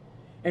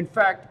 In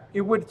fact,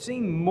 it would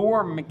seem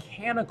more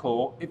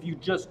mechanical if you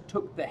just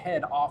took the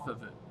head off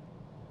of it.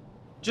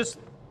 Just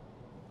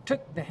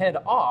took the head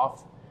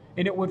off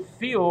and it would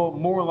feel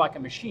more like a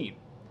machine,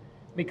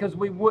 because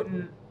we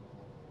wouldn't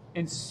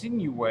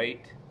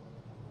insinuate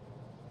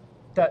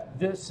that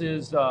this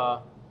is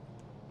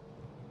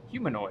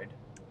humanoid.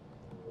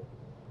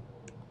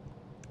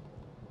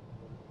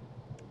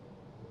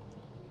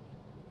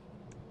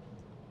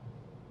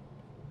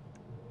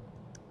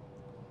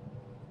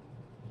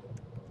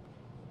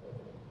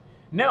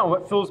 Now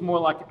it feels more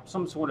like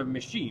some sort of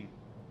machine,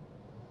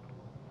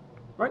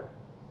 right?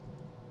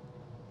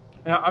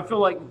 And I feel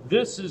like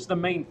this is the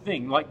main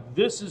thing. Like,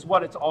 this is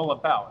what it's all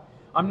about.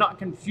 I'm not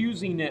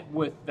confusing it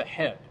with the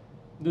head.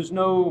 There's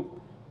no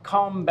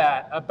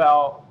combat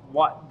about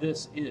what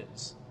this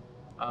is.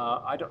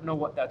 I don't know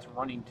what that's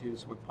running to,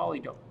 so we probably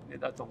don't.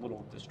 That's a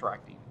little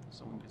distracting,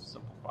 so we just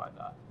simplify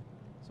that.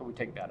 So we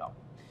take that out.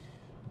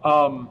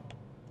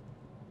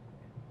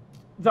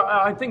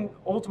 I think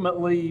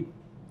ultimately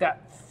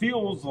that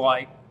feels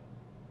like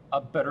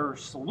a better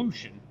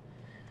solution.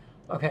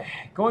 Okay,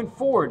 going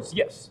forwards,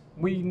 yes,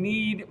 we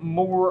need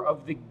more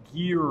of the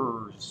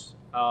gears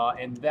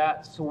and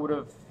that sort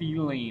of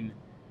feeling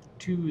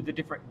to the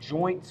different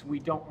joints. We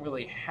don't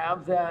really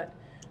have that.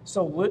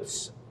 So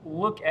let's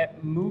look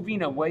at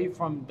moving away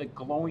from the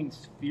glowing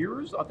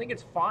spheres. I think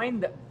it's fine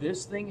that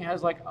this thing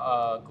has like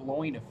a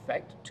glowing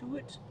effect to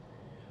it,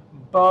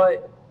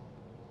 but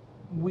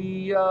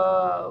we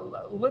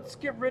let's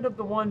get rid of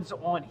the ones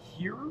on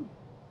here,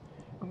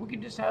 and we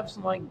can just have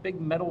some like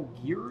big metal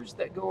gears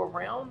that go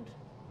around.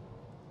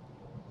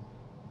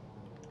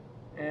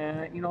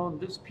 And you know,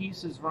 this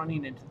piece is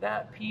running into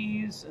that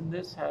piece, and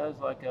this has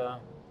like a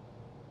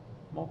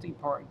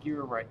multi-part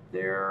gear right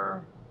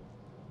there.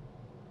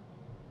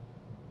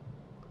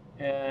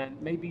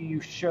 And maybe you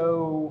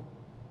show,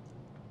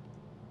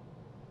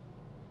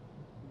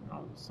 you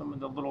know, some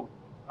of the little,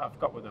 I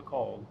forgot what they're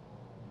called,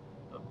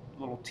 the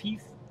little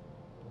teeth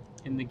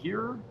in the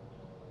gear.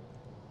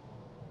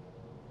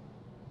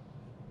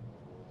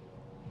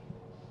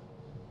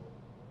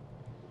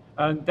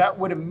 And that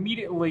would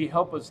immediately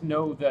help us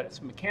know that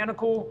it's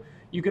mechanical.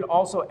 You can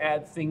also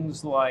add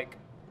things like,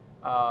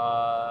 you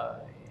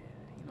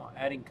know,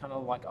 adding kind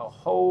of like a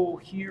hole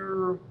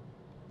here,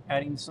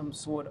 adding some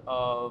sort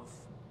of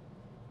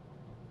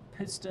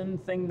piston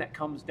thing that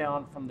comes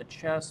down from the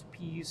chest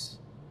piece,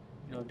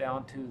 you know,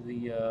 down to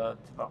the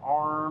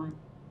arm,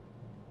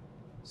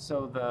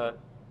 so that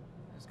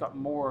it's got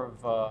more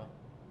of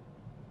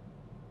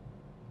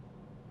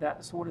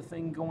that sort of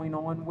thing going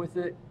on with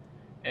it.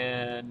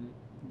 And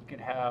you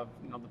could have,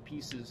 you know, the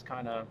pieces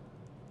kind of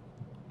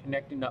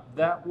connecting up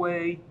that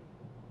way.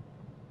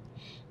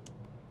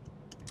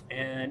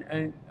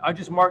 And I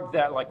just marked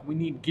that like we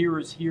need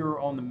gears here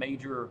on the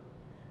major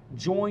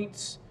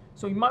joints.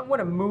 So you might want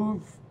to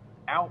move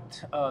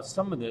out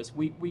some of this.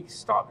 We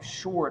stop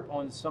short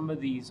on some of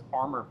these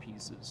armor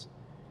pieces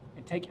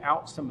and take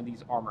out some of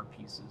these armor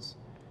pieces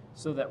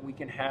so that we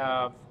can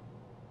have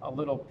a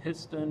little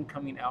piston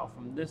coming out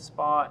from this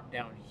spot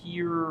down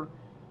here.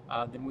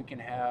 Then we can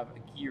have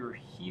a gear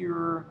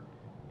here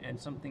and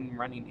something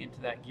running into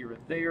that gear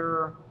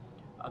there.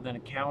 Then a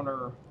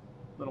counter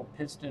little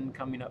piston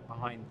coming up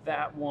behind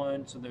that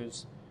one. So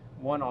there's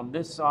one on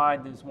this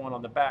side, there's one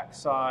on the back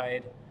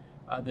side.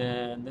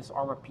 Then this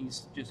armor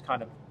piece just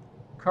kind of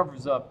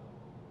covers up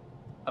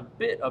a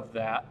bit of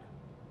that,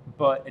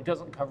 but it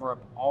doesn't cover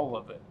up all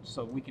of it.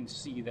 So we can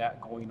see that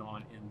going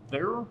on in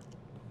there. All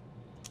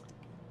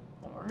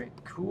right,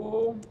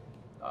 cool.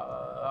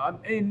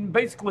 And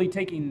basically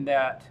taking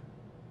that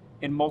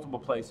in multiple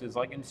places,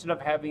 like instead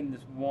of having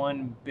this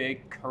one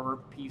big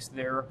curved piece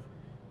there,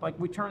 like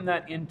we turn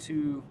that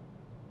into,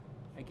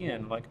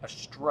 again, like a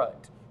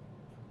strut,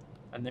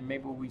 and then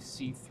maybe we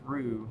see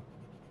through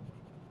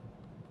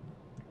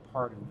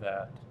part of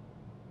that,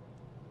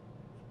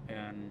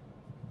 and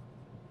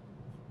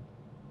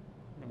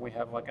we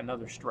have like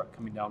another strut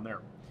coming down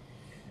there.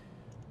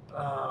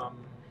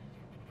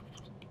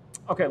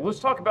 Okay, let's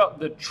talk about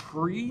the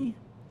tree.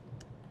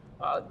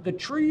 The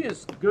tree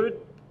is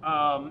good.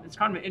 It's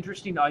kind of an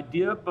interesting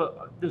idea,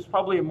 but there's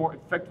probably a more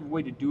effective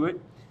way to do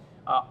it.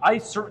 I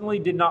certainly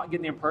did not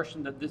get the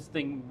impression that this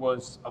thing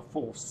was a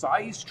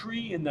full-size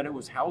tree and that it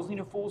was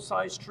housing a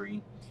full-size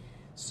tree.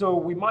 So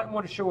we might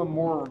want to show a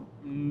more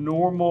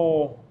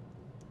normal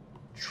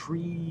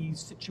tree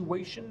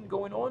situation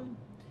going on.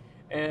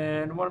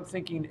 And what I'm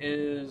thinking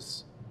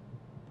is,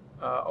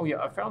 oh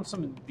yeah, I found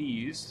some of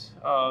these.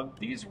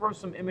 These were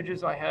some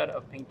images I had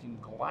of painting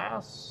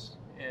glass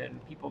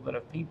and people that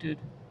have painted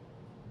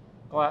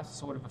glass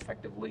sort of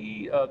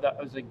effectively. That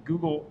was a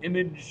Google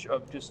image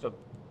of just a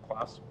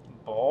glass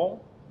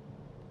ball.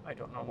 I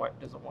don't know why it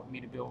doesn't want me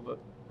to be able to.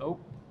 Oh,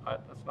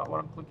 that's not what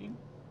I'm clicking.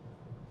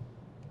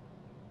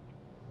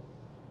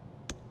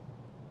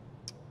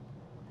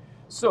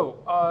 So,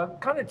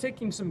 kind of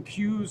taking some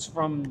cues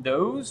from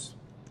those,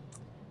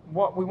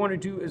 what we want to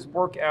do is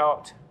work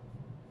out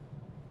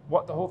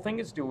what the whole thing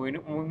is doing,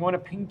 and we want to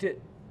paint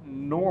it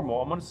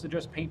normal. I'm going to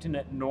suggest painting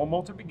it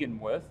normal to begin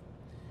with,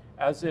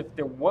 as if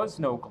there was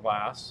no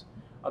glass.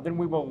 Then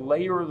we will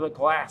layer the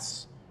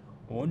glass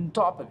on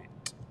top of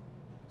it.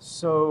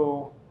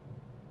 So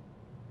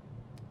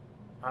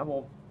I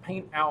will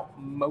paint out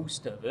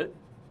most of it.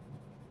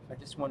 I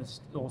just want to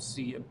still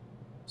see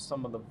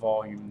some of the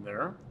volume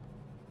there.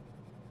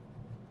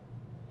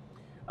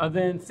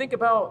 Then think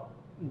about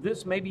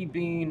this maybe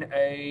being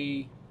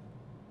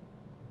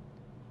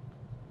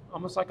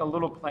almost like a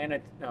little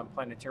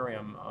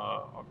planetarium,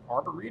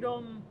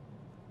 arboretum.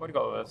 What do you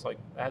call it? It's like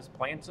it has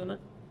plants in it.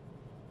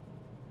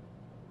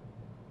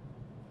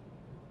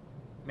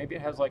 Maybe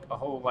it has like a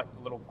whole like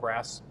little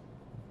grass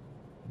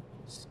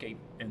scape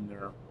in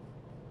there.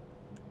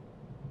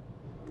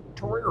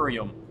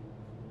 Terrarium.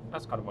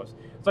 That's kind of what it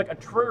was. It's like a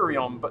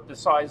terrarium, but the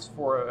size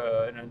for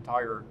an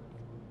entire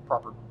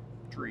proper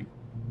tree.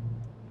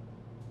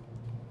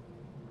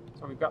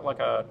 So we've got like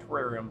a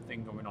terrarium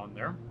thing going on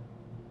there.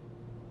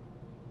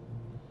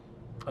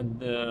 And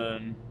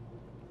then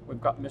we've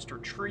got Mr.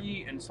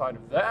 Tree inside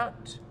of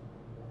that.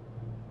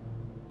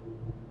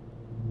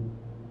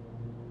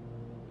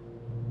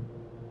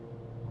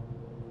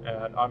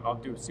 And I'll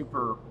do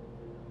super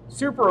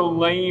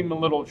lame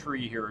little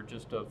tree here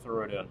just to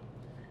throw it in.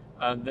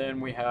 And then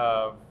we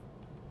have,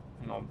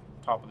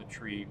 top of the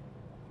tree,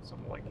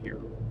 something like here.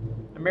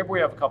 And maybe we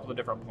have a couple of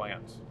different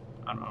plants.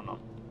 I don't know.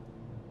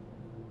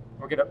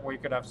 We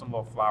could have some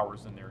little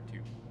flowers in there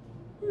too.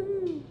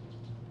 Woo-hoo.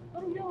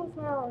 Little yellow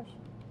flowers.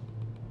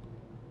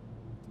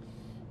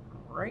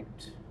 All right.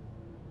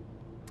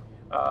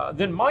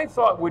 Then my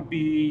thought would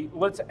be,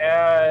 let's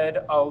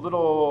add a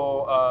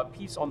little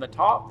piece on the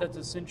top that's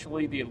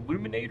essentially the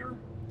illuminator,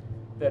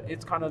 that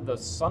it's kind of the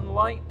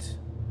sunlight.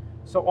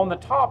 So on the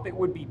top it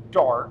would be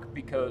dark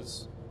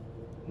because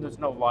there's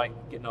no light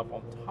getting up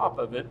on top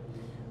of it,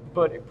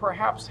 but it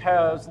perhaps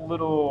has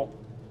little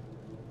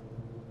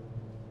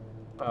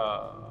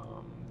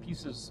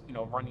pieces,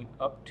 running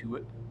up to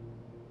it,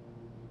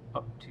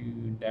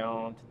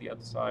 down to the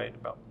other side,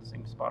 about the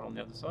same spot on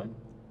the other side.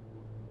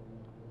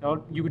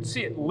 Now you would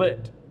see it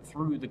lit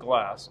through the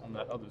glass on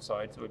that other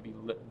side, so it would be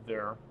lit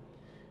there,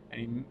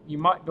 and you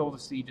might be able to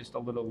see just a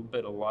little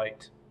bit of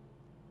light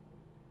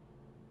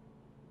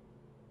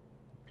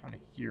kind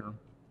of here.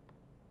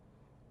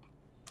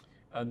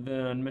 And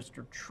then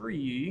Mr.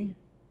 Tree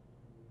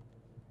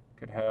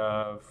could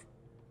have,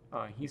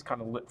 he's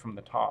kind of lit from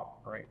the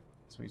top, right?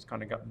 So he's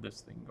kind of got this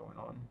thing going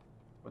on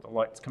with the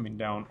lights coming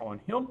down on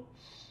him.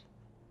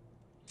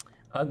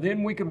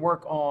 Then we could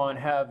work on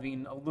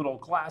having a little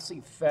glass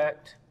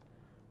effect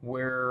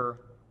where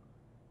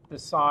the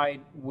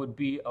side would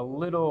be a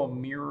little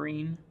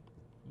mirroring.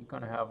 You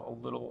kind of have a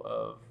little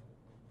of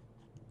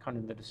kind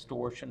of the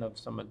distortion of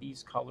some of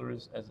these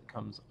colors as it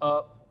comes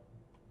up.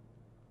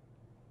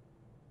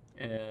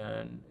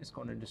 And it's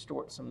going to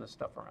distort some of the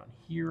stuff around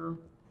here.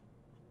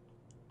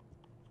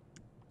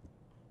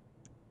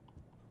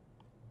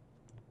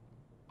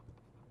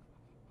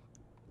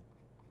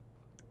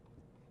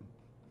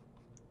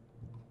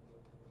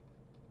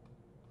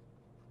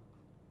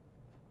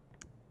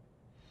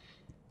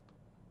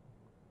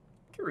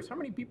 Curious, how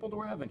many people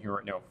do I have in here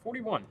right now?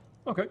 41.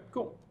 Okay,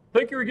 cool.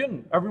 Thank you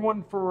again,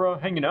 everyone, for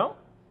hanging out,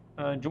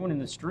 joining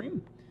the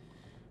stream.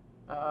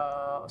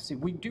 Let's see,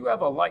 we do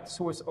have a light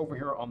source over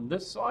here on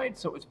this side,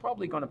 so it's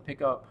probably going to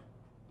pick up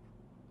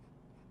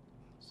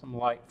some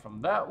light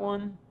from that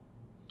one.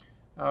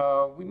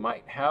 We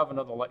might have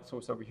another light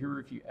source over here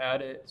if you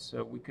add it,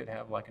 so we could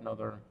have like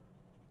another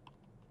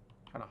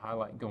kind of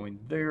highlight going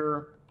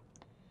there.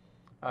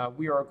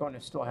 We are going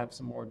to still have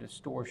some more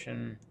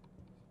distortion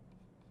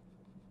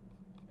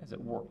as it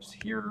works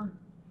here.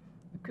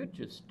 We could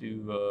just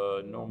do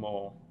a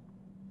normal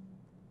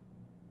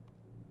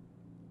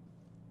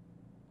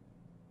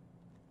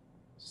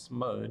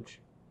smudge.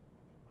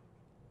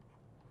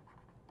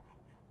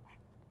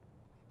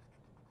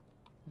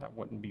 That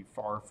wouldn't be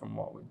far from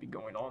what would be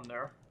going on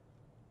there.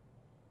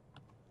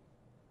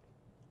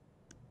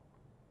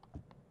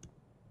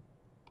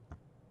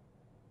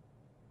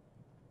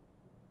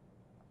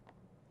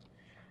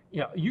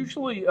 Yeah,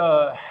 usually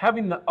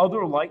having the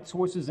other light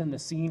sources in the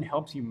scene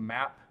helps you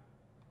map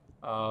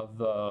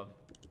the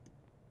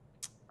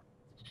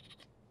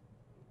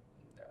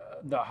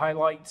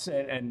highlights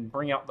and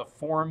bring out the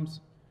forms,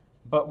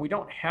 but we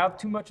don't have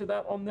too much of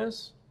that on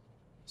this,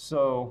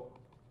 so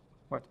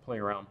we'll have to play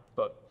around.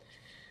 But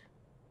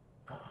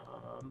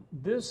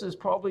this is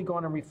probably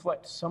going to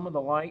reflect some of the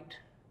light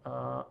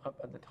up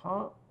at the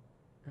top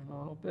and a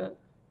little bit.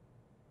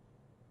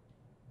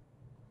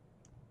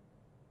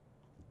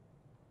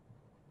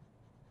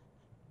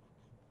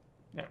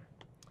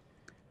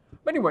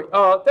 Anyway,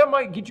 that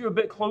might get you a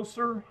bit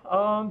closer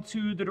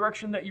to the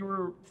direction that you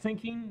were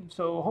thinking.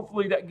 So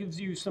hopefully that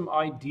gives you some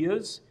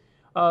ideas.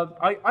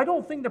 I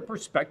don't think the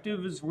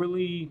perspective is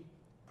really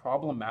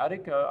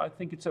problematic. I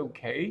think it's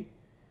okay.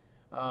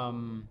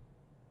 Um,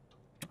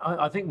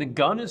 I think the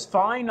gun is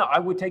fine. I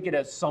would take it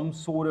as some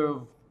sort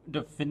of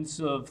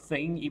defensive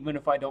thing, even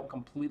if I don't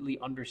completely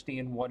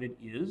understand what it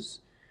is.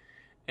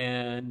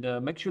 And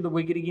make sure that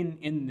we're getting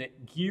in the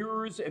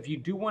gears. If you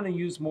do want to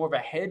use more of a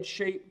head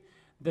shape,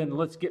 then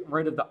let's get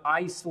rid of the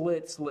eye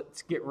slits.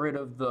 Let's get rid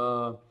of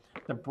the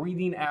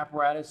breathing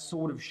apparatus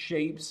sort of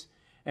shapes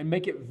and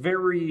make it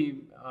very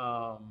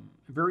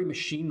very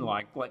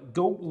machine-like. Like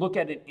go look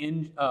at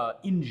an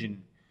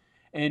engine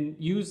and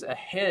use a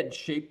head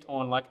shaped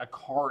on like a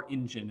car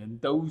engine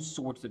and those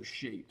sorts of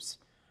shapes.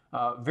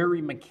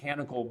 Very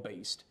mechanical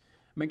based.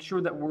 Make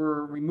sure that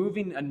we're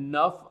removing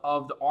enough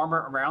of the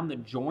armor around the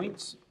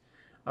joints,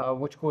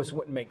 which of course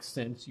wouldn't make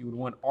sense. You would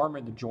want to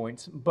armor the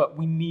joints, but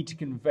we need to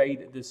convey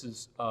that this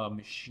is a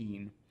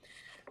machine.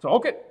 So,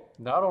 okay,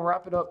 that'll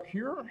wrap it up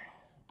here.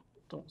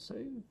 Don't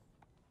save.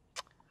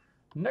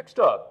 Next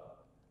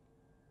up,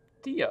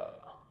 Thea.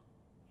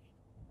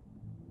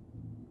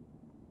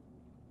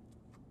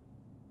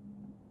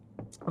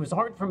 It was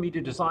hard for me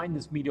to design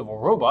this medieval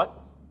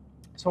robot,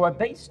 so I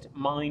based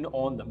mine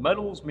on the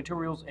metals,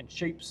 materials, and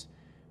shapes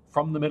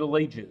from the Middle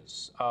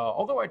Ages.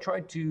 Although I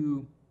tried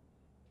to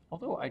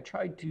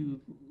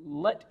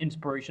let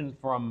inspiration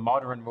from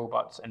modern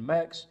robots and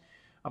mechs,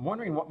 I'm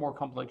wondering what more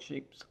complex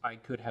shapes I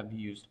could have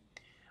used.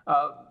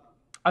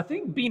 I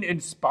think being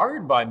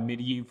inspired by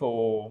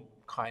medieval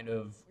kind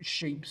of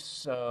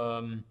shapes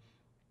and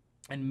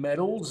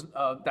metals,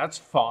 that's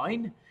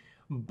fine,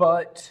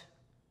 but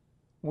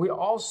we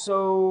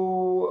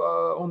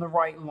also on the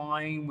right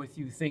line with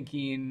you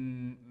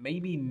thinking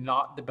maybe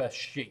not the best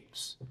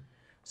shapes.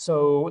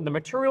 So the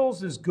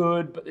materials is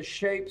good, but the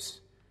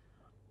shapes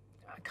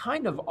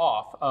kind of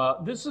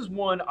off. This is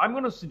one I'm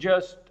going to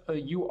suggest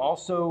you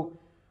also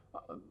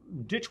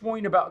ditch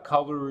worrying about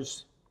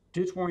colors,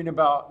 ditch worrying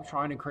about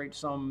trying to create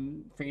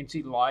some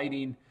fancy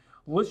lighting.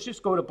 Let's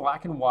just go to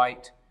black and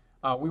white.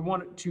 We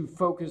want to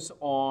focus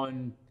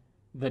on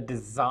the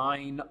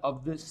design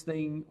of this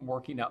thing,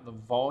 working out the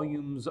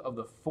volumes of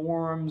the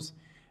forms,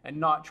 and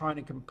not trying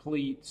to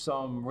complete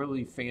some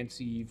really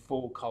fancy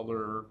full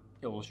color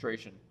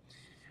illustration.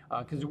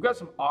 Because we've got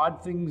some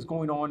odd things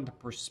going on, the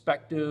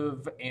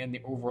perspective and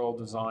the overall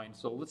design.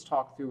 So let's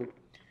talk through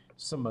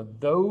some of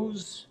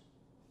those.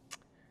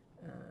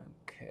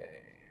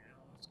 Okay,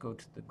 let's go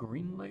to the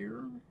green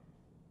layer.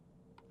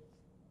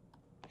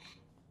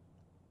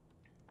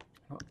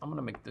 I'm going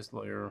to make this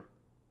layer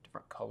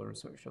different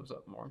colors so it shows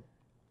up more.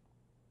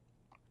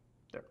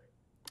 There.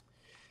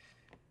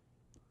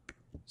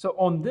 So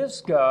on this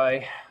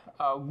guy,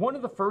 one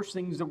of the first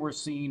things that we're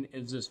seeing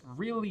is this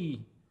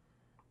really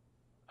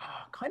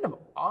kind of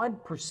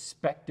odd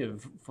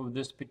perspective for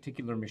this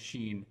particular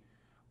machine,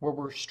 where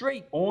we're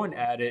straight on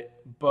at it,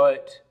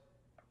 but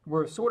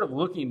we're sort of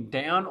looking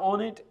down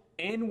on it,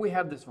 and we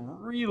have this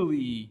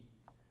really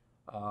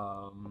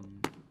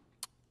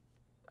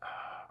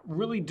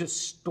really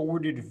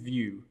distorted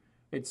view.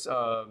 It's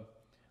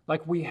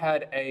like we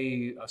had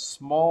a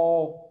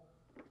small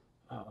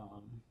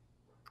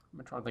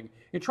I'm trying to think.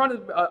 You're trying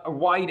to a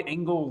wide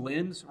angle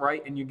lens,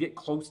 right? And you get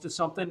close to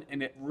something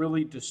and it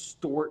really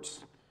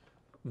distorts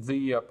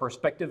the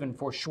perspective and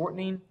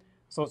foreshortening.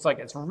 So it's like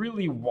it's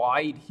really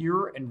wide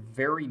here and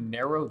very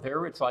narrow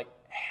there. It's like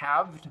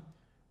halved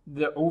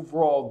the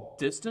overall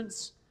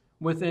distance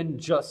within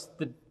just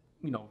the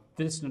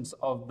distance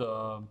of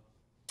the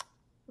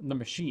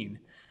machine.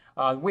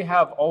 We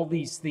have all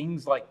these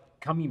things like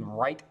coming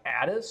right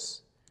at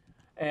us,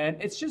 and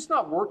it's just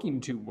not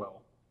working too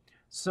well.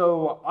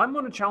 So I'm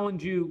going to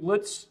challenge you.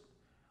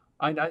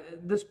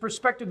 This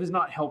perspective is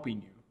not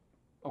helping you.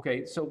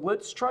 Okay, so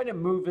let's try to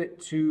move it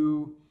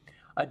to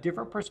a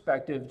different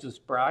perspective.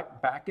 Just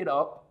back it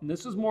up. And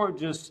this is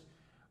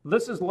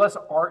less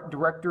art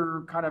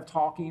director kind of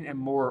talking and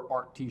more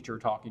art teacher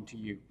talking to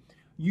you.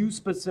 You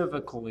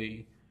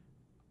specifically,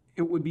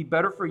 it would be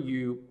better for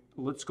you.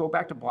 Let's go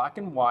back to black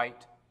and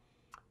white.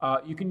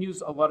 You can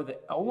use a lot of the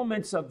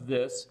elements of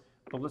this,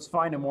 but let's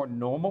find a more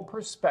normal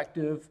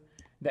perspective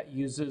that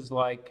uses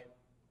the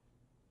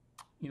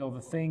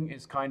thing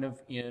is kind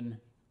of in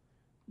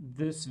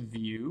this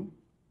view,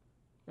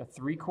 a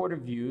 3/4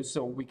 view,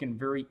 so we can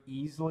very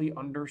easily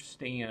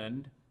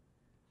understand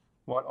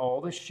what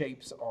all the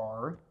shapes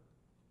are.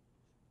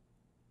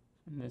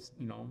 And this,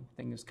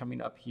 thing is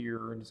coming up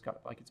here, and it's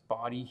got like its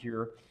body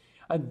here.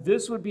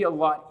 This would be a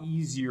lot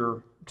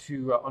easier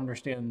to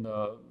understand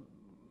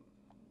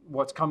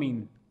what's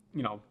coming,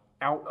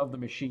 out of the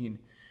machine,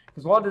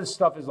 because a lot of this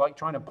stuff is like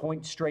trying to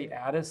point straight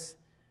at us,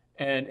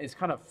 and it's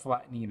kind of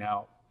flattening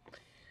out.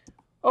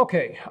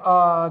 Okay,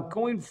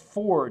 going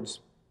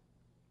forwards,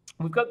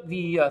 we've got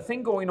the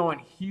thing going on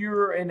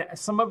here, and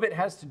some of it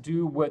has to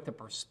do with the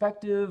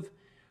perspective,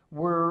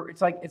 where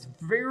it's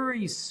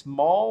very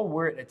small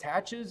where it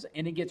attaches,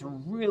 and it gets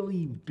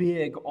really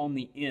big on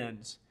the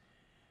ends.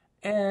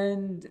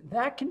 And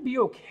that can be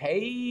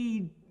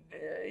okay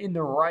in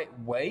the right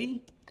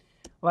way.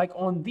 Like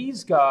on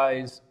these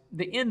guys,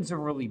 the ends are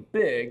really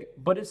big,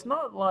 but it's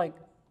not like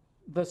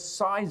the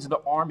size of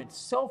the arm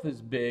itself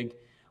is big,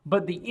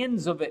 but the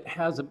ends of it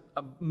has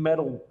a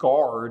metal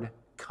guard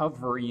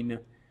covering,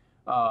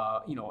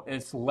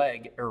 its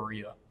leg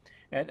area.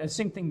 And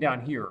same thing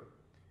down here.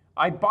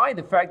 I buy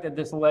the fact that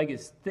this leg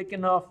is thick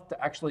enough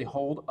to actually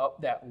hold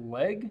up that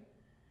leg.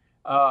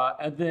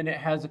 And then it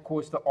has, of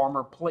course, the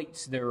armor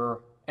plates there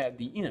at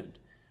the end.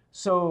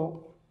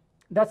 So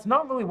that's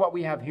not really what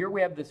we have here.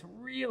 We have this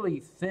really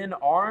thin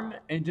arm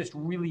and just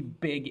really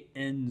big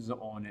ends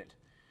on it.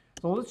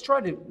 So let's try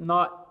to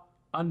not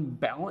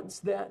unbalance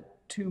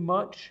that too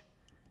much.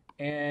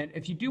 And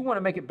if you do want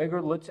to make it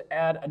bigger, let's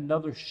add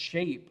another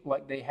shape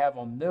like they have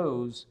on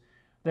those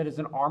that is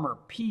an armor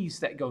piece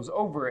that goes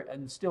over it,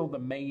 and still the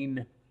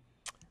main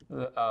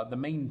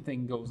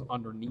thing goes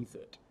underneath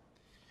it.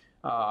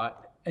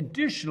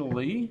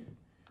 Additionally,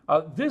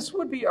 this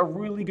would be a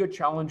really good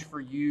challenge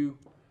for you.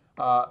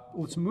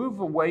 Let's move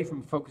away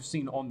from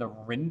focusing on the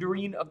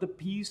rendering of the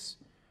piece.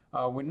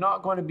 We're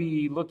not going to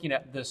be looking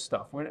at this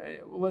stuff.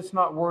 Let's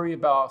not worry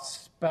about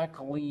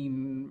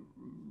speckling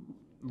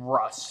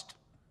rust,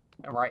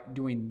 all right,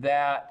 doing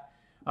that.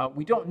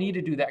 We don't need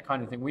to do that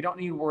kind of thing. We don't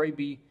need to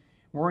be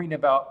worrying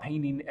about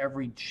painting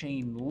every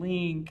chain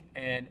link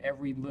and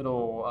every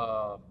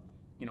little,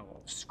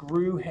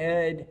 screw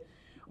head.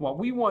 What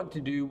we want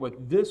to do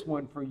with this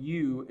one for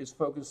you is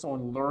focus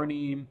on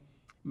learning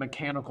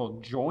mechanical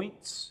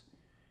joints,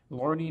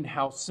 learning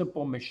how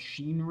simple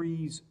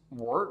machineries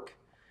work,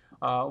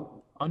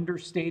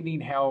 understanding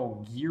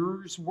how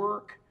gears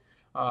work,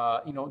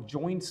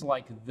 joints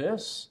like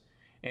this,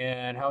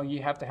 and how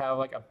you have to have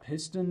like a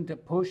piston to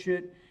push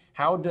it.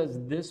 How does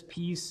this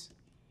piece,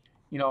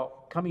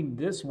 coming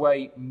this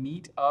way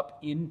meet up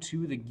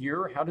into the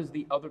gear? How does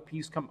the other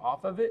piece come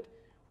off of it?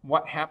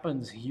 What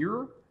happens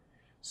here?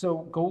 So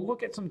go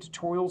look at some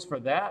tutorials for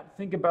that.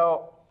 Think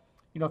about,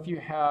 if you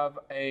have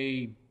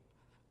a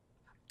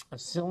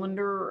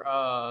cylinder,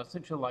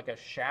 essentially like a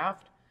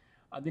shaft,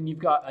 then you've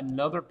got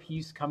another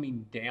piece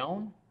coming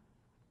down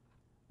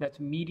that's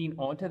meeting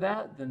onto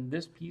that. Then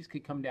this piece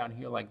could come down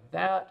here like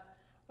that.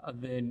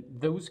 Then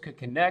those could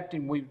connect,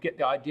 and we get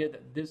the idea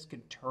that this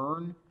could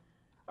turn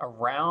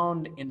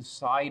around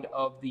inside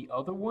of the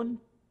other one,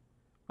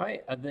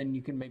 right? And then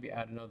you can maybe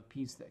add another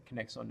piece that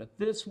connects onto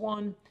this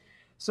one.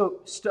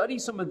 So study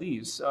some of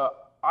these.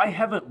 I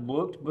haven't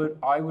looked, but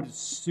I would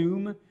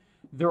assume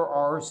there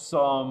are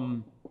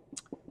some.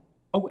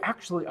 Oh,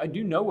 actually, I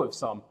do know of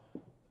some.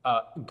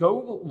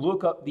 Go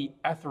look up the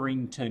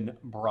Etherington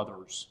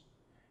brothers.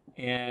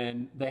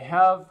 And they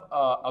have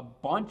a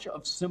bunch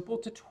of simple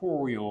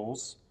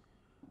tutorials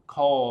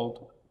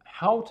called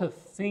How to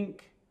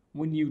Think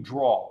When You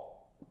Draw.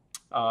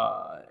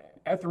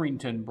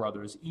 Etherington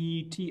brothers,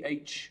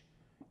 Etherington.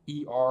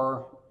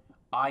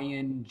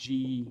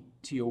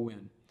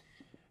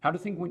 How to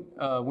think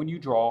when you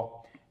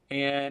draw.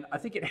 And I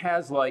think it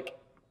has like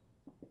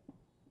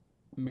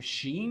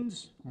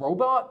machines,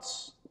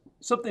 robots,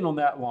 something on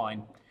that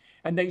line.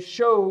 And they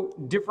show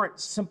different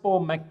simple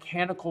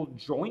mechanical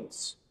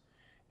joints,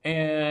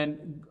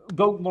 and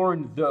go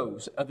learn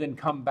those and then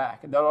come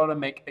back. And that ought to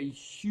make a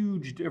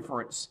huge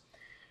difference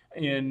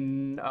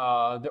in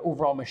the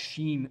overall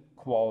machine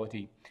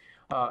quality.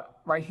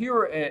 Right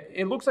here,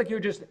 it looks like you're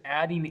just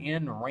adding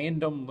in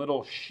random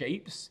little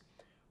shapes,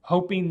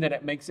 hoping that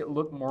it makes it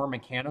look more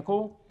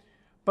mechanical.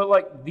 But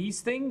like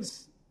these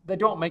things, they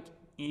don't make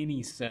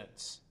any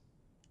sense.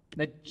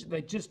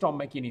 They just don't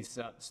make any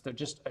sense. They're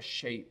just a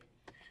shape.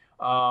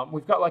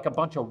 We've got like a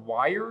bunch of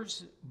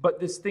wires, but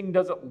this thing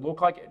doesn't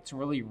look like it's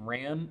really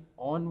ran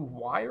on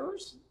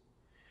wires.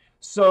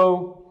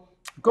 So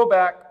go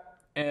back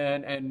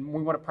and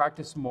we want to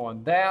practice more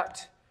on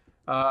that.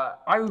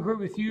 I agree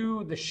with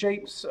you. The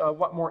shapes,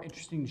 what more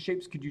interesting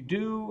shapes could you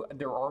do?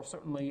 There are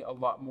certainly a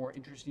lot more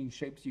interesting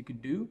shapes you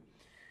could do.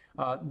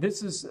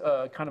 This is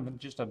kind of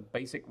just a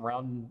basic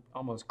round,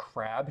 almost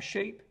crab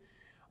shape.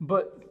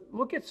 But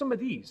look at some of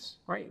these,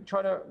 right?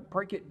 Try to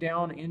break it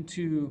down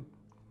into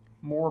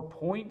more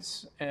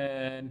points,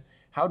 and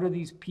how do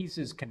these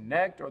pieces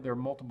connect? Are there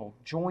multiple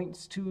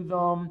joints to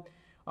them?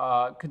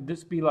 Could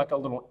this be like a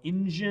little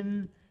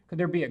engine? Could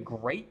there be a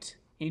grate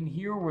in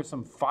here with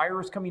some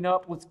fires coming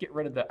up? Let's get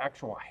rid of the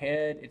actual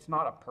head. It's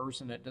not a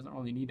person. It doesn't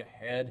really need a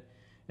head.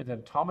 It's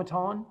an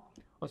automaton.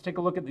 Let's take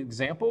a look at the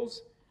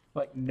examples.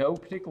 Like no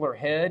particular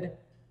head.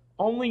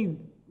 Only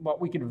what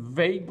we could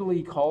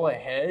vaguely call a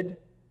head,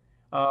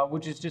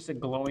 which is just a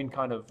glowing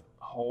kind of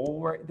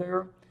hole right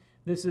there.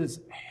 This is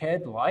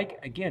head-like.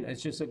 Again,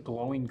 it's just a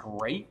glowing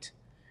grate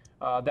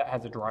that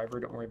has a driver.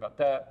 Don't worry about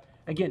that.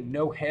 Again,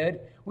 no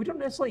head. We don't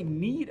necessarily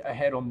need a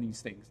head on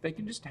these things. They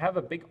can just have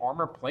a big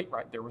armor plate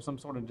right there with some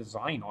sort of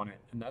design on it,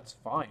 and that's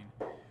fine.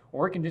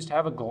 Or it can just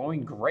have a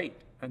glowing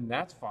grate, and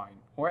that's fine.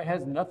 Or it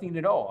has nothing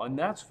at all, and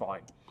that's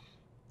fine.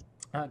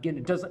 Again,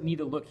 it doesn't need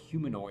to look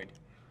humanoid.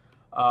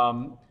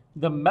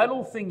 The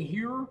metal thing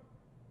here,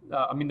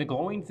 I mean, the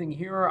glowing thing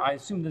here, I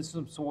assume this is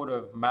some sort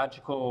of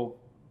magical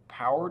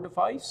power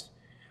device.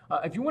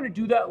 If you want to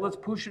do that, let's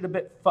push it a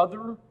bit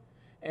further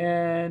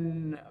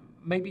and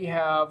maybe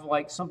have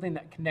like something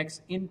that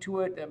connects into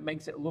it that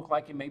makes it look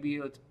like it maybe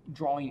it's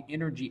drawing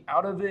energy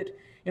out of it.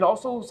 It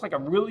also looks like a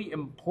really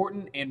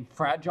important and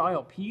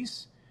fragile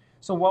piece.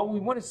 So while we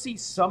want to see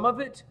some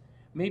of it,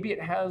 maybe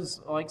it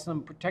has like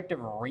some protective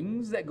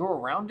rings that go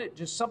around it,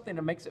 just something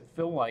that makes it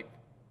feel like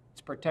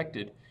it's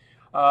protected.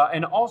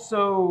 And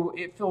also,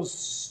 it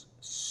feels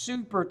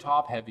super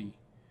top heavy.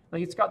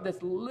 Like it's got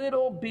this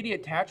little bitty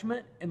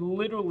attachment, and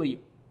literally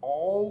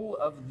all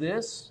of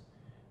this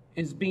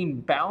is being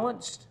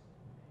balanced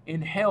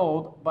and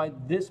held by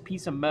this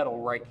piece of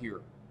metal right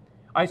here.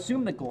 I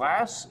assume the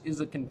glass is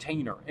a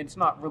container. It's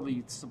not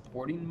really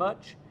supporting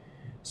much.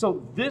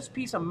 So this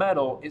piece of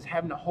metal is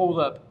having to hold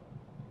up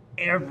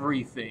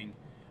everything.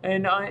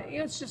 And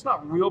it's just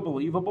not real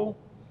believable.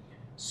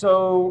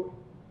 So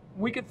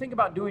we could think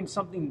about doing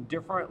something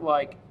different,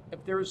 like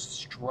if there's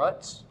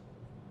struts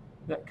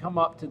that come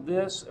up to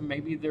this, and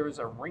maybe there's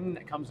a ring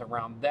that comes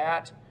around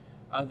that,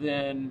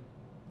 then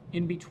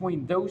in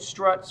between those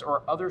struts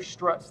or other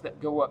struts that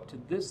go up to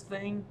this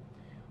thing,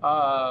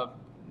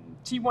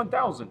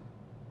 T-1000,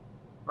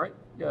 right?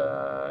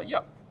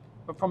 Yeah,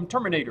 but from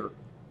Terminator.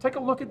 Take a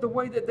look at the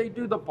way that they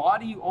do the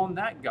body on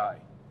that guy,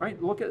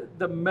 right? Look at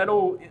the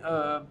metal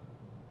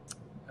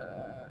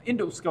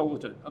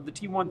endoskeleton of the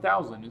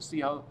T-1000 and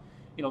see how,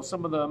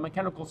 some of the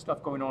mechanical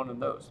stuff going on in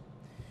those.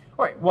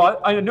 All right, well,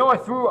 I know I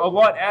threw a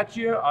lot at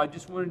you. I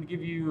just wanted to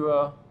give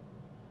you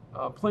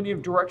plenty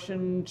of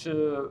direction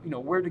to,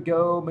 where to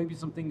go, maybe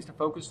some things to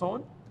focus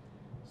on.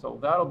 So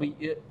that'll be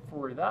it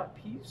for that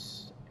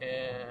piece.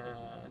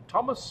 And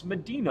Thomas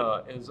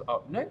Medina is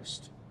up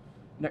next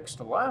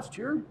to last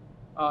here.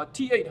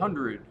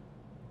 T-800.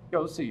 Yeah,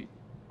 let's see.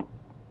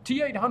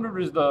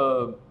 T-800 is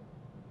the...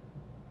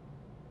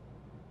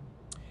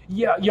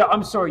 Yeah,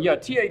 I'm sorry. Yeah,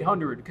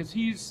 T-800, because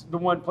he's the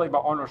one played by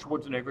Arnold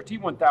Schwarzenegger.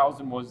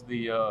 T-1000 was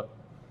the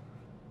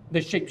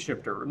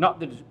shapeshifter. Not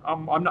the.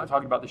 I'm not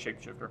talking about the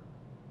shapeshifter.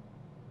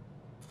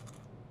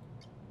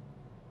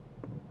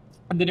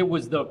 And then it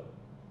was the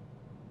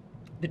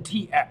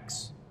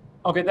TX.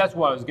 Okay, that's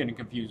what I was getting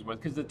confused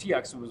with, because the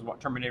TX was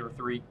what, Terminator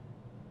 3.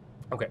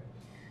 Okay.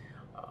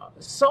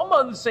 Some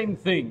of the same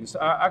things.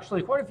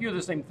 Actually, quite a few of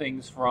the same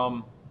things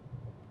from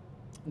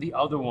the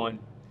other one.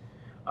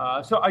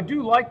 So I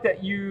do like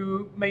that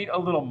you made a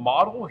little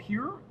model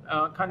here,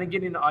 kind of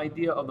getting an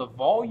idea of the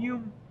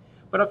volume,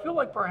 but I feel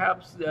like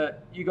perhaps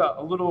that you got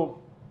a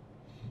little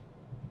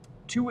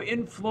too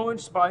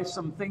influenced by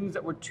some things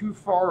that were too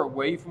far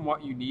away from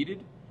what you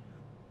needed.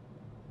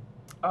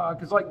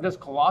 Because like this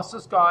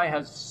Colossus guy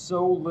has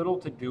so little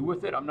to do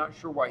with it. I'm not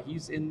sure why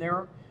he's in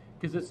there,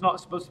 because it's not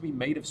supposed to be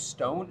made of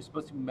stone. It's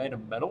supposed to be made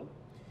of metal.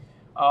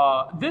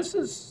 This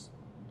is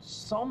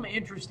some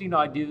interesting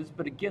ideas,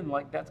 but again,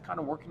 like that's kind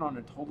of working on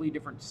a totally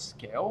different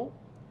scale.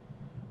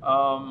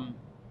 And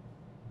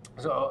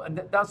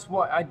that's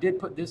why I did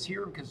put this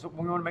here, because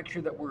we want to make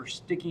sure that we're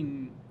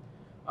sticking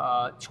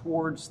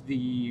towards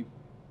the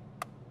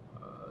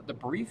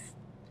brief.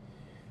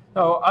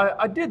 So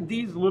I did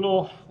these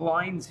little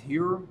lines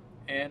here,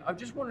 and I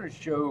just wanted to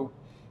show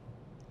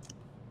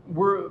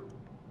we're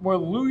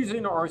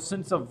losing our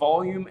sense of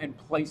volume and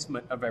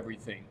placement of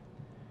everything.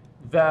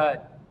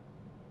 That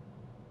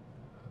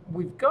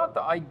we've got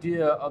the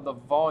idea of the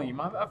volume.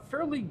 I have a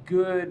fairly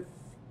good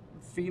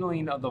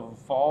feeling of the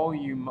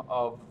volume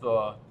of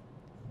the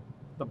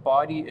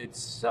body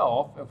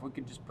itself, if we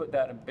could just put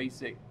that in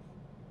basic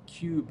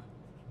cube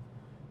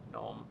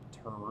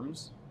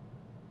terms.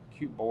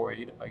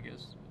 Cuboid, I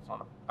guess. It's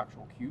not an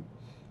actual cube.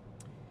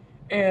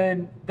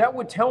 And that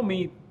would tell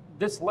me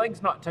this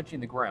leg's not touching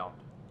the ground.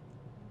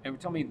 It would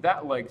tell me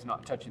that leg's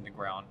not touching the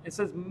ground. It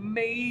says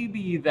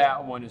maybe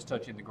that one is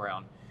touching the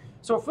ground.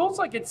 So it feels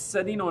like it's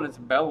sitting on its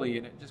belly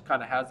and it just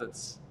kind of has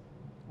its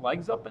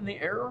legs up in the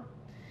air.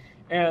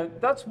 And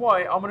that's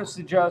why I'm going to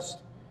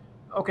suggest,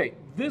 okay,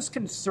 this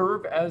can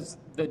serve as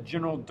the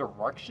general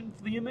direction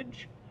for the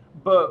image,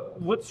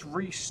 but let's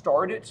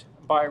restart it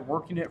by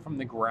working it from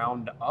the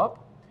ground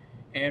up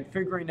and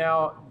figuring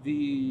out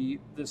the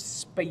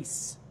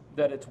space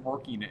that it's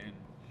working in.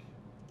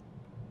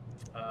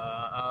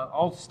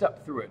 I'll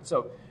step through it.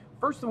 So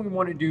first thing we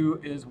want to do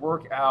is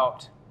work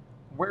out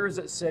where is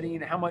it sitting,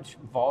 how much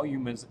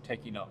volume is it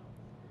taking up.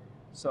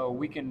 So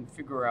we can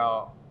figure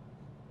out,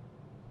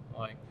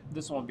 like,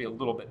 this one will be a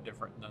little bit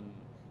different than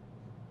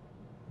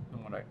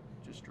what I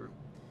just drew.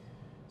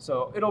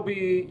 So it'll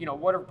be,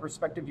 whatever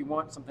perspective you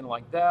want, something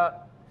like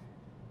that.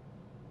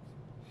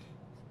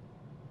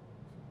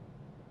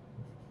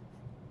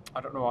 I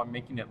don't know why I'm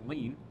making it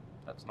lean.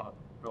 That's not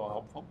real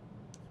helpful.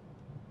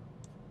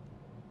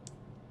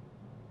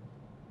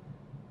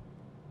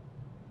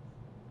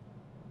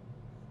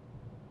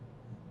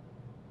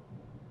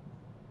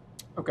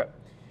 Okay.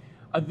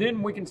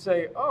 Then we can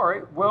say, all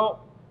right,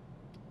 well,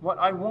 what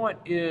I want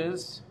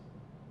is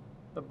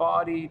the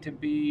body to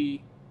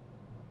be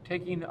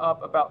taking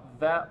up about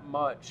that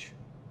much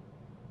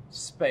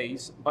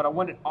space, but I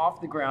want it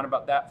off the ground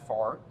about that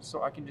far,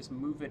 so I can just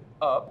move it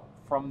up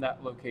from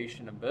that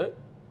location a bit.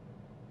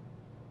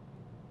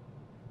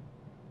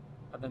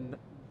 And then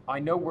I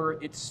know where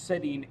it's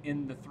sitting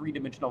in the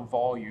three-dimensional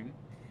volume.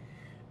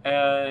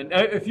 And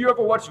if you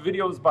ever watch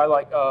videos by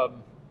like,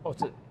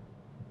 what's it,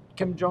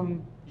 Kim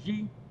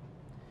Jong-gi,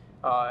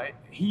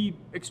 he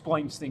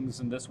explains things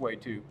in this way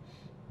too.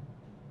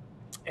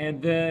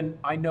 And then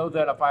I know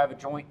that if I have a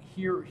joint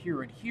here,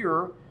 here, and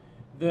here,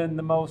 then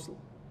the most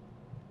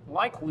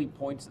likely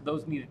points that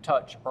those need to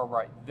touch are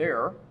right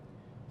there.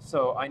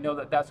 So I know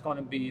that that's going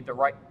to be the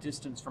right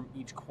distance from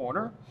each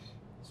corner,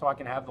 so I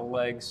can have the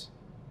legs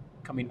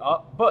coming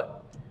up.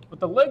 But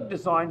with the leg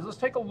designs, let's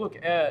take a look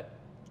at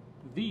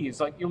these.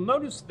 Like, you'll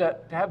notice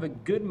that to have a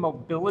good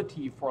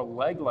mobility for a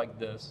leg like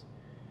this,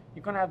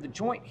 you're going to have the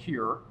joint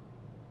here,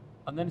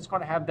 and then it's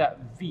going to have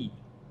that V,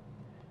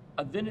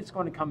 and then it's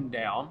going to come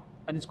down,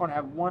 and it's going to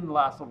have one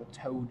last little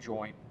toe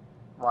joint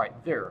right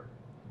there.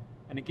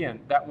 And again,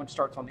 that one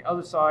starts on the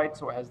other side,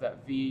 so it has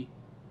that V,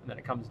 and then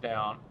it comes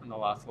down in the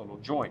last little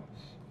joint.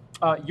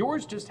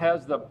 Yours just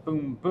has the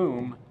boom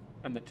boom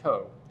and the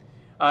toe.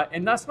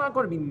 And that's not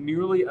going to be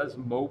nearly as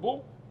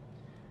mobile,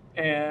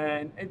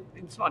 and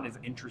it's not as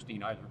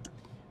interesting either.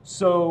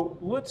 So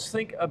let's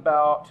think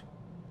about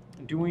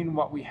doing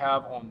what we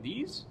have on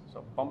these.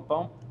 So bump,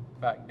 bump,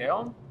 back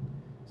down.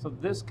 So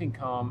this can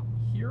come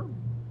here,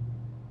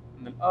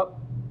 and then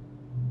up,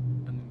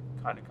 and then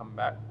kind of come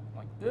back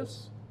like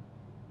this.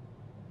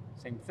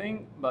 Same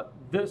thing, but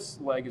this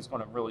leg is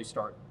going to really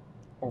start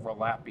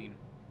overlapping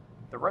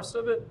the rest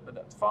of it, but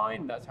that's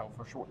fine. That's how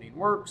foreshortening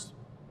works.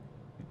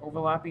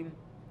 Overlapping,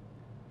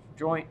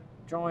 joint,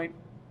 joint,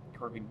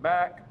 curving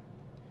back.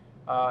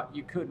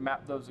 You could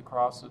map those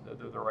across so that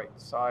they're the right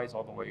size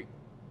all the way,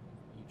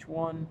 each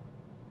one.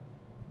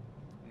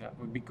 And that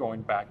would be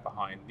going back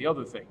behind the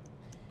other thing.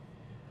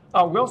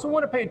 We also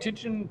want to pay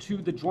attention to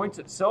the joints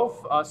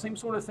itself. Same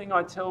sort of thing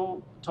I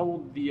told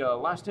the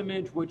last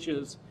image, which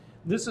is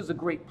this is a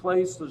great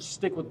place. So just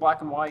stick with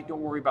black and white. Don't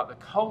worry about the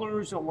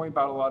colors. Don't worry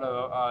about a lot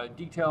of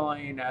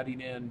detailing,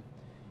 adding in,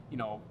 you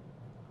know,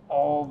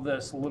 all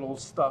this little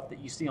stuff that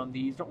you see on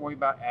these. Don't worry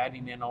about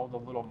adding in all the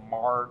little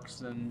marks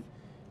and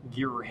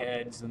gear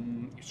heads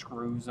and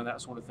screws and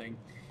that sort of thing.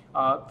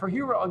 For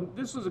here,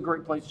 this is a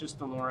great place just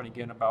to learn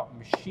again about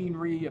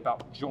machinery,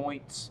 about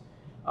joints.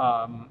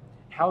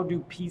 How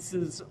do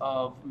pieces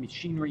of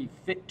machinery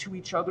fit to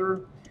each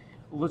other?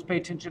 Let's pay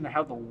attention to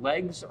how the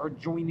legs are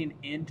joining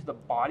into the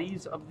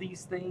bodies of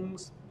these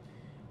things.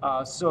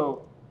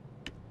 So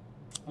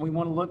we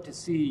want to look to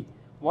see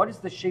what is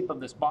the shape of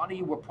this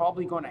body. We're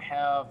probably going to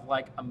have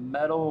like a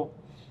metal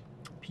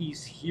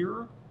piece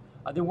here.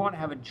 Then we want to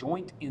have a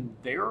joint in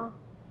there.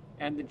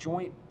 And the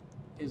joint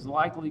is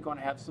likely going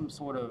to have some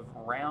sort of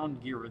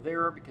round gear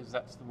there because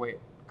that's the way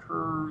it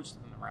curves,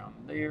 and around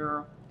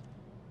there.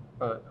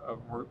 But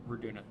we're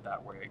doing it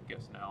that way, I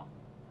guess now.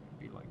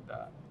 It'd be like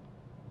that.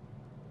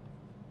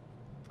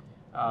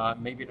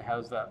 Maybe it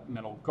has that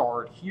metal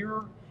guard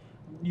here.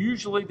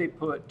 Usually they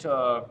put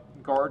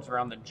guards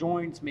around the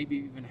joints, maybe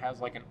even has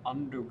like an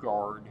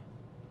underguard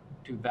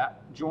to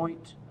that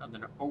joint, and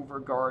then an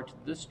overguard to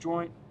this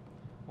joint,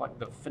 like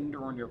the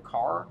fender on your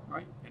car,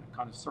 right? And it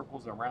kind of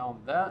circles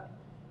around that.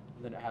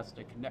 And then it has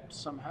to connect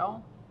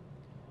somehow.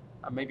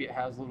 Maybe it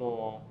has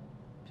little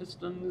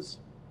pistons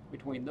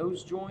between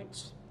those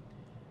joints,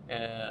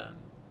 and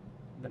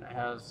then it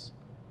has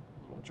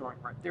joint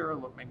right there,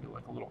 look, maybe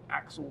like a little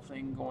axle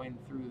thing going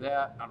through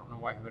that. I don't know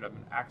why I would have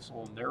an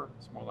axle in there.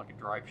 It's more like a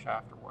drive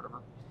shaft or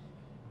whatever.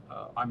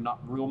 I'm not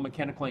real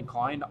mechanically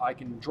inclined. I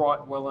can draw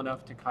it well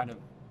enough to kind of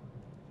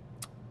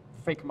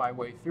fake my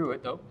way through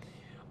it though.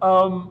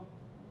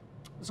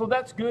 So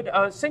that's good.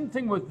 Same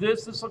thing with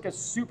this. This is like a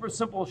super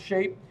simple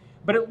shape,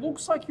 but it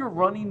looks like you're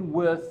running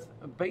with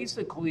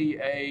basically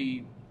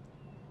a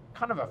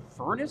kind of a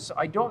furnace.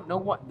 I don't know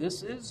what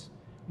this is.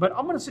 But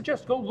I'm going to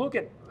suggest go look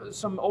at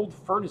some old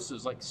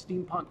furnaces, like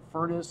steampunk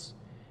furnace,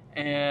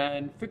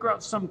 and figure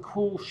out some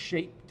cool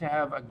shape to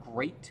have a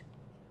grate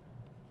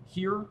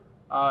here.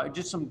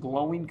 Just some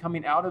glowing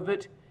coming out of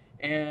it.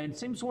 And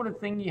same sort of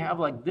thing you have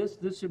like this.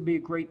 This would be a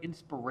great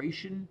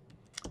inspiration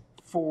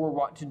for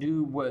what to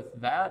do with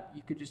that.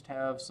 You could just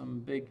have some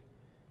big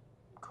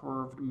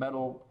curved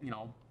metal, you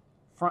know,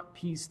 front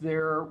piece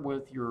there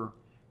with your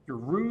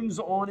runes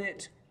on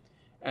it.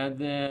 And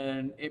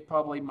then it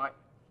probably might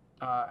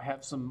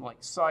have some like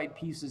side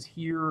pieces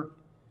here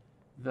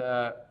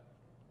that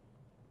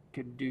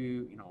could do,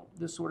 you know,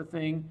 this sort of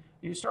thing.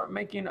 And you start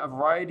making a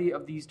variety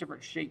of these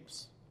different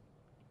shapes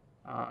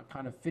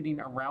kind of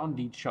fitting around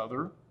each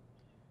other,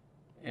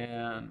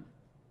 and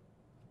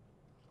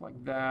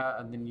like that.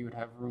 And then you would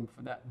have room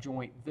for that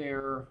joint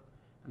there,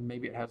 and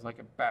maybe it has like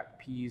a back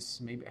piece,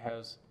 maybe it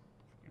has,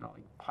 you know,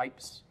 like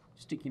pipes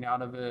sticking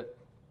out of it,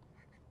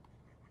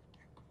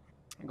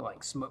 and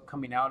like smoke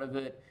coming out of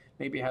it.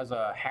 Maybe it has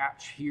a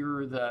hatch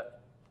here that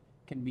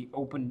can be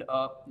opened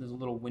up. There's a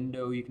little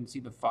window, you can see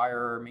the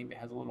fire. Maybe it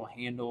has a little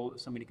handle that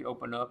somebody could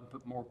open up and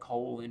put more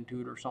coal into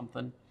it or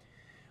something.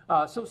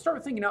 So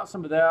start thinking out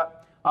some of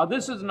that.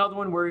 This is another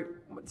one where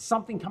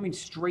something coming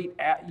straight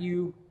at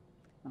you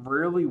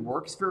rarely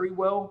works very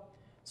well.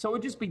 So it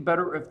would just be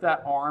better if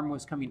that arm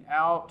was coming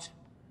out,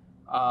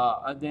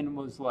 and then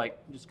was like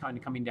just kind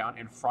of coming down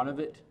in front of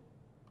it.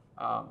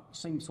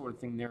 Same sort of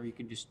thing there. You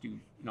could just do,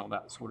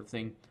 that sort of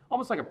thing.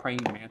 Almost like a praying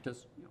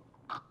mantis.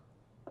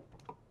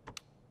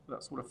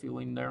 That sort of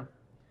feeling there.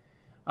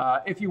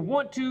 If you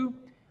want to,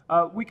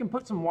 we can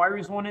put some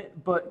wires on it,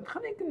 but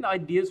kind of getting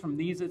ideas from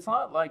these, it's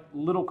not like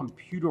little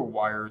computer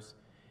wires.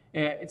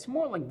 It's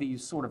more like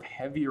these sort of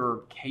heavier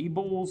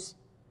cables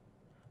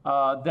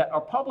that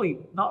are probably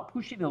not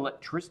pushing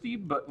electricity,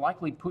 but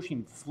likely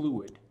pushing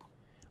fluid,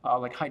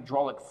 like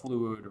hydraulic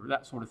fluid or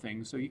that sort of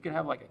thing. So you could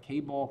have like a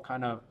cable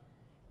kind of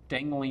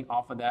dangling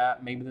off of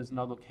that. Maybe there's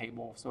another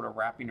cable sort of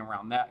wrapping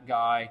around that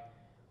guy.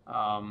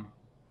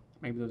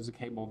 Maybe there's a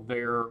cable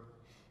there.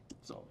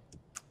 So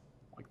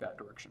like that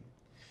direction.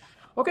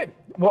 Okay,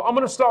 well, I'm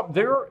going to stop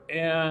there,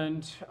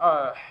 and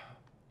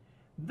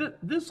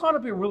this ought to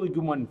be a really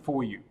good one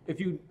for you. If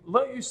you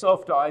let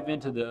yourself dive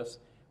into this,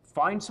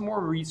 find some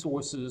more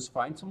resources,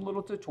 find some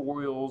little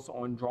tutorials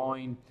on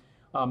drawing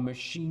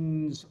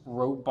machines,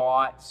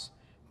 robots,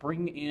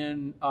 bring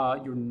in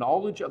your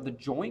knowledge of the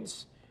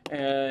joints,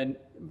 and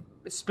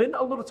spend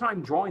a little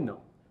time drawing them.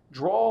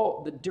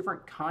 Draw the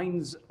different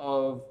kinds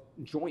of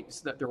joints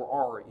that there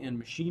are in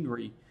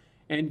machinery,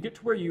 and get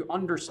to where you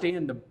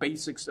understand the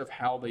basics of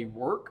how they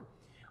work.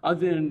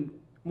 Then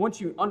once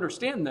you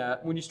understand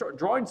that, when you start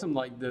drawing something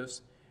like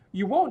this,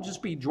 you won't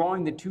just be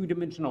drawing the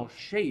two-dimensional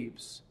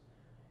shapes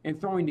and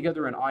throwing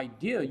together an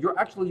idea. You'll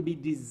actually be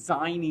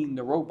designing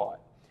the robot,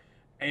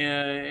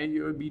 and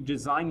you'll be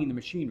designing the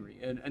machinery.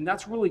 And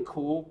that's really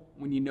cool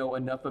when you know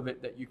enough of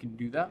it that you can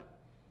do that.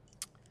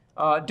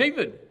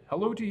 David,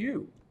 hello to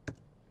you.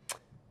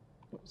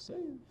 Let's save.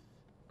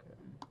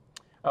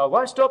 Okay.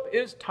 Last up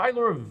is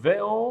Tyler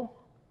Vale.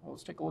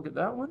 Let's take a look at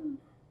that one.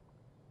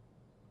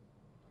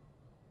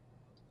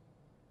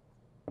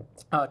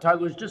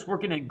 Tyler's just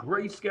working in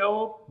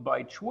grayscale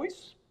by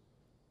choice.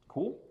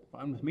 Cool,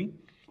 fine with me.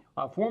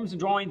 Forms and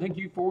drawing, thank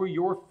you for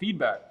your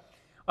feedback.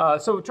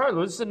 So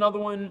Tyler, this is another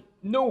one.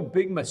 No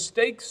big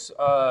mistakes.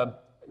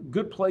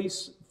 Good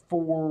place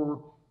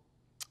for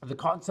the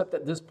concept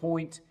at this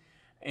point.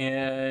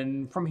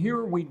 And from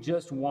here, we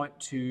just want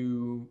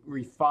to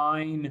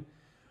refine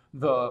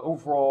the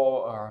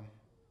overall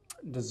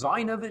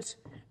design of it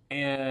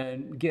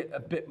and get a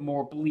bit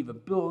more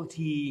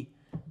believability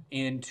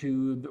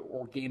into the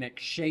organic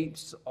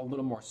shapes, a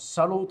little more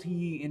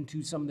subtlety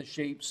into some of the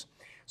shapes.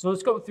 So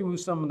let's go through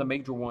some of the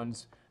major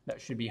ones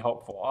that should be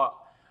helpful.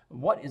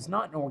 What is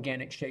not an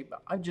organic shape?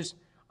 I'm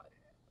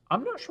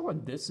not sure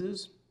what this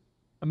is.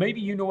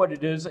 Maybe you know what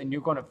it is and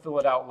you're going to fill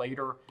it out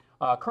later.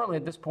 Currently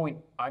at this point,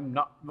 I'm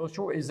not real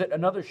sure. Is it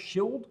another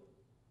shield?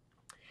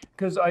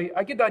 Because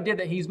I get the idea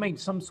that he's made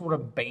some sort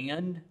of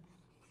band,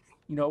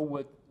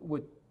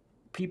 with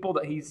people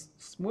that he's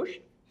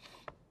smushed.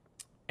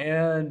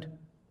 And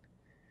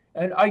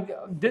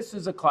this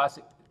is a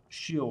classic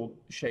shield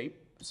shape,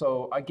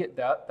 so I get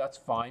that. That's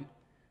fine.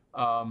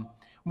 On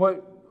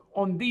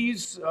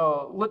these,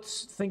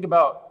 let's think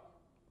about,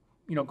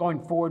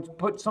 going forward,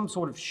 put some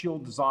sort of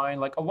shield design.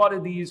 Like a lot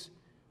of these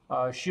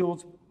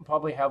shields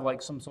probably have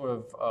like some sort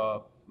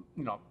of,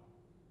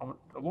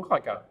 look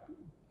like a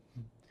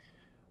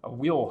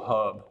wheel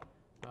hub.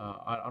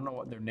 I don't know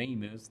what their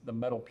name is, the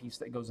metal piece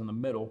that goes in the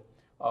middle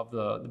of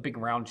the big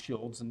round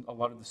shields and a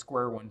lot of the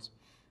square ones.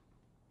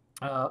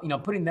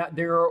 Putting that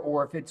there,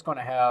 or if it's going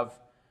to have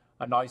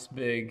a nice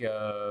big,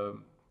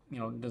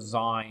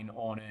 design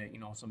on it,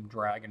 some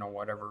dragon or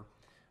whatever,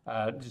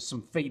 just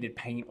some faded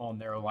paint on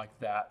there like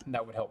that, and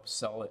that would help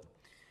sell it.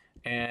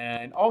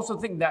 And also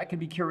think that can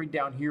be carried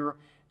down here.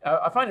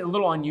 I find it a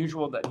little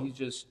unusual that he's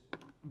just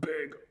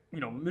big,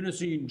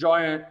 menacing,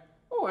 giant.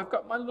 Oh, I've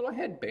got my little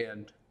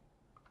headband.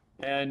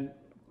 And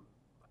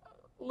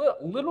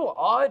little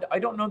odd. I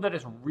don't know that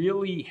it's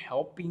really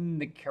helping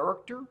the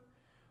character.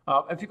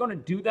 If you're going to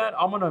do that,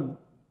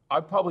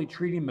 I'd probably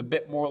treat him a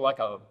bit more like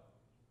a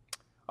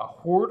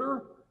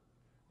hoarder,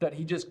 that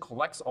he just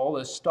collects all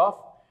this stuff.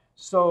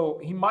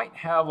 So he might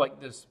have like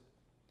this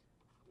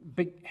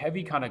big,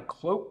 heavy kind of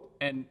cloak,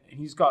 and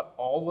he's got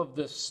all of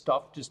this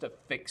stuff just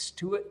affixed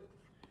to it.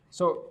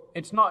 So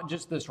it's not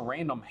just this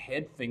random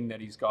head thing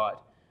that he's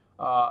got.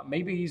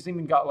 Maybe he's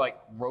even got like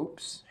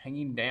ropes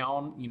hanging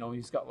down.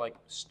 He's got like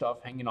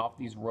stuff hanging off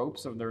these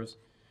ropes, or there's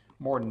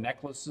more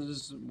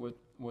necklaces with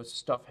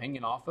stuff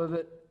hanging off of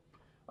it.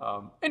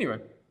 Anyway,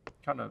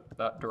 kind of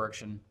that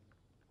direction,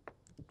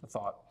 I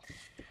thought.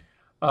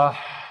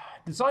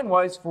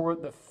 Design-wise for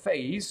the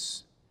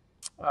face,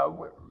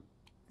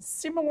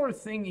 similar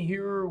thing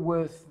here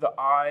with the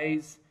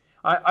eyes.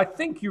 I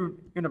think you're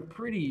in a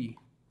pretty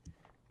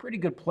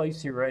good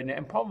place here, right?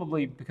 And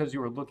probably because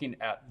you were looking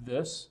at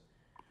this.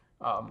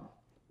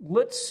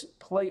 Let's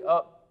play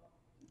up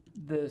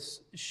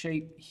this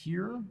shape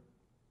here.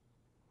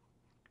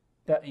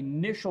 That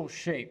initial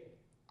shape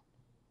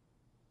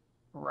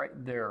right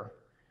there.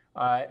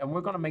 And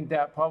we're going to make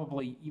that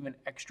probably even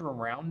extra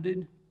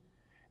rounded.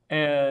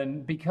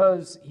 And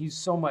because he's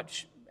so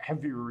much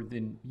heavier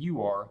than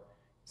you are,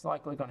 it's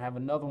likely going to have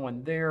another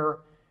one there.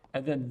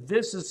 And then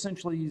this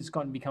essentially is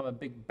going to become a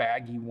big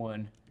baggy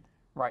one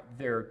right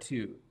there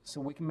too.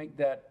 So we can make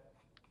that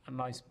a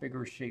nice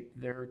bigger shape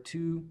there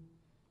too.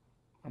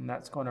 And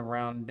that's going to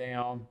round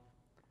down.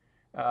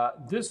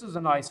 This is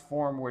a nice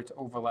form where it's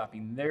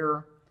overlapping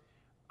there.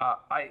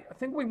 I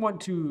think we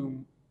want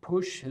to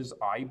push his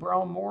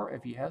eyebrow more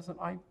if he has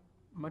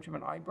much of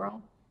an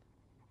eyebrow.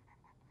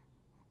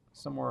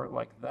 Somewhere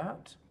like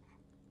that.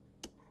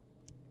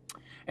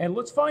 And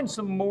let's find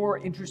some more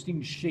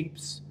interesting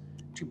shapes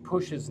to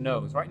push his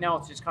nose. Right now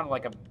it's just kind of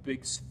like a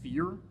big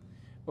sphere,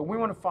 but we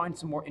want to find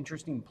some more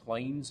interesting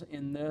planes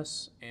in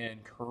this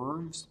and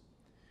curves.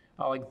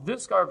 Like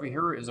this guy over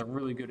here is a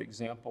really good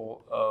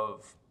example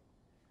of,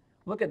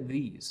 look at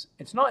these.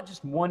 It's not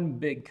just one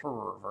big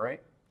curve,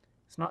 right?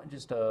 It's not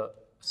just a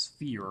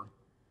sphere.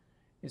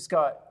 It's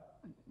got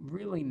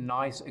really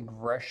nice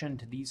aggression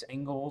to these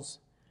angles.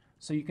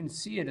 So you can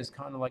see it as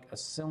kind of like a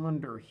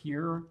cylinder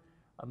here,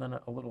 and then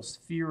a little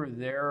sphere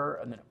there,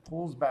 and then it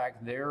pulls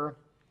back there.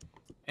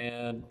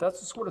 And that's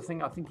the sort of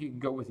thing I think you can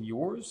go with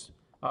yours.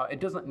 It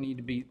doesn't need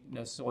to be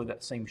necessarily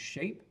that same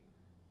shape,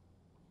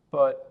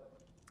 but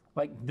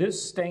like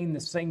this staying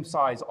the same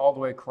size all the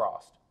way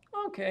across.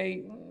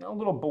 Okay, a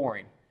little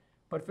boring.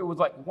 But if it was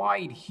like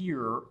wide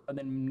here and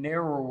then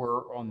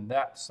narrower on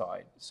that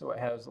side, so it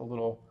has a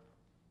little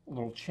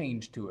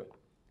change to it.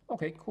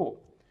 Okay,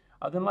 cool.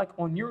 Then like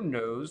on your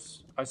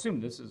nose, I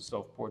assume this is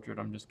self-portrait,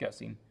 I'm just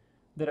guessing,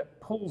 that it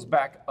pulls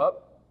back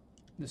up,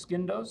 the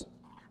skin does,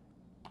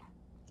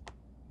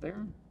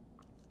 there.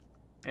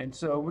 And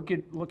so we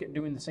could look at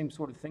doing the same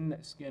sort of thing,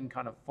 that skin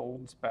kind of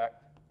folds back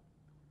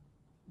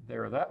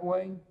there that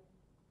way.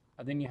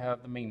 And then you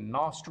have the main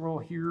nostril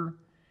here,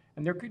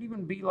 and there could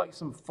even be like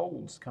some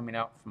folds coming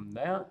out from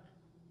that.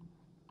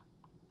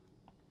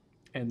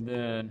 And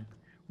then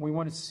we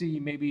want to see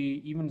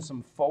maybe even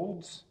some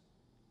folds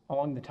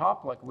along the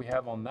top like we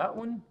have on that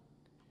one,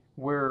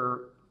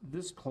 where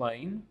this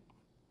plane,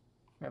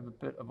 we have a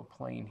bit of a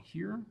plane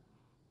here,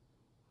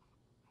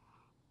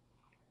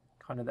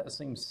 kind of that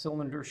same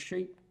cylinder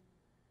shape.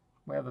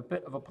 We have a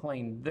bit of a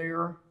plane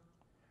there,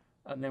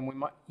 and then we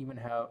might even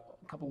have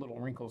a couple little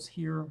wrinkles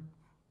here,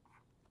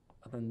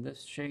 and then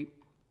this shape.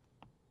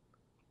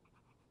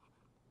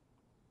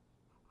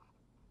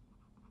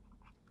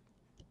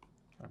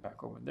 Kind of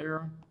back over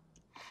there.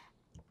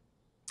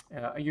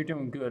 You're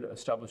doing good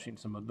establishing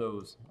some of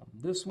those on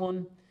this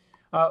one.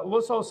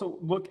 Let's also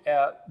look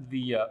at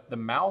the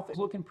mouth. It's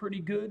looking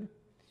pretty good.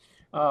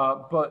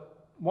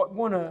 But what we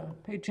want to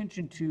pay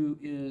attention to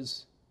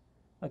is,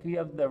 like, you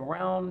have the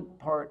round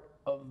part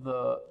of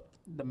the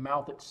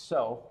mouth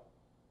itself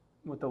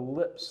with the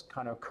lips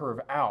kind of curve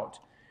out.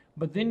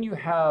 But then you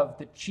have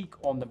the cheek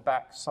on the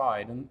back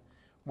side. And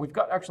we've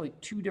got actually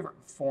two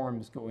different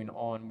forms going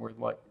on where,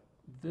 like,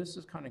 this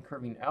is kind of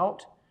curving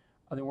out.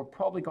 And then we're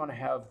probably going to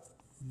have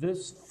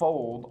this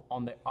fold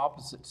on the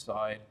opposite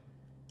side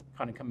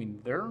kind of coming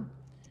there.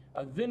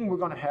 Then we're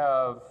going to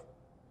have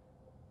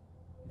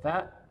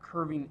that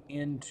curving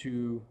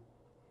into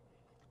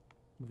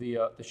the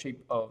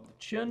shape of the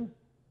chin.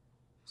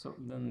 So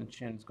then the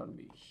chin is going to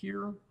be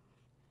here.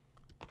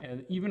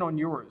 And even on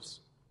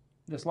yours,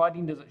 this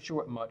lighting doesn't show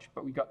it much,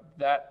 but we got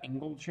that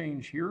angle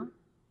change here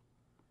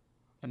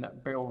and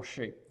that barrel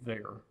shape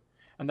there.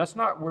 And that's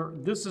not where,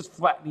 this is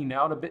flattening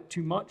out a bit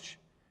too much,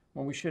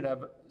 when we should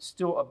have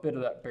still a bit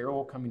of that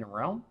barrel coming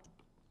around.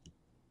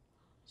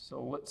 So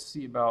let's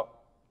see about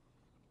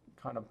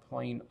kind of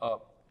playing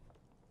up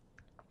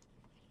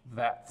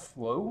that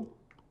flow.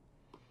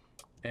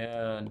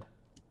 And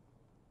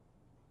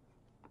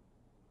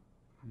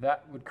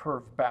that would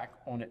curve back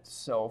on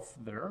itself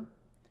there.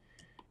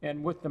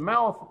 And with the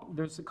mouth,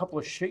 there's a couple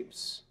of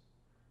shapes.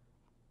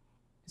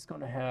 It's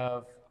going to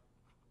have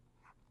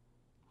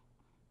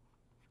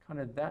kind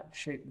of that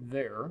shape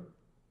there.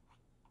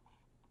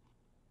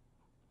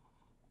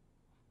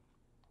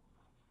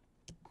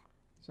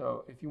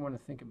 So if you want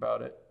to think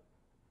about it,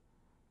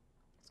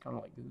 it's kind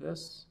of like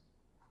this.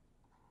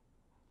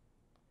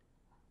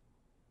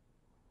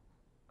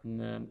 And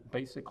then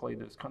basically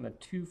there's kind of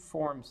two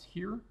forms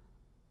here.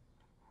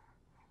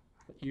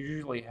 It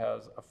usually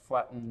has a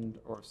flattened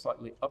or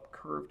slightly up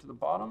curve to the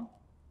bottom.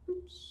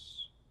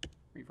 Oops,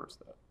 reverse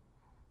that.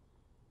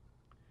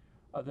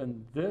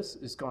 Then this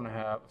is going to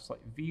have a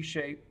slight V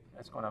shape.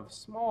 It's going to have a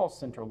small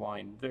center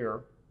line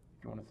there,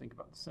 if you want to think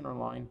about the center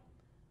line.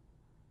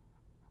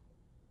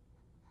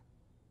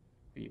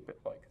 Be a bit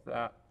like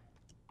that.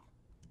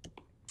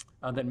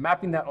 And then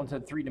mapping that onto a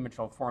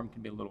three-dimensional form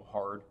can be a little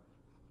hard,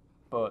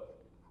 but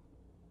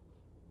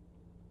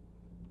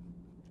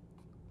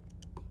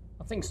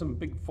I think some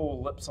big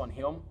full lips on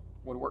him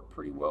would work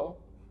pretty well.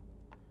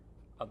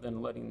 Then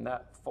letting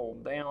that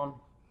fold down,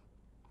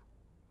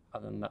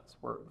 and then that's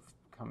where it's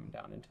coming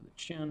down into the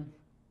chin.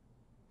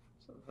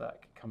 So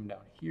that could come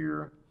down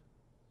here,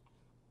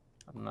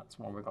 and that's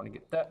where we're going to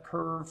get that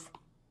curve.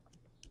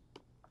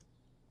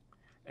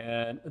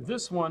 And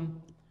this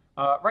one,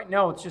 right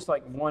now it's just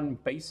like one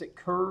basic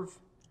curve,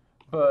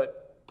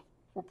 but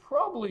we're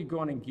probably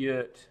going to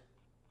get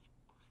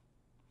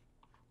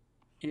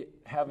it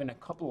having a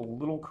couple of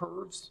little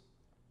curves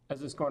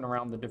as it's going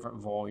around the different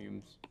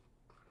volumes.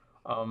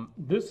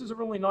 This is a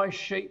really nice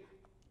shape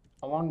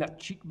along that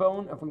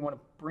cheekbone. If we want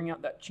to bring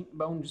out that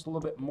cheekbone just a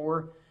little bit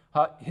more,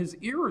 his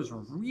ears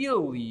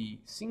really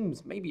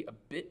seems maybe a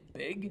bit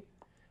big.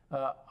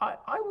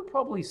 I would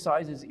probably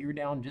size his ear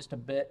down just a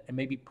bit and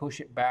maybe push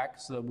it back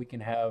so that we can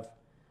have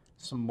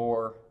some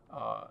more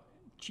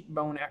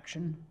cheekbone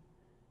action.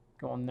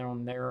 Go on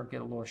there,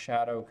 get a little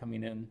shadow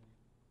coming in.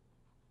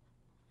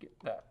 Get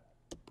that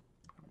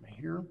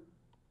here.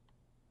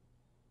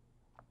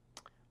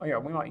 Oh yeah,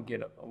 we might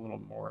get a little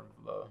more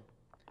of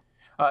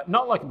the,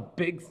 not like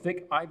big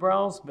thick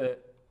eyebrows,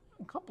 but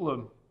a couple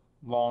of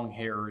long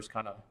hairs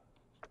kind of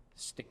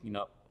sticking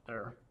up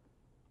there.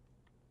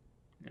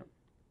 Yeah,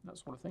 that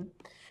sort of thing.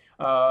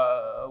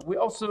 We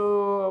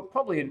also,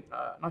 probably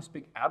a nice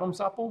big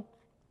Adam's apple.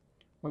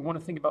 We want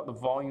to think about the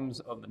volumes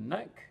of the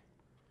neck.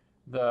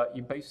 That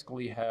you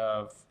basically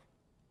have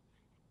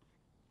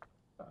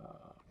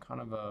kind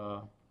of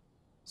a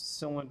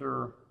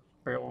cylinder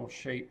barrel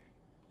shape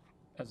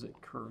as it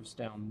curves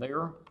down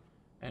there,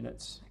 and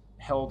it's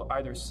held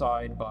either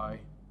side by,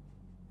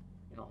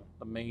 you know,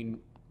 the main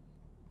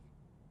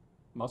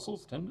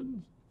muscles,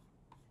 tendons.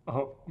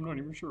 Oh, I'm not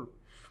even sure.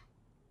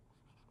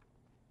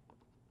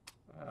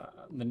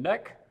 The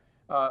neck.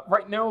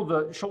 Right now,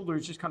 the shoulder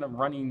is just kind of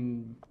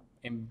running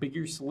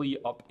ambiguously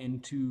up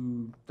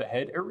into the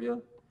head area,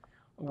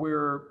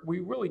 where we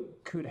really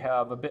could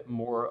have a bit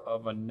more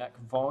of a neck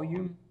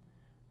volume,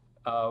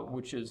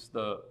 which is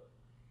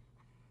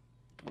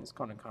it's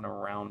kind of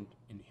around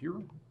in here.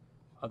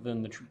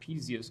 Then the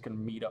trapezius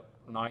can meet up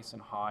nice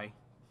and high,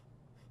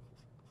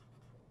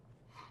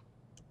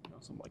 you know,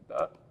 something like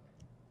that.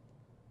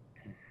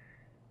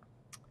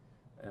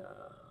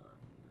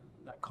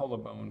 That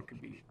collarbone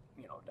could be,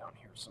 you know, down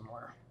here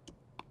somewhere.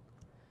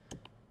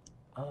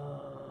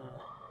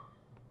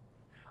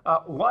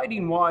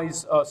 Lighting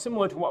wise,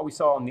 similar to what we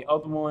saw on the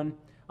other one,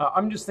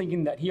 I'm just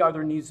thinking that he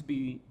either needs to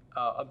be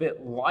a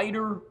bit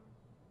lighter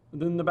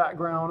than the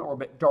background or a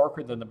bit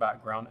darker than the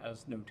background,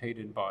 as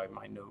notated by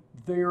my note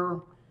there.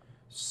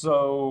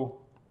 So,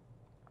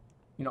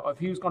 you know, if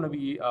he was going to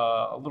be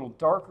a little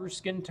darker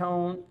skin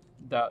tone,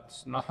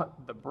 that's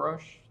not the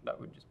brush. That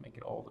would just make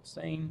it all the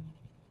same.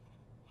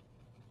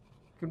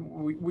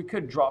 We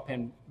could drop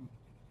him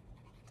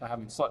to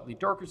having slightly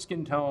darker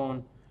skin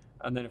tone,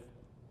 and then if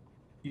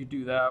you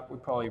do that, we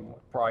probably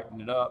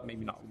brighten it up,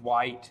 maybe not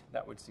white.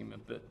 That would seem a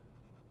bit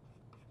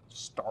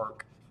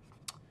stark,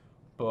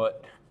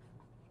 but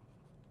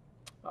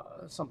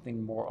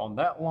something more on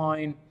that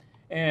line.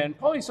 And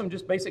probably some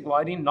just basic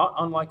lighting, not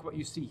unlike what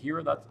you see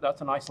here.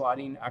 That's a nice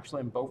lighting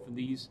actually in both of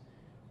these,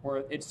 where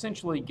it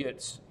essentially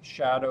gets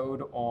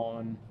shadowed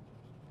on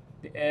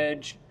the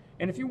edge.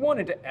 And if you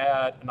wanted to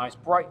add a nice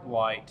bright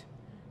light,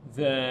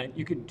 then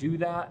you could do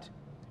that.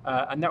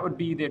 And that would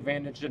be the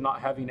advantage of not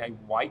having a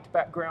white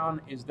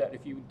background, is that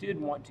if you did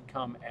want to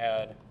come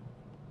add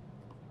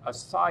a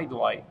side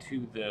light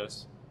to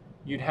this,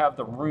 you'd have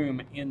the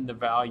room in the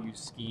value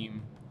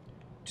scheme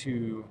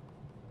to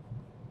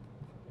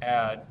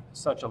add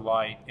such a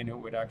light, and it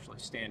would actually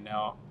stand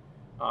out.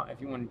 If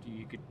you wanted to,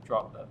 you could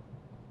drop the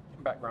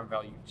background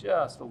value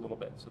just a little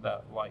bit so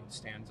that light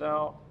stands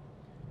out,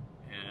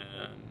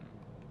 and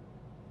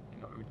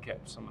you know, it would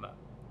catch some of that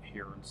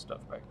hair and stuff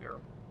back there.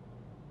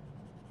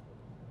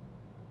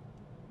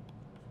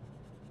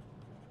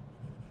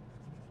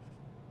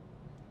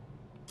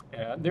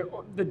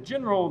 The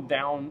general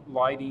down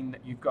lighting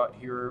that you've got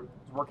here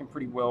is working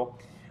pretty well.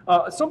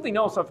 Something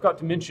else I forgot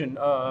to mention,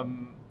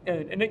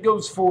 and it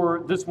goes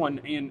for this one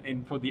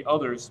and for the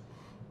others.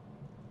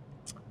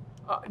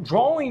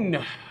 Drawing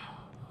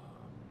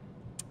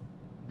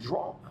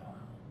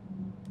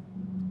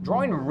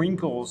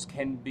wrinkles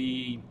can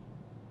be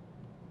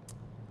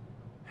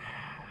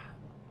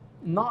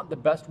not the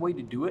best way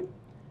to do it.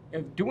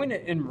 If doing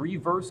it in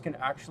reverse can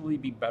actually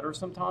be better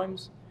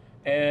sometimes.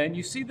 And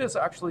you see this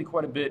actually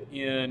quite a bit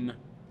in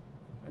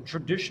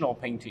traditional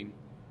painting,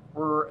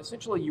 where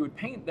essentially you would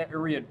paint that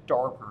area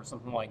darker,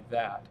 something like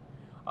that.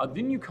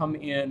 Then you come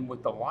in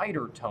with the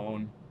lighter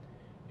tone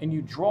and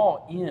you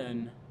draw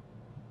in,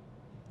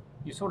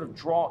 you sort of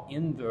draw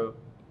in the,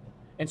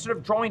 instead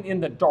of drawing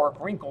in the dark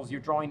wrinkles, you're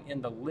drawing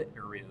in the lit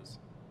areas.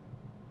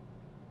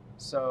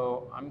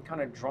 So I'm kind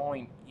of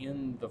drawing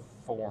in the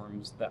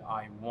forms that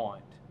I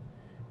want.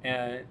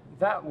 And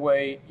that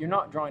way, you're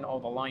not drawing all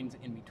the lines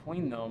in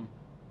between them.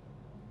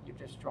 You're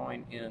just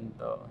drawing in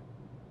the,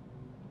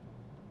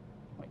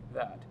 like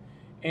that.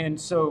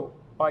 And so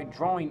by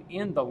drawing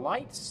in the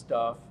light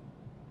stuff,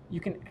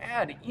 you can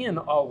add in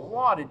a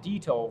lot of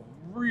detail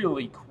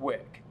really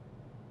quick.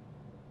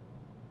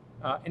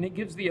 And it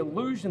gives the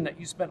illusion that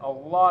you spent a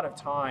lot of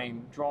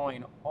time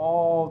drawing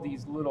all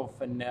these little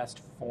finessed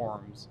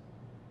forms,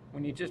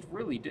 when you just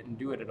really didn't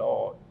do it at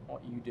all.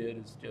 What you did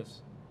is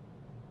just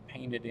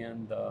painted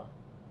in the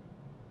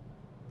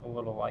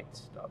little light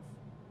stuff.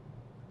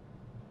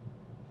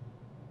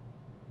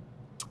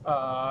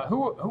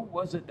 Who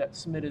was it that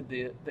submitted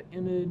the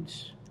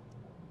image?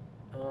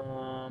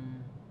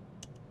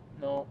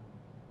 No.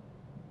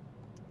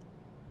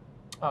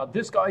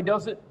 This guy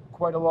does it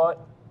quite a lot.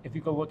 If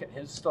you go look at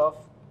his stuff,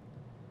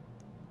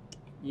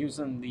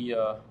 using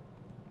the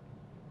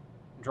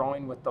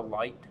drawing with the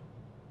light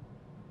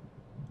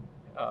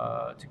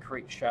to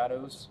create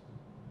shadows.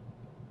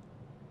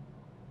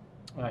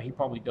 He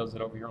probably does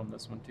it over here on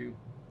this one too.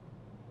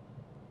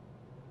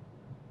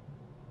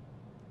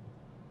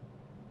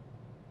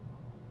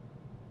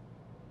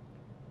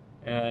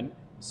 And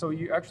so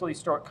you actually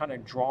start kind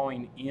of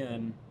drawing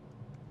in,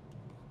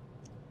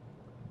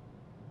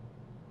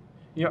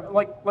 you know,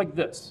 like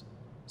this,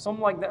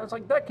 something like that. It's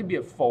like that could be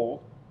a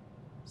fold.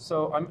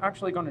 So I'm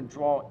actually going to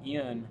draw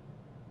in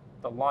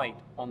the light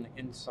on the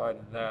inside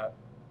of that.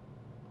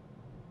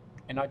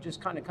 And I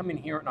just kind of come in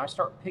here and I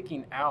start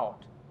picking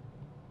out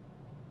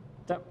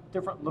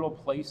different little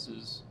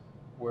places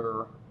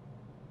where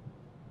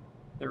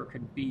there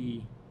could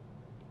be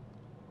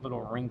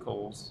little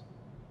wrinkles.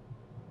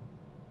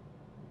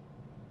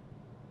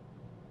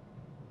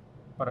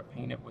 But I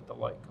paint it with the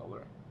light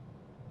color.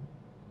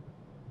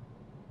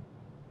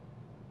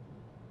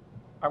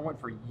 I went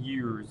for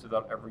years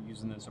without ever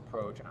using this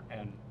approach,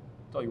 and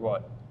tell you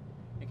what,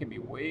 it can be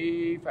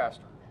way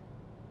faster.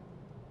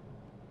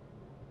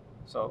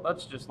 So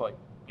that's just like,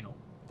 you know,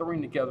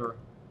 throwing together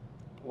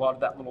a lot of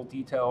that little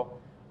detail.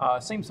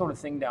 Same sort of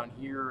thing down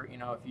here, you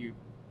know, if you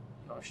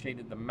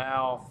shaded the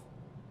mouth,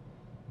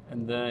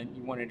 and then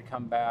you wanted to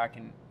come back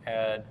and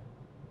add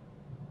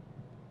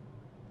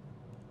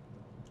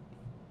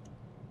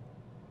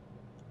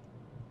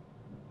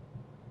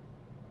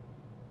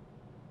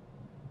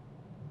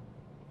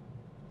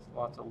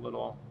lots of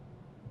little,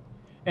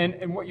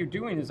 and what you're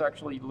doing is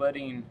actually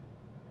letting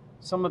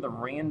some of the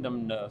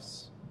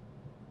randomness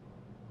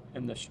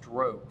in the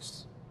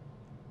strokes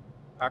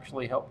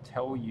actually help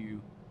tell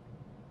you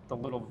the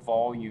little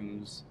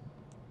volumes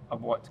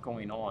of what's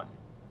going on.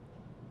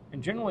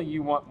 And generally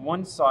you want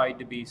one side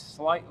to be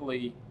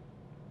slightly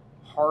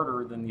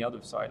harder than the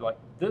other side. Like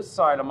this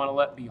side I'm going to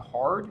let be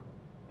hard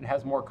and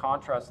has more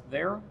contrast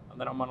there, and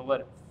then I'm going to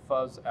let it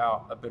fuzz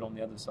out a bit on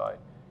the other side.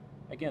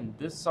 Again,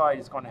 this side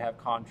is going to have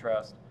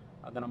contrast,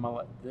 and then I'm going to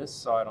let this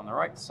side on the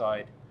right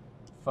side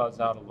fuzz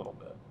out a little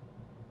bit.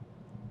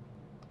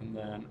 And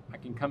then I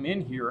can come in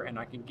here and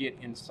I can get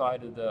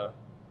inside of the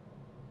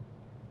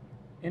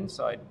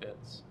inside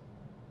bits.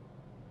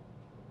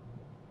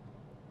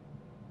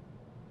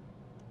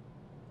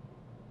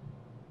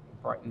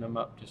 Brighten them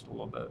up just a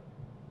little bit.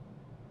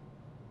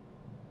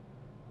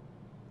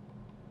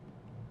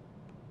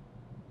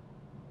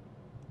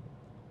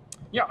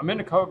 Yeah, I meant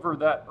to cover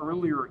that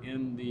earlier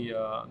in the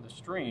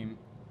stream,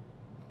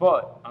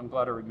 but I'm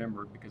glad I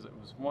remembered because it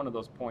was one of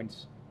those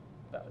points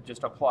that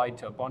just applied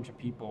to a bunch of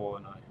people,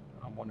 and I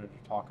wanted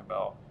to talk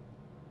about.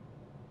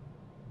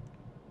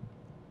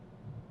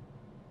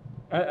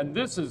 And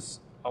this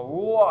is a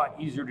lot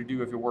easier to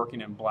do if you're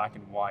working in black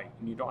and white,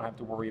 and you don't have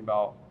to worry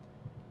about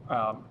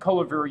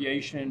color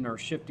variation or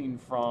shifting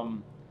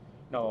from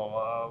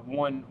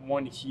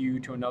one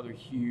hue to another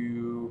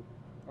hue,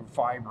 or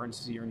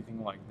vibrancy or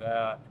anything like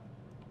that.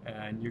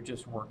 And you're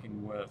just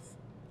working with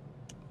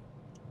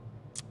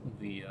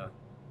the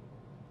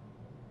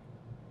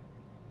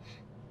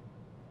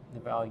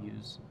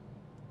values.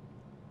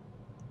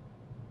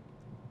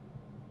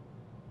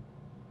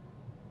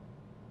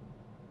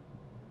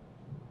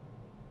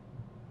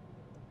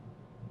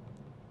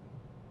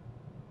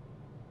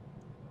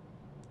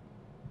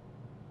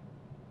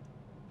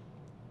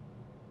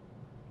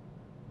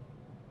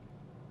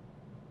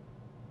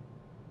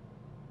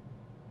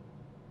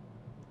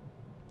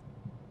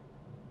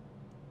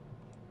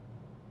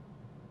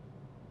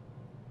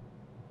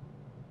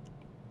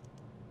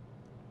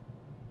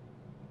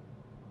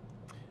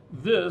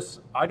 This,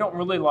 I don't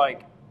really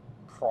like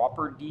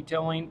proper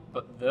detailing,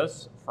 but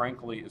this,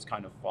 frankly, is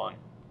kind of fun.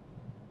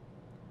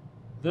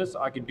 This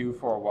I could do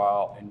for a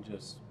while and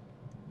just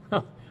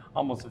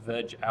almost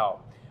veg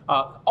out.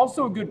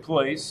 Also a good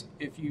place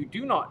if you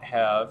do not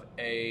have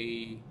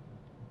a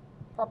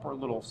proper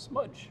little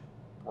smudge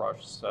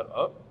brush set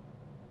up.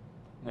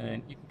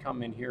 And you can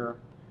come in here.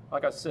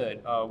 Like I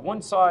said,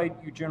 one side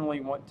you generally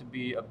want to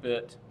be a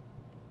bit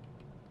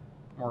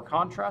more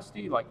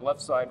contrasty, like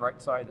left side,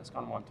 right side. That's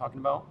kind of what I'm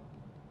talking about.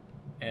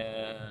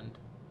 And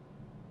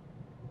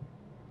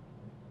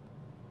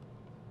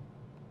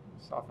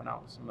soften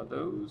out some of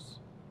those.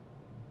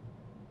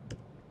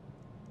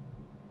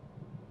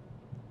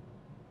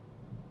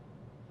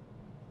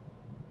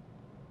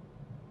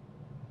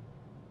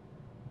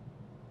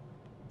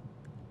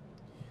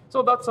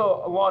 So that's a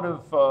lot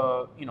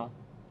of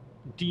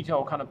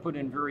detail kind of put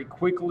in very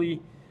quickly.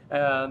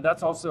 And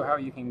that's also how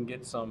you can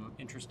get some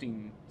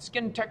interesting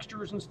skin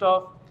textures and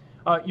stuff.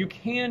 You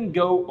can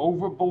go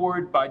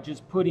overboard by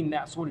just putting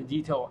that sort of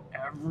detail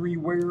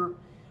everywhere,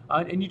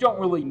 and you don't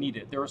really need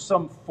it. There are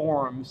some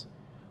forms,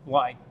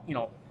 like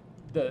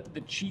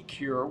the cheek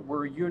here,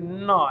 where you're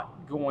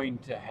not going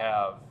to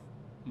have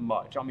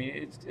much. I mean,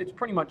 it's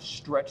pretty much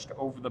stretched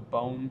over the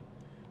bone,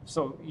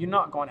 So you're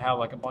not going to have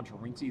like a bunch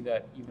of rinsey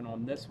that even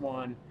on this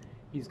one,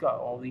 he's got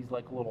all these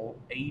like little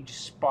age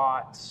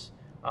spots,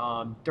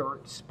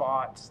 dirt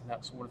spots,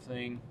 that sort of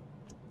thing.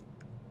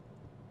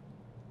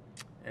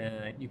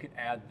 And you can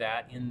add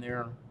that in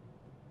there,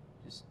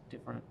 just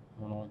different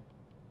little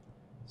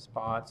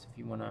spots if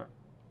you want to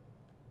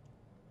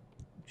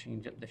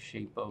change up the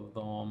shape of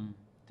them,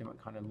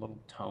 different kind of little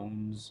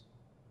tones.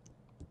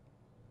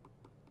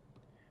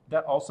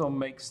 That also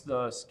makes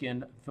the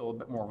skin feel a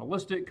bit more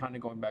realistic, kind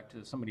of going back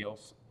to somebody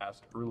else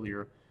asked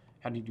earlier,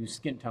 how do you do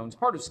skin tones?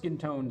 Part of skin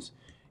tones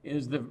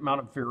is the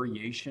amount of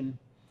variation.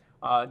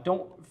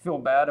 Don't feel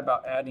bad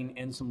about adding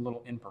in some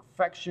little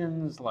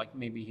imperfections, like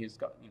maybe he's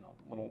got, you know,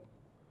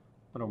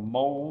 little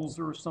moles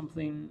or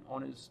something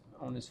on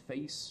his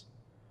face.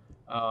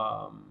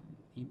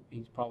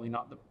 He's probably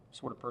not the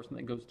sort of person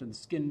that goes to the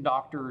skin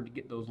doctor to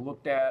get those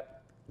looked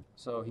at,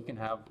 so he can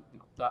have, you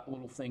know, that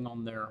little thing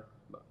on there.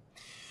 But,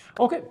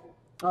 okay,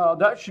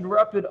 that should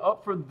wrap it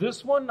up for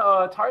this one.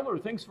 Tyler,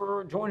 thanks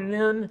for joining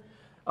in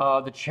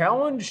the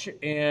challenge,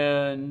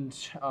 and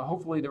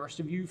hopefully the rest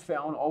of you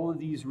found all of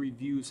these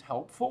reviews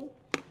helpful.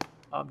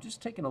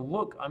 Just taking a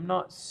look, I'm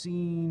not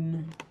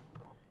seeing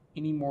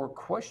any more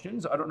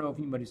questions. I don't know if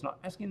anybody's not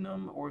asking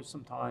them, or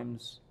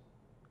sometimes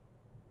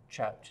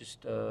chat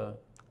just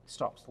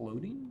stops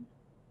loading.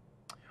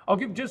 I'll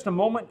give just a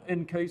moment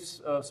in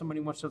case somebody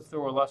wants to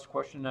throw a last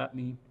question at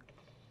me.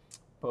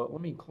 But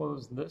let me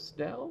close this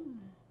down.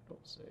 Don't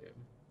save.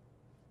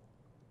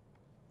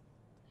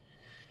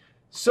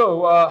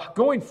 So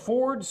going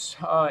forwards,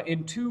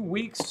 in 2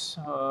 weeks,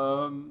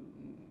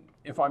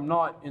 if I'm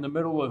not in the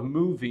middle of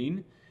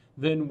moving,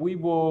 then we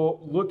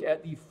will look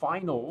at the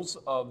finals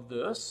of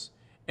this.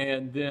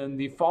 And then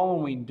the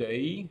following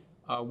day,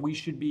 we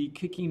should be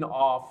kicking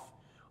off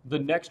the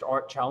next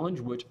art challenge,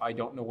 which I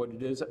don't know what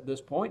it is at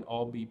this point.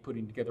 I'll be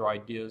putting together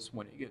ideas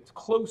when it gets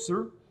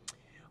closer.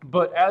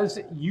 But as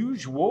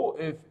usual,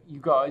 if you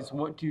guys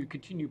want to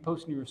continue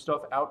posting your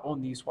stuff out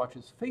on the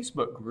Swatches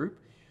Facebook group,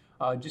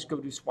 just go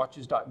to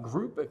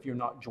swatches.group if you're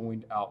not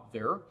joined out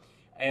there.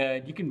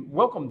 And you can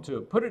welcome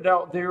to put it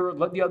out there,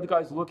 let the other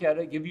guys look at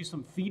it, give you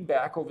some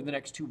feedback over the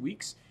next 2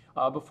 weeks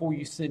before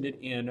you send it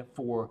in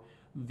for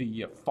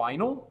the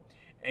final.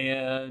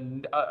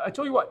 And I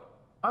tell you what,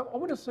 I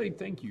want to say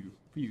thank you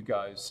for you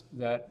guys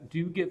that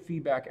do get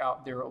feedback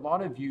out there. A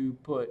lot of you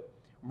put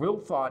real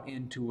thought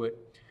into it.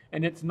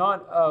 And it's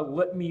not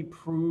let me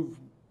prove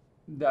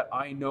that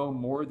I know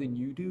more than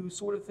you do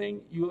sort of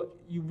thing. You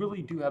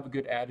really do have a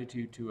good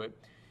attitude to it.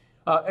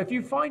 If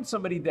you find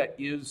somebody that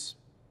is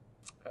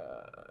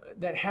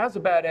that has a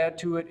bad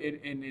attitude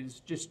and is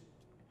just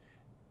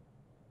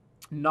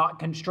not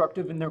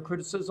constructive in their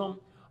criticism,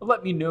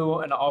 let me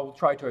know and I'll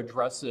try to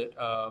address it.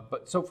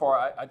 But so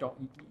far, I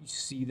don't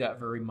see that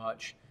very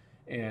much.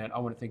 And I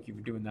want to thank you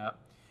for doing that.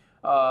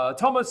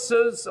 Thomas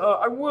says,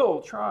 I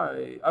will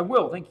try. I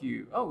will. Thank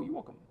you. Oh, you're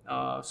welcome.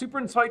 Super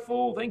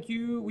insightful. Thank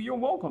you. You're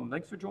welcome.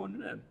 Thanks for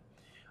joining in.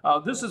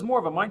 This is more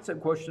of a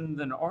mindset question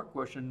than an art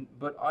question,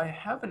 but I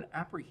have an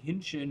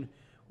apprehension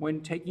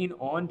when taking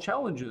on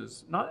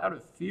challenges, not out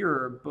of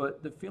fear,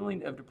 but the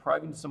feeling of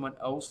depriving someone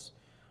else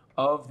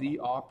of the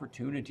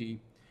opportunity.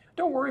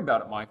 Don't worry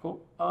about it,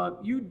 Michael.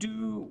 You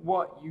do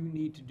what you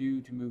need to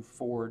do to move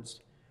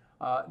forwards.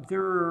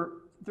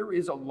 There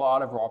is a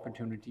lot of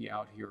opportunity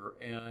out here,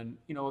 and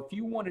you know, if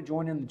you want to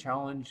join in the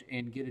challenge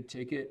and get a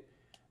ticket,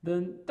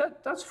 then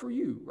that's for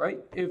you, right?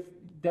 If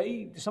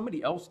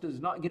somebody else does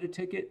not get a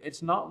ticket,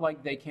 it's not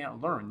like they can't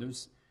learn.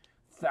 There's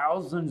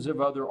thousands of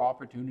other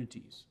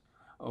opportunities,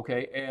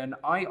 okay? And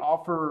I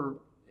offer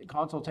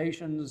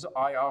consultations,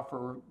 I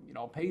offer, you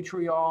know,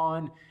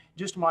 Patreon.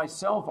 Just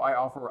myself, I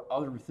offer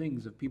other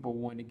things if people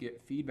want to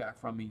get feedback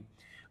from me.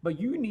 But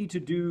you need to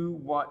do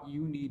what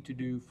you need to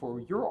do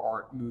for your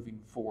art moving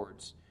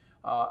forwards.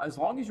 As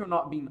long as you're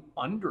not being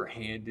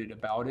underhanded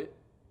about it,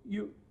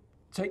 you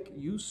take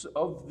use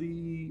of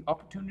the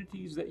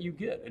opportunities that you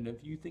get. And if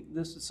you think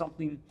this is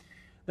something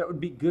that would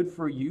be good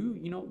for you,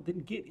 you know, then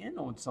get in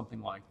on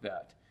something like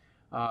that.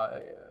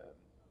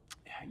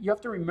 You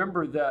have to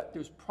remember that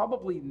there's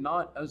probably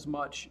not as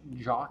much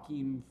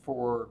jockeying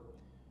for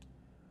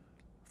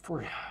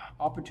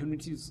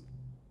opportunities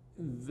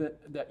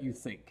that you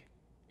think.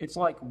 It's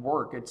like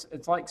work.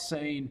 It's like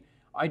saying,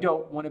 I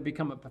don't want to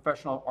become a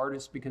professional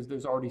artist because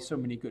there's already so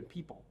many good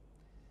people.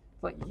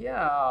 It's like,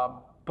 yeah,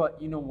 but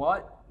you know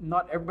what?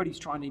 Not everybody's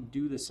trying to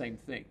do the same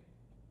thing.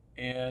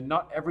 And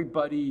not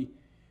everybody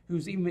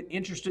who's even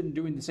interested in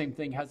doing the same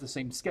thing has the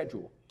same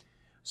schedule.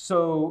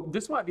 So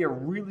this might be a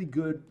really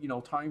good, you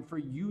know, time for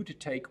you to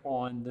take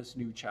on this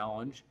new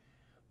challenge.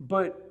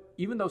 But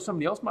even though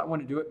somebody else might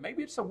want to do it,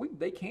 maybe it's a week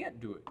they can't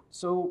do it.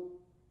 So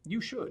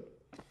you should.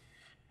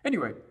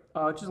 Anyway,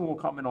 just a little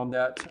comment on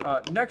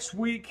that. Next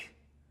week,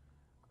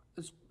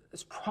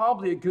 it's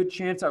probably a good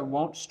chance I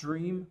won't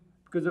stream,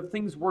 because if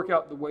things work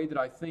out the way that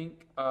I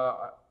think,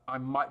 I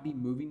might be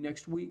moving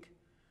next week.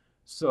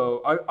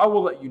 So I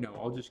will let you know.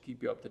 I'll just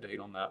keep you up to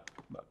date on that.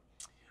 But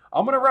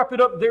I'm going to wrap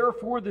it up there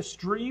for the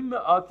stream.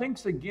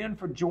 Thanks again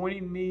for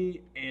joining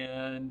me,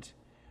 and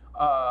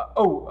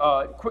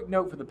Quick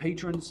note for the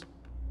patrons.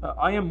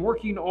 I am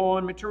working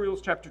on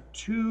Materials Chapter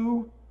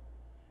 2,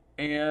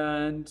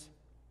 and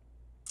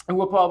it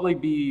will probably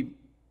be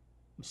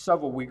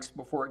several weeks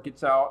before it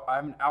gets out. I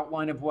have an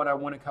outline of what I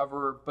want to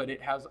cover, but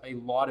it has a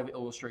lot of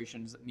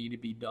illustrations that need to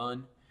be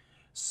done.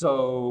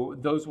 So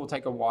those will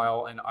take a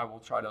while, and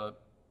I'll try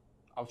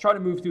to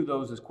move through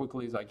those as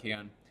quickly as I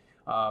can.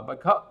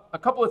 But a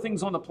couple of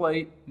things on the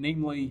plate,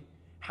 namely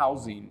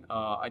housing.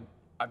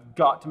 I've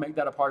got to make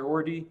that a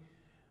priority,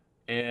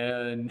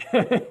 and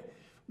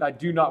I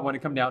do not want to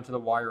come down to the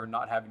wire and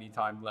not have any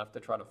time left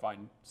to try to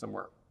find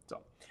somewhere. So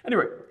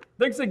anyway,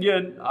 thanks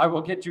again. I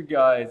will catch you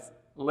guys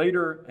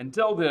later.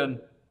 Until then,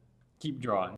 keep drawing.